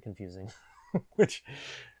was very confusing,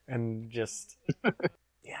 and just,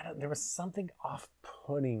 yeah, there was something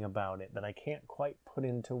off-putting about it that I can't quite put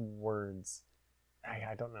into words.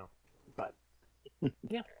 I don't know, but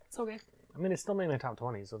yeah, it's okay. I mean, it still made my top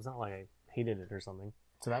 20, so it's not like I hated it or something.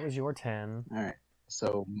 So that was your 10. All right.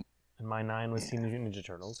 So. And my 9 was Teenage Mutant Ninja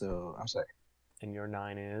Turtles. So I'm sorry. And your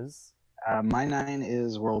 9 is? My 9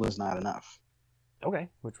 is World Is Not Enough. Okay,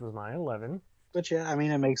 which was my 11. But yeah, I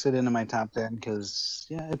mean, it makes it into my top 10 because,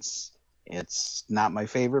 yeah, it's not my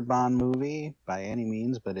favorite Bond movie by any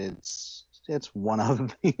means, but it's one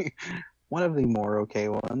of the more okay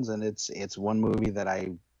ones, and it's one movie that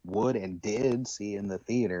I would and did see in the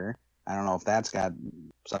theater. I don't know if that's got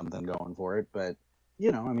something going for it, but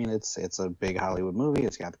you know, I mean, it's a big Hollywood movie.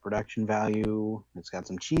 It's got the production value. It's got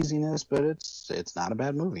some cheesiness, but it's not a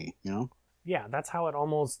bad movie, you know? Yeah, that's how it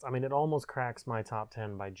almost cracks my top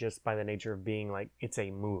 10 by the nature of being like, it's a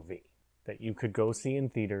movie that you could go see in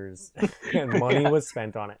theaters and money was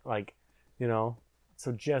spent on it. Like, you know,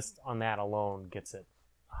 so just on that alone gets it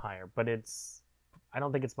higher. But I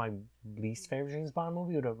don't think it's my least favorite James Bond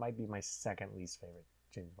movie, but it might be my second least favorite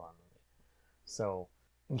James Bond movie. So,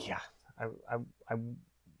 yeah,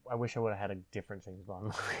 I wish I would have had a different James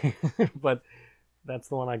Bond movie, but that's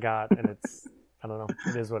the one I got, and it's, I don't know,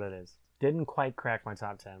 it is what it is. Didn't quite crack my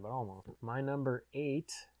top 10, but almost. My number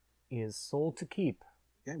 8 is Soul to Keep.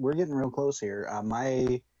 Yeah, we're getting real close here.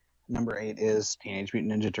 My number 8 is Teenage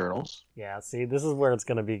Mutant Ninja Turtles. Yeah, see, this is where it's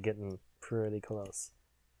going to be getting pretty close.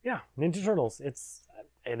 Yeah, Ninja Turtles. It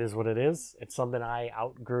is what it is. It's something I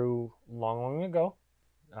outgrew long ago.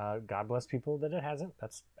 God bless people that it hasn't.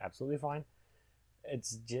 That's absolutely fine.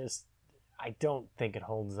 It's just, I don't think it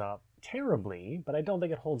holds up terribly, but I don't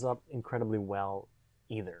think it holds up incredibly well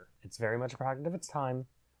either. It's very much a product of its time,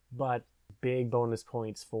 but big bonus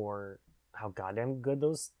points for how goddamn good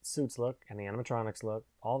those suits look and the animatronics look.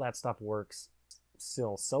 All that stuff works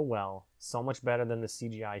still so well, so much better than the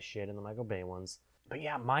CGI shit in the Michael Bay ones. But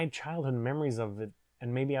yeah, my childhood memories of it,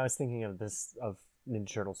 and maybe I was thinking of this, of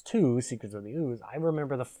Ninja Turtles 2, Secrets of the Ooze, I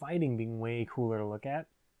remember the fighting being way cooler to look at,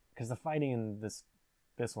 because the fighting in this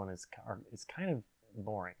one is kind of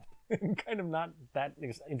boring. Kind of not that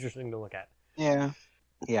interesting to look at. Yeah,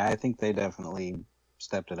 I think they definitely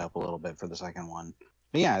stepped it up a little bit for the second one.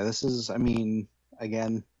 But yeah, this is, I mean,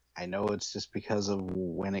 again, I know it's just because of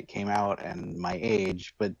when it came out and my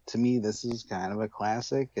age, but to me, this is kind of a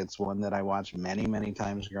classic. It's one that I watched many, many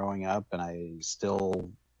times growing up, and I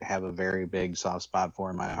still have a very big soft spot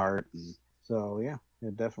for in my heart. And so, yeah,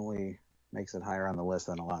 it definitely makes it higher on the list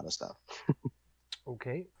than a lot of stuff.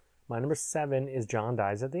 Okay. My number 7 is John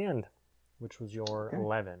Dies at the End, which was your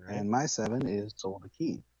 11, right? And my 7 is Soul to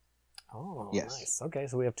Keep. Oh, yes. Nice. Okay,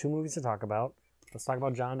 so we have 2 movies to talk about. Let's talk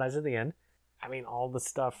about John Dies at the End. I mean, all the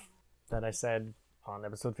stuff that I said on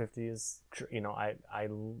episode 50 is, you know,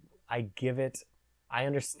 I give it, I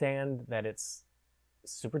understand that it's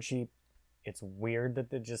super cheap. It's weird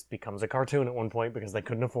that it just becomes a cartoon at one point because they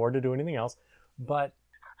couldn't afford to do anything else. But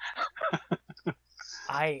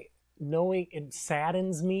knowing it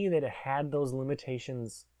saddens me that it had those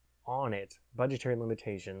limitations on it, budgetary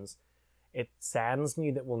limitations. It saddens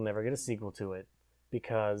me that we'll never get a sequel to it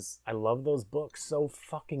because I love those books so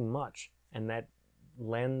fucking much. And that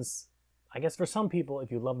lends, I guess for some people,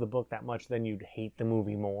 if you love the book that much, then you'd hate the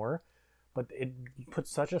movie more. But it puts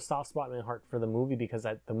such a soft spot in my heart for the movie because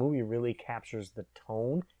the movie really captures the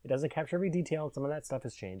tone. It doesn't capture every detail. Some of that stuff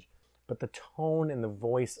has changed. But the tone and the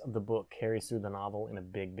voice of the book carries through the novel in a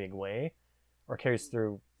big, big way. Or carries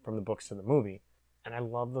through from the books to the movie. And I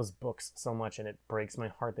love those books so much, and it breaks my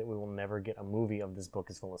heart that we will never get a movie of This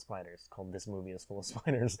Book is Full of Spiders, called This Movie is Full of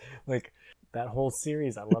Spiders. Like, that whole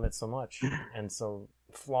series, I love it so much. And so,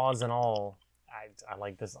 flaws and all, I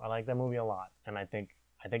like this. I like that movie a lot. And I think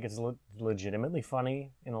it's legitimately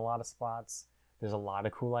funny in a lot of spots. There's a lot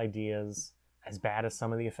of cool ideas. As bad as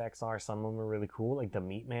some of the effects are, some of them are really cool. Like, the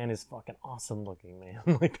Meat Man is fucking awesome looking, man.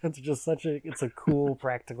 Like, that's just it's a cool,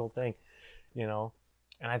 practical thing, you know?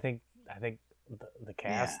 And I think the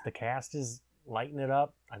cast is lighting it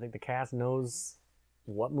up. I think the cast knows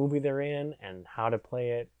what movie they're in and how to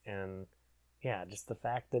play it. And yeah, just the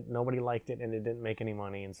fact that nobody liked it and it didn't make any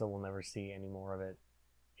money, and so we'll never see any more of it,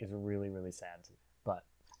 is really, really sad to me. But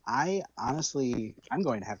I'm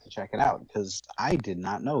going to have to check it out because I did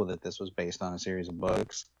not know that this was based on a series of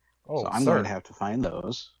books. So I'm going to have to find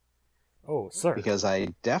those. Oh, sir. Because I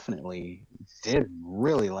definitely did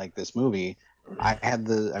really like this movie. I had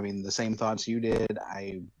the same thoughts you did.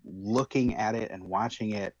 Looking at it and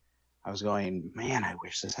watching it, I was going, man, I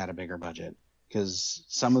wish this had a bigger budget. Because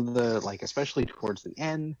some of the, like, especially towards the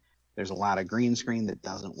end, there's a lot of green screen that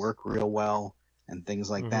doesn't work real well and things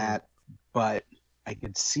like that. But I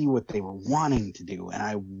could see what they were wanting to do, and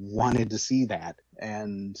I wanted to see that.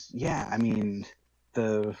 And yeah, I mean,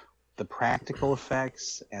 the practical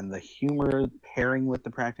effects and the humor pairing with the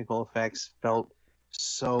practical effects felt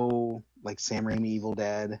so like Sam Raimi Evil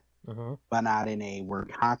Dead, but not in a we're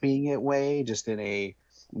copying it way, just in a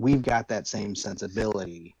we've got that same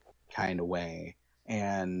sensibility kind of way.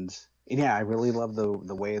 And yeah, I really love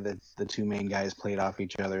the way that the two main guys played off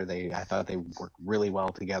each other. I thought they worked really well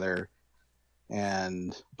together.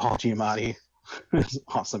 And Paul Giamatti is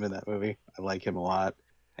awesome in that movie. I like him a lot.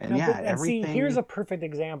 And everything. See, here's a perfect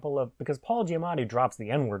example of, because Paul Giamatti drops the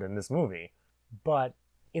N-word in this movie, but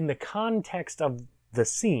in the context of the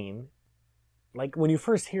scene, like when you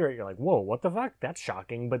first hear it, you're like, whoa, what the fuck? That's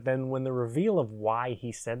shocking. But then when the reveal of why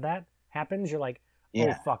he said that happens, you're like,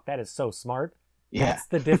 oh fuck, that is so smart. Yeah. That's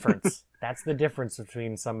the difference. That's the difference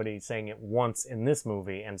between somebody saying it once in this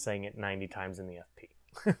movie and saying it 90 times in the FP.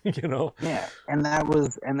 You know? Yeah. And that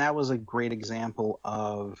was a great example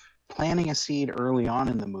of planting a seed early on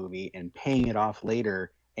in the movie and paying it off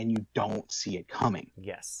later, and you don't see it coming.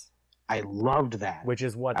 Yes. I loved that. Which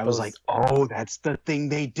is what I was like, oh, that's the thing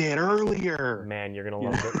they did earlier. Man, you're gonna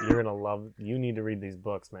love it. You're gonna love. You need to read these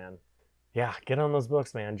books, man. Yeah, get on those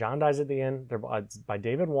books, man. John Dies at the End. It's by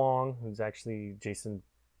David Wong, who's actually Jason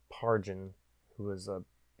Pargin, who's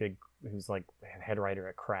like head writer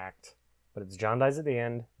at Cracked. But it's John Dies at the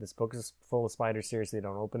End. This book is full of spiders. Seriously,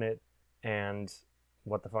 don't open it. And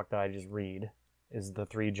what the fuck did I just read? Is the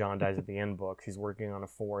 3 John Dies at the End books. He's working on a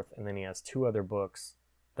 4th, and then he has 2 other books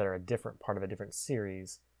that are a different part of a different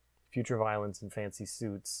series. Future Violence in Fancy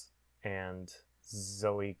Suits, and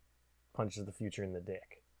Zoe Punches the Future in the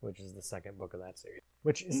Dick, which is the 2nd book of that series.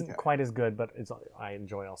 Which isn't quite as good, but I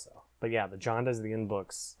enjoy also. But yeah, the John Dies at the End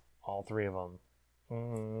books, all 3 of them.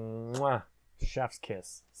 Mwah. Chef's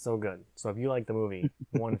kiss. So good. So if you like the movie,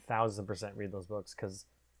 1000% read those books, because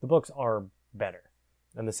the books are better.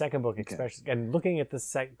 And the 2nd book, especially, and looking at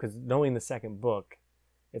the because knowing the 2nd book,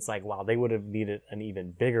 it's like, wow, they would have needed an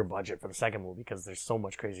even bigger budget for the 2nd movie, because there's so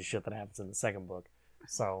much crazy shit that happens in the 2nd book.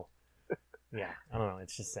 So, yeah, I don't know.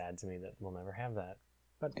 It's just sad to me that we'll never have that.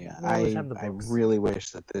 But yeah, we'll always have the books. I really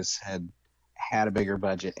wish that this had a bigger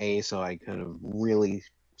budget, A, so I could have really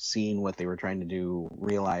seen what they were trying to do,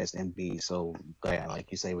 realized, and B, so, yeah, like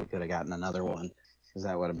you say, we could have gotten another one, because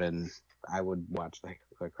that would have been, I would watch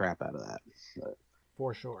the crap out of that. But,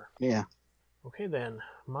 for sure. Yeah. Okay, then.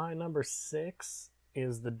 My number 6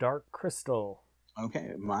 is The Dark Crystal.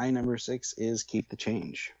 Okay, my number 6 is Keep the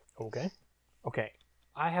Change. Okay.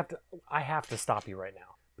 I have to stop you right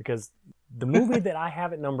now, because the movie that I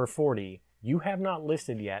have at number 40, you have not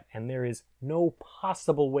listed yet, and there is no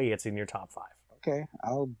possible way it's in your top 5. Okay,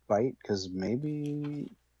 I'll bite, because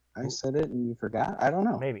maybe I said it and you forgot. I don't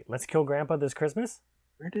know. Maybe. Let's Kill Grandpa This Christmas?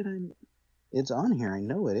 Where did I... It's on here. I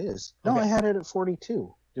know it is. No, Okay. I had it at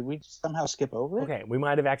 42. Did we somehow skip over it? Okay, we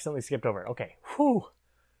might have accidentally skipped over it. Okay. Whew.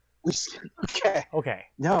 Okay. Okay.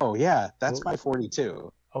 No, yeah, that's my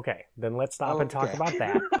 42. Okay, then let's stop and talk about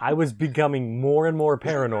that. I was becoming more and more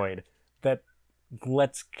paranoid that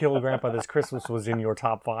Let's Kill Grandpa This Christmas was in your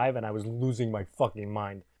top 5, and I was losing my fucking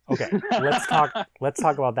mind. Okay, let's talk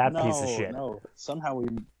about that piece of shit. No, somehow we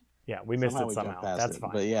missed it jumped somehow. past That's it,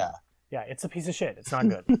 fine. But yeah. Yeah, it's a piece of shit. It's not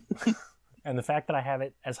good. And the fact that I have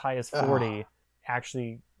it as high as 40,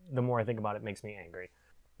 actually, the more I think about it, makes me angry.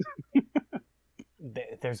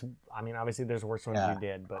 Obviously there's worse ones you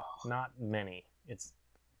did, but not many. It's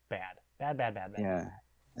bad. Bad. Yeah.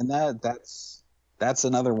 And that's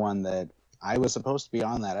another one that I was supposed to be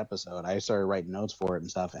on that episode. I started writing notes for it and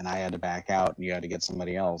stuff, and I had to back out, and you had to get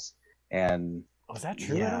somebody else. And was that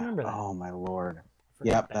true? Yeah, I don't remember that. Oh my lord.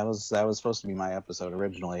 Yep, that was supposed to be my episode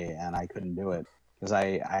originally, and I couldn't do it because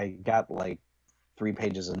I got like 3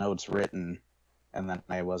 pages of notes written, and then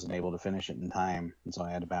I wasn't able to finish it in time, and so I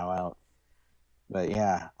had to bow out. But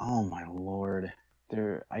yeah, oh my lord,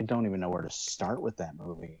 I don't even know where to start with that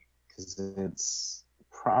movie because it's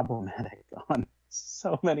problematic on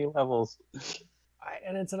so many levels.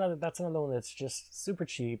 That's another one that's just super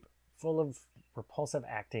cheap, full of repulsive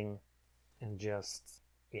acting, and just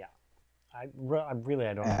I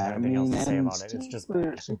don't have anything else to say about it. It's just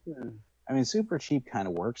bad. Super cheap kind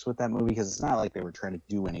of works with that movie because it's not like they were trying to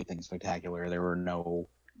do anything spectacular.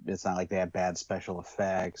 It's not like they had bad special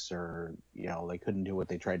effects or, they couldn't do what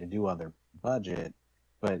they tried to do on their budget,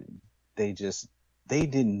 but they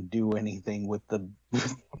didn't do anything with the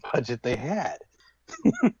budget they had.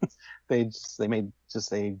 They made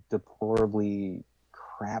just a deplorably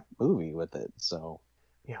crap movie with it. So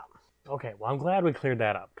Yeah. Okay. Well, I'm glad we cleared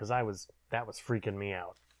that up because that was freaking me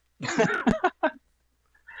out.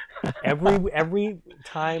 every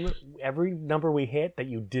time, every number we hit that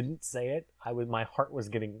you didn't say it, my heart was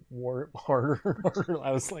getting harder and harder.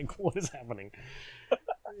 I was like, what is happening?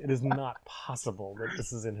 It is not possible that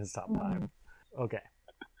this is in his top 5. Okay.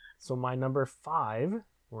 So my number 5,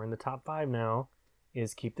 we're in the top 5 now,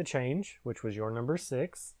 is Keep the Change, which was your number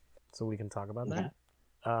 6. So we can talk about that.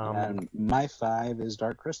 And my 5 is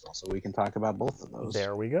Dark Crystal, so we can talk about both of those.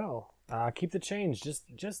 There we go. Keep the Change,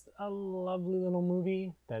 just a lovely little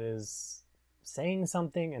movie that is saying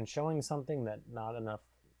something and showing something that not enough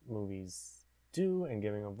movies do, and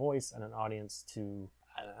giving a voice and an audience to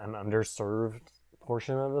an underserved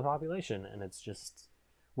portion of the population. And it's just,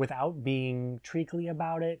 without being treacly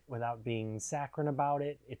about it, without being saccharine about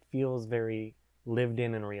it, it feels very lived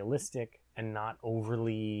in and realistic and not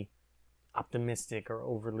overly optimistic or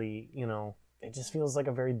overly, it just feels like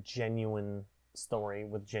a very genuine story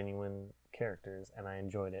with genuine characters, and I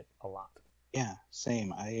enjoyed it a lot. Yeah,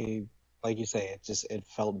 same. Like you say, it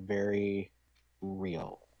felt very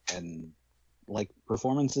real, and like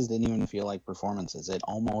performances didn't even feel like performances. It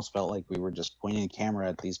almost felt like we were just pointing a camera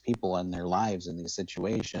at these people and their lives in these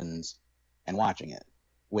situations and watching it,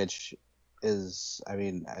 which is,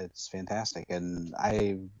 it's fantastic. And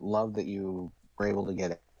I love that you were able to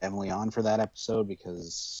get Emily on for that episode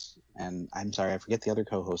and I'm sorry, I forget the other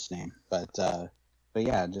co-host's name, but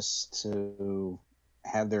yeah, just to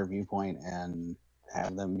have their viewpoint and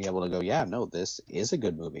have them be able to go, yeah, no, this is a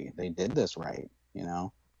good movie. They did this right,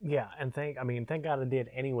 Yeah, and thank God I did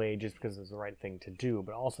anyway, just because it was the right thing to do,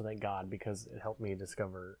 but also thank God because it helped me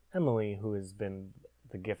discover Emily, who has been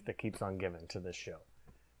the gift that keeps on giving to this show.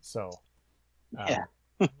 So, yeah.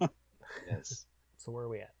 Yes. So where are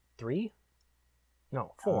we at? 3?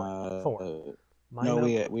 No, 4. 4.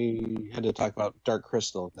 We had to talk about Dark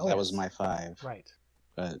Crystal, because that was my 5. Right.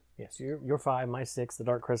 But yes, you're 5, my 6, The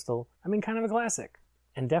Dark Crystal. Kind of a classic.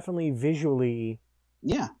 And definitely visually,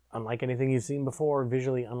 yeah, unlike anything you've seen before,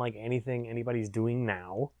 visually unlike anything anybody's doing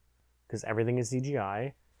now, because everything is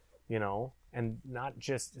CGI, and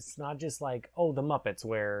it's not just like, oh, the Muppets,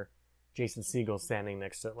 where Jason Segel's standing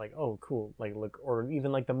next to, like, oh, cool, like, look, or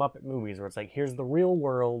even like the Muppet movies, where it's like, here's the real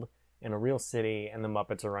world in a real city, and the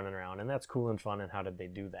Muppets are running around, and that's cool and fun, and how did they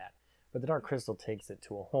do that? But The Dark Crystal takes it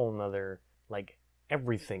to a whole nother, like,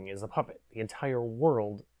 everything is a puppet. The entire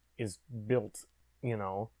world is built, and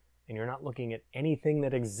you're not looking at anything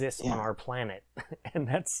that exists on our planet, and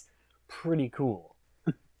that's pretty cool.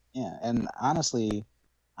 Yeah, and honestly,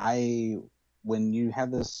 when you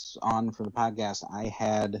had this on for the podcast, I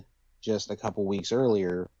had just a couple weeks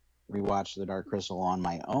earlier rewatched The Dark Crystal on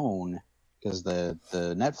my own, because the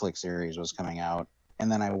Netflix series was coming out,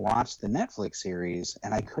 and then I watched the Netflix series,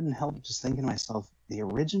 and I couldn't help just thinking to myself, the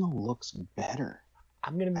original looks better. I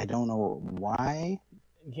don't know why.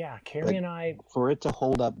 Yeah, Carrie and I... For it to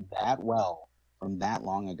hold up that well from that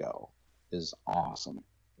long ago is awesome.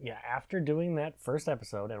 Yeah, after doing that first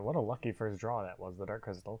episode, and what a lucky first draw that was, The Dark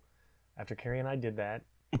Crystal, after Carrie and I did that,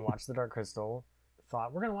 watched The Dark Crystal,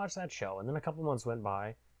 thought, we're going to watch that show, and then a couple months went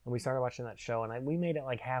by, and we started watching that show, and we made it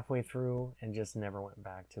like halfway through and just never went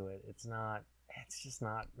back to it. It's just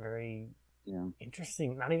not very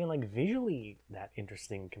interesting. Not even like visually that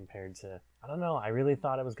interesting compared to, I don't know. I really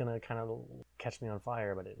thought it was going to kind of catch me on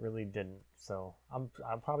fire, but it really didn't. So I'll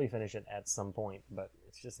probably finish it at some point, but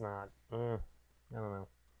it's just not, I don't know.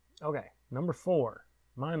 Okay, number 4.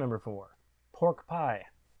 My number 4. Pork Pie.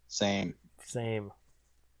 Same.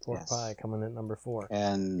 Pork Pie coming in at number 4.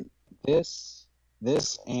 And this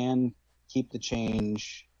and Keep the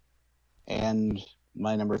Change and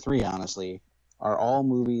my number 3, honestly, are all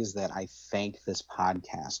movies that I thank this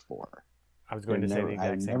podcast for. I was going to say the exact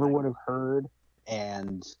same thing. I never would have heard,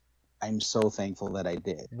 and I'm so thankful that I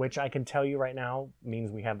did. Which I can tell you right now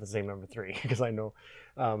means we have the same number 3, because I know.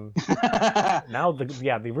 Now,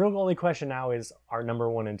 the real only question now is, are number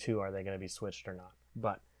 1 and 2, are they going to be switched or not?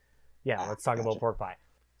 But yeah, let's talk about Pork Pie.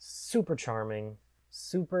 Super charming,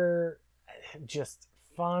 super just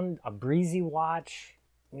fun, a breezy watch,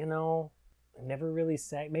 never really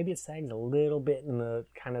maybe it sags a little bit in the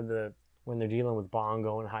kind of when they're dealing with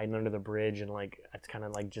Bongo and hiding under the bridge, and like it's kind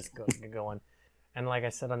of like just going. And like I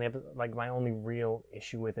said on the episode, like my only real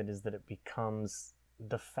issue with it is that it becomes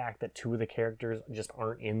the fact that 2 of the characters just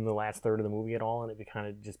aren't in the last third of the movie at all, and it kind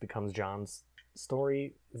of just becomes John's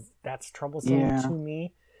story. That's troublesome to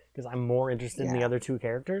me, because I'm more interested in the other 2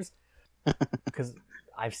 characters, because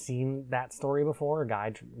I've seen that story before. A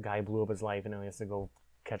guy blew up his life, and now he has to go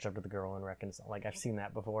catch up to the girl and reconcile. Like, I've seen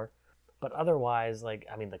that before. But otherwise, like,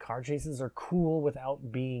 I mean, the car chases are cool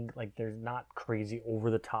without being, like, there's not crazy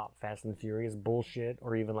over the top Fast and Furious bullshit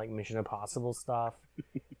or even, like, Mission Impossible stuff.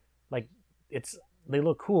 Like, they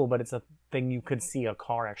look cool, but it's a thing you could see a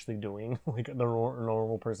car actually doing, like a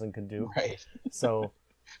normal person could do. Right. So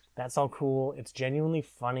that's all cool. It's genuinely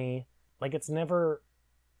funny. Like, it's never,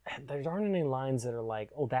 there aren't any lines that are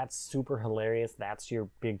like, oh, that's super hilarious. That's your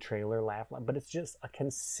big trailer laugh line. But it's just a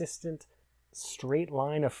consistent, straight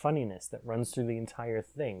line of funniness that runs through the entire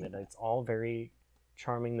thing. That it's all very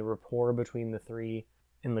charming. The rapport between the three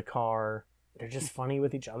in the car, they're just funny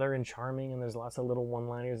with each other and charming, and there's lots of little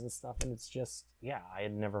one-liners and stuff, and it's just, yeah, I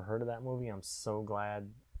had never heard of that movie. I'm so glad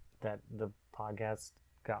that the podcast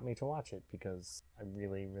got me to watch it because I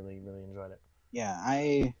really, really, really enjoyed it. Yeah,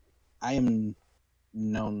 I am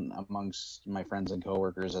known amongst my friends and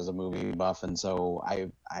coworkers as a movie buff, and so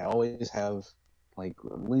I always have, like,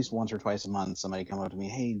 at least once or twice a month somebody come up to me,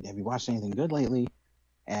 hey, have you watched anything good lately?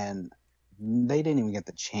 And they didn't even get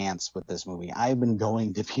the chance with this movie. I've been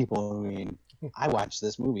going to people, I mean, I watched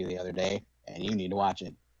this movie the other day, and you need to watch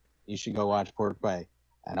it. You should go watch Pork Pie.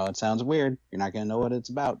 I know it sounds weird. You're not going to know what it's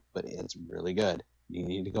about, but it's really good. You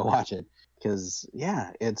need to go watch it. Because,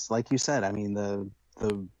 yeah, it's like you said, I mean, the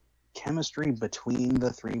chemistry between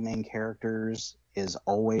the three main characters is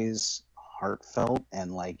always heartfelt,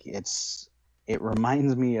 and, like, it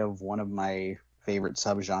reminds me of one of my favorite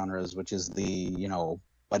subgenres, which is the, you know,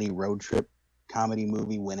 buddy road trip comedy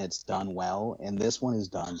movie when it's done well, and this one is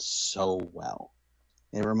done so well.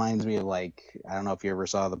 It reminds me of, like, I don't know if you ever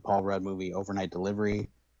saw the Paul Rudd movie Overnight Delivery.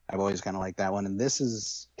 I've always kind of liked that one, and this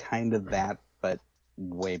is kind of that, but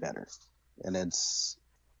way better. And it's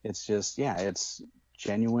just, yeah, it's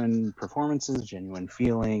genuine performances, genuine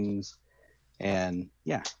feelings, and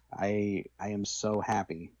yeah, I am so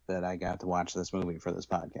happy that I got to watch this movie for this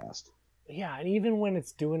podcast. Yeah, and even when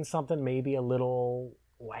it's doing something maybe a little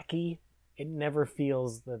wacky, it never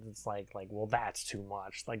feels that it's like, well, that's too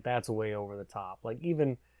much. Like, that's way over the top. Like,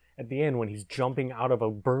 even at the end when he's jumping out of a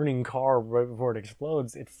burning car right before it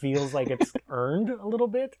explodes, it feels like it's earned a little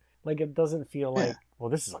bit. Like, it doesn't feel like, well,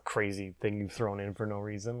 this is a crazy thing you've thrown in for no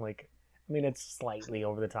reason. Like, I mean, it's slightly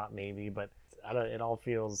over the top maybe, but it all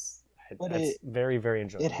feels, it's very, very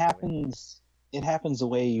enjoyable. It happens the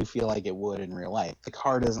way you feel like it would in real life. The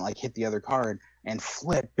car doesn't, like, hit the other car and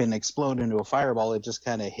flip and explode into a fireball. It just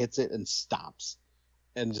kind of hits it and stops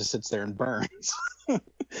and just sits there and burns. Yeah,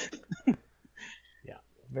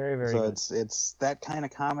 very, very so good. It's that kind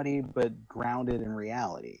of comedy, but grounded in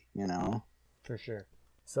reality, you know? For sure.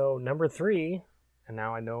 So, number 3, and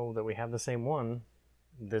now I know that we have the same one,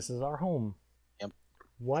 This Is Our Home. Yep.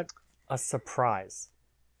 What a surprise.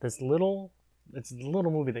 It's a little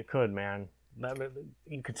movie that could, man.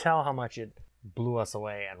 You could tell how much it blew us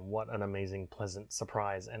away, and what an amazing, pleasant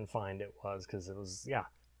surprise and find it was, because it was, yeah,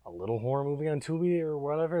 a little horror movie on Tubi or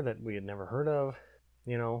whatever that we had never heard of.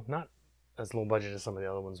 You know, not as low budget as some of the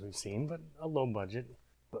other ones we've seen, but a low budget.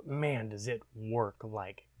 But man, does it work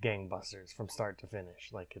like gangbusters from start to finish.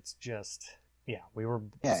 Like, it's just, yeah, we were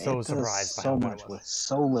so surprised by so how much good it was. with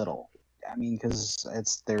so little. I mean,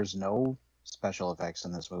 because there's no special effects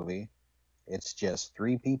in this movie. It's just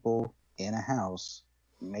 3 people in a house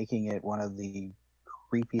making it one of the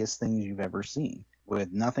creepiest things you've ever seen,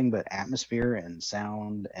 with nothing but atmosphere and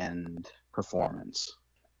sound and performance.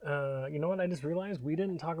 You know what? I just realized we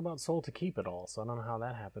didn't talk about Soul to Keep at all, so I don't know how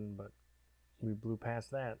that happened, but we blew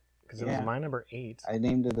past that because it was my number 8. I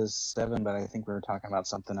named it as 7, but I think we were talking about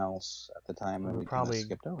something else at the time, and we probably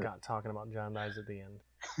skipped over. Got talking about John Dies at the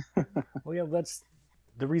end. Well, yeah, that's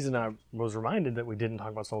the reason I was reminded that we didn't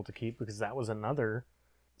talk about Soul to Keep, because that was another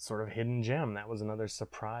sort of hidden gem. That was another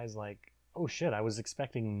surprise, like, oh shit, I was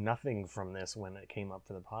expecting nothing from this when it came up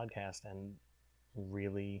for the podcast, and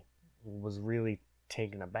was really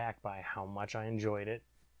taken aback by how much I enjoyed it.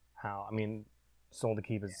 Soul to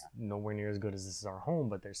Keep is nowhere near as good as This Is Our Home,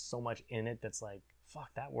 but there's so much in it that's like, fuck,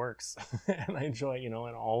 that works. And I enjoy it,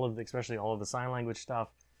 and especially all of the sign language stuff.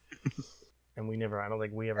 And I don't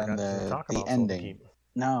think we ever got to talk about ending. Soul to Keep.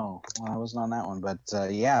 No, well, I wasn't on that one, but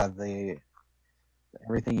yeah,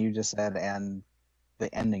 everything you just said, and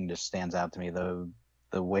the ending just stands out to me.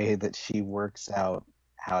 The way that she works out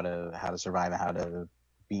how to survive and how to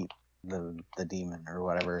beat the demon or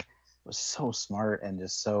whatever was so smart, and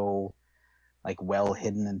just so, like, well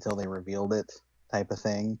hidden until they revealed it, type of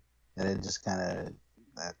thing. And it just kind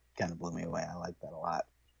of blew me away. I like that a lot.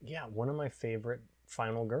 Yeah, one of my favorite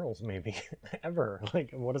final girls maybe ever.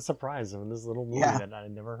 Like, what a surprise in this little movie that I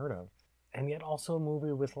had never heard of. And yet also a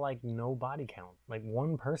movie with, like, no body count. Like,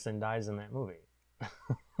 one person dies in that movie.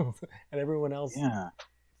 And everyone else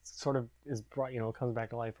sort of is brought, comes back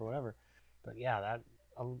to life or whatever. But yeah, that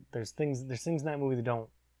there's things in that movie that don't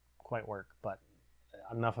quite work, but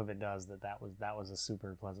enough of it does that was a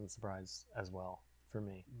super pleasant surprise as well for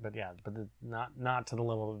me. But yeah, but not to the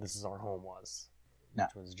level that This Is Our Home was, No.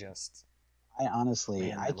 which was just. I honestly,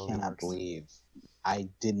 Man, I that movie cannot works. believe I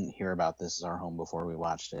didn't hear about This Is Our Home before we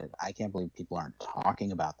watched it. I can't believe people aren't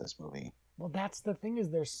talking about this movie. Well, that's the thing,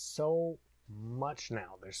 is there's so much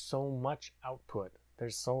now. There's so much output.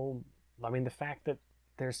 The fact that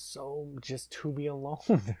there's so, just to be alone,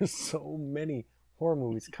 there's so many horror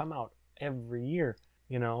movies come out every year,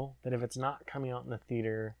 that if it's not coming out in the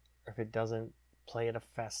theater, or if it doesn't play at a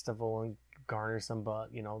festival and garner some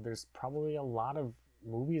there's probably a lot of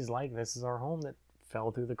movies like This Is Our Home that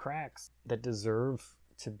fell through the cracks that deserve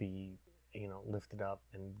to be, lifted up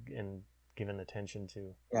and given attention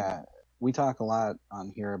to. Yeah, we talk a lot on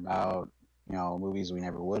here about, movies we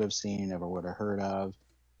never would have seen, never would have heard of.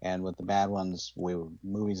 And with the bad ones,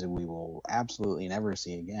 movies that we will absolutely never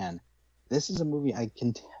see again. This is a movie I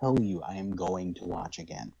can tell you I am going to watch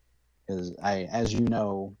again. Because as you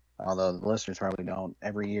know, although the listeners probably don't,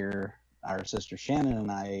 every year our sister Shannon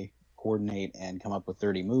and I coordinate and come up with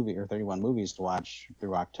 31 movies to watch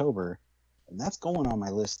through October. And that's going on my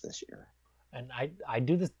list this year. And I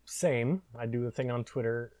do the same. I do a thing on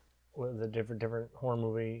Twitter with a different horror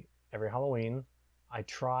movie every Halloween. I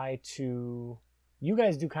try to... You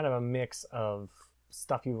guys do kind of a mix of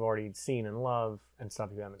stuff you've already seen and love and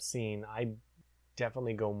stuff you haven't seen. I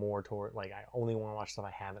definitely go more toward, I only want to watch stuff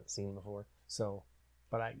I haven't seen before. So,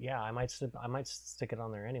 but I might stick it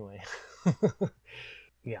on there anyway.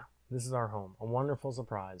 Yeah, This Is Our Home. A wonderful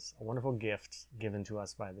surprise. A wonderful gift given to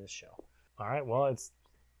us by this show. All right, well,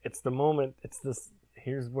 it's the moment. It's this.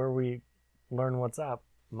 Here's where we learn what's up.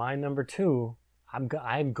 My number 2. I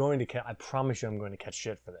promise you, I'm going to catch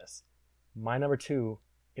shit for this. My number 2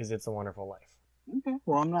 is It's a Wonderful Life. Okay,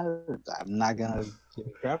 well, I'm not gonna give a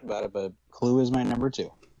crap about it, but Clue is my number 2.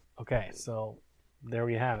 Okay, so there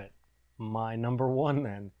we have it. My number 1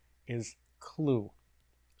 then is Clue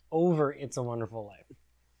over It's a Wonderful Life,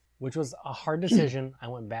 which was a hard decision. I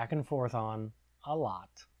went back and forth on a lot,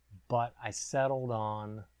 but I settled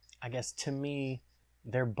on, I guess to me,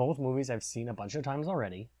 they're both movies I've seen a bunch of times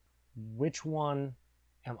already. Which one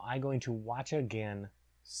am I going to watch again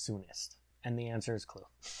soonest? And the answer is Clue.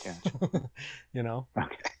 Gotcha.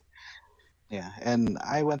 Okay. Yeah, and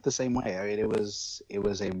I went the same way. I mean, it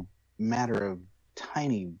was a matter of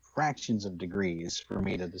tiny fractions of degrees for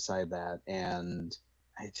me to decide that, and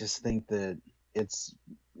I just think that It's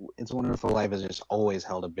a Wonderful Life has just always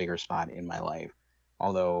held a bigger spot in my life.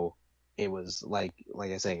 Although it was like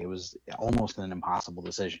I say, it was almost an impossible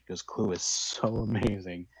decision because Clue is so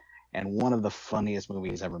amazing and one of the funniest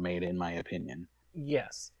movies ever made, in my opinion.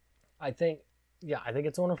 Yes. I think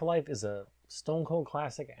It's a Wonderful Life is a stone cold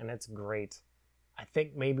classic, and it's great. I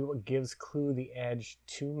think maybe what gives Clue the edge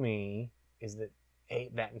to me is that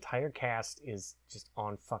that entire cast is just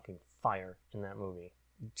on fucking fire in that movie.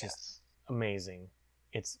 Just amazing.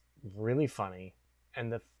 It's really funny,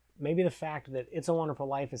 and maybe the fact that It's a Wonderful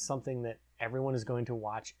Life is something that everyone is going to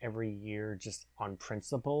watch every year just on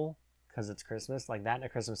principle because it's Christmas, like that and A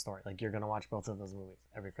Christmas Story. Like, you're going to watch both of those movies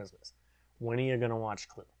every Christmas. When are you going to watch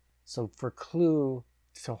Clue? So for Clue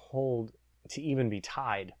to even be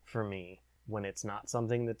tied for me, when it's not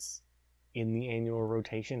something that's in the annual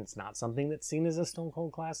rotation, it's not something that's seen as a stone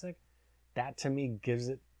cold classic, that to me gives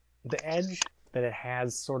it the edge that it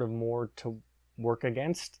has sort of more to work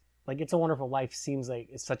against. Like, It's a Wonderful Life seems like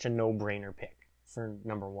it's such a no-brainer pick for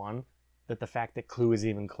number 1, that the fact that Clue is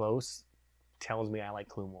even close tells me I like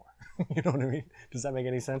Clue more. You know what I mean? Does that make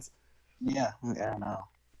any sense? Yeah, no.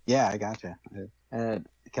 Yeah, I gotcha.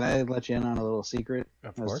 Can I let you in on a little secret?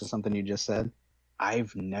 Of course. As to something you just said?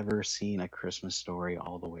 I've never seen A Christmas Story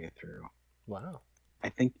all the way through. Wow. I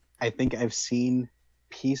think I've seen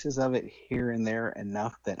pieces of it here and there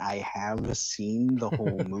enough that I have seen the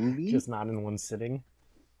whole movie. Just not in one sitting.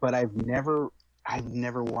 But I've never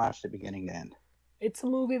watched it beginning to end. It's a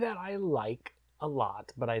movie that I like a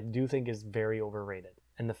lot, but I do think is very overrated.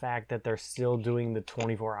 And the fact that they're still doing the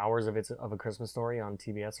 24 hours of A Christmas Story on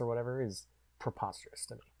TBS or whatever is preposterous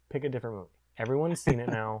to me. Pick a different movie. Everyone's seen it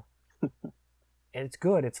now. And it's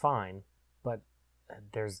good, it's fine, but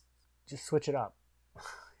just switch it up.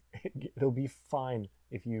 It'll be fine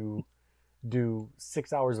if you do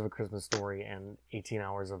 6 hours of A Christmas Story and 18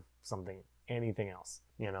 hours of anything else,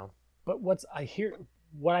 But what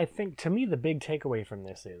I think, to me, the big takeaway from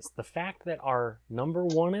this is the fact that our number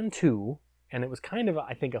 1 and 2, and it was kind of,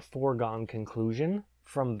 I think, a foregone conclusion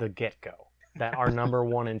from the get-go, that our number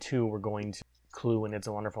 1 and 2 were going to Clue and It's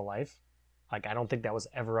a Wonderful Life. Like, I don't think that was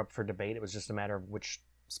ever up for debate. It was just a matter of which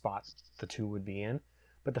spot the two would be in.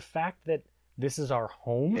 But the fact that This Is Our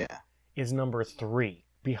Home is number 3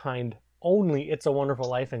 behind only It's a Wonderful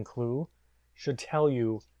Life and Clue should tell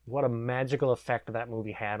you what a magical effect that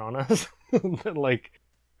movie had on us. Like,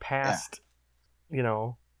 past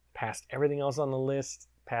everything else on the list,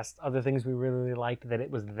 past other things we really, really liked, that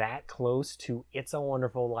it was that close to It's a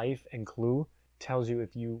Wonderful Life and Clue tells you,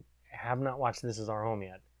 if you have not watched This Is Our Home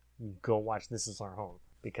yet, go watch This Is Our Home,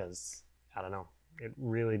 because, I don't know, it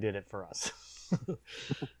really did it for us.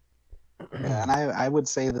 Yeah, and I would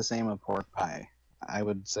say the same of Pork Pie. I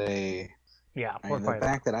would say, Pork the Pie.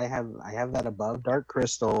 fact that I have that above Dark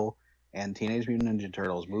Crystal and Teenage Mutant Ninja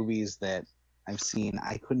Turtles, movies that I've seen,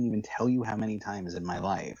 I couldn't even tell you how many times in my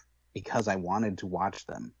life, because I wanted to watch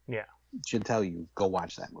them. Yeah. Should tell you, go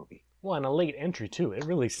watch that movie. Well, and a late entry, too. It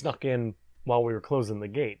really snuck in while we were closing the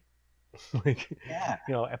gate. Like,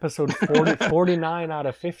 episode 49 out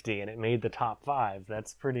of 50, and it made the top 5.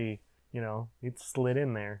 That's pretty, it slid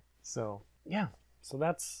in there. So,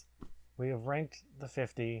 so we have ranked the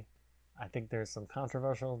 50. I think there's some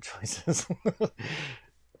controversial choices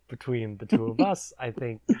between the two of us. I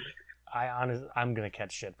think I'm gonna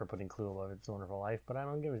catch shit for putting Clue above It's a Wonderful Life, but I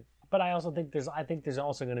don't give it. But I also think there's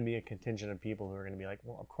also going to be a contingent of people who are going to be like,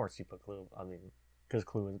 well, of course you put Clue. I mean, because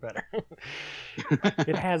Clue is better.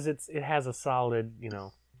 It has a solid,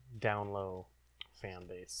 down low fan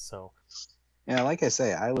base. So yeah, like I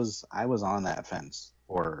say, I was on that fence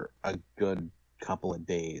for a good couple of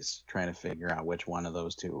days trying to figure out which one of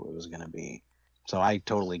those two it was going to be. So I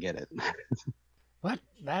totally get it. But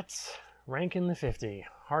that's ranking the 50.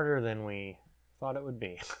 Harder than we thought it would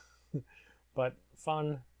be. But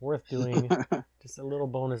fun, worth doing. Just a little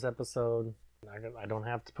bonus episode. I don't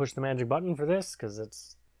have to push the magic button for this because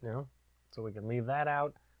it's, so we can leave that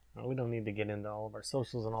out. We don't need to get into all of our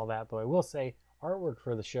socials and all that, though I will say artwork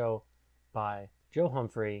for the show by Joe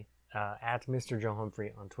Humphrey, at Mr. Joe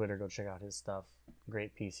Humphrey on Twitter. Go check out his stuff.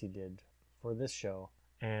 Great piece he did for this show.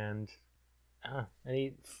 And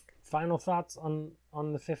any final thoughts on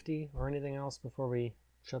the 50 or anything else before we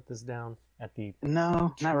shut this down at the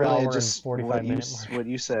no, not really. Just 45-minute mark? What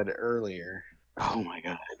you said earlier. Oh my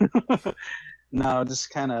god. No,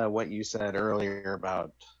 just kind of what you said earlier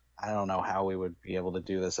about, I don't know how we would be able to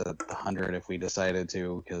do this at the 100 if we decided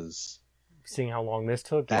to, because seeing how long this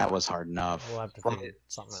took, that was hard enough. We'll have to figure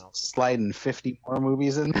something else. Sliding 50 more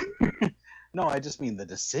movies in there. No, I just mean the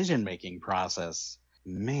decision-making process.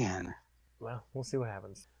 Man. Well, we'll see what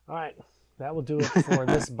happens. All right, that will do it for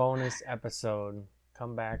this bonus episode.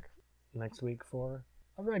 Come back next week for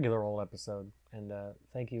a regular old episode. And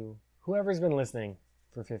thank you, whoever's been listening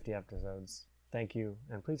for 50 episodes. Thank you,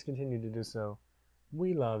 and please continue to do so.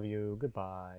 We love you. Goodbye.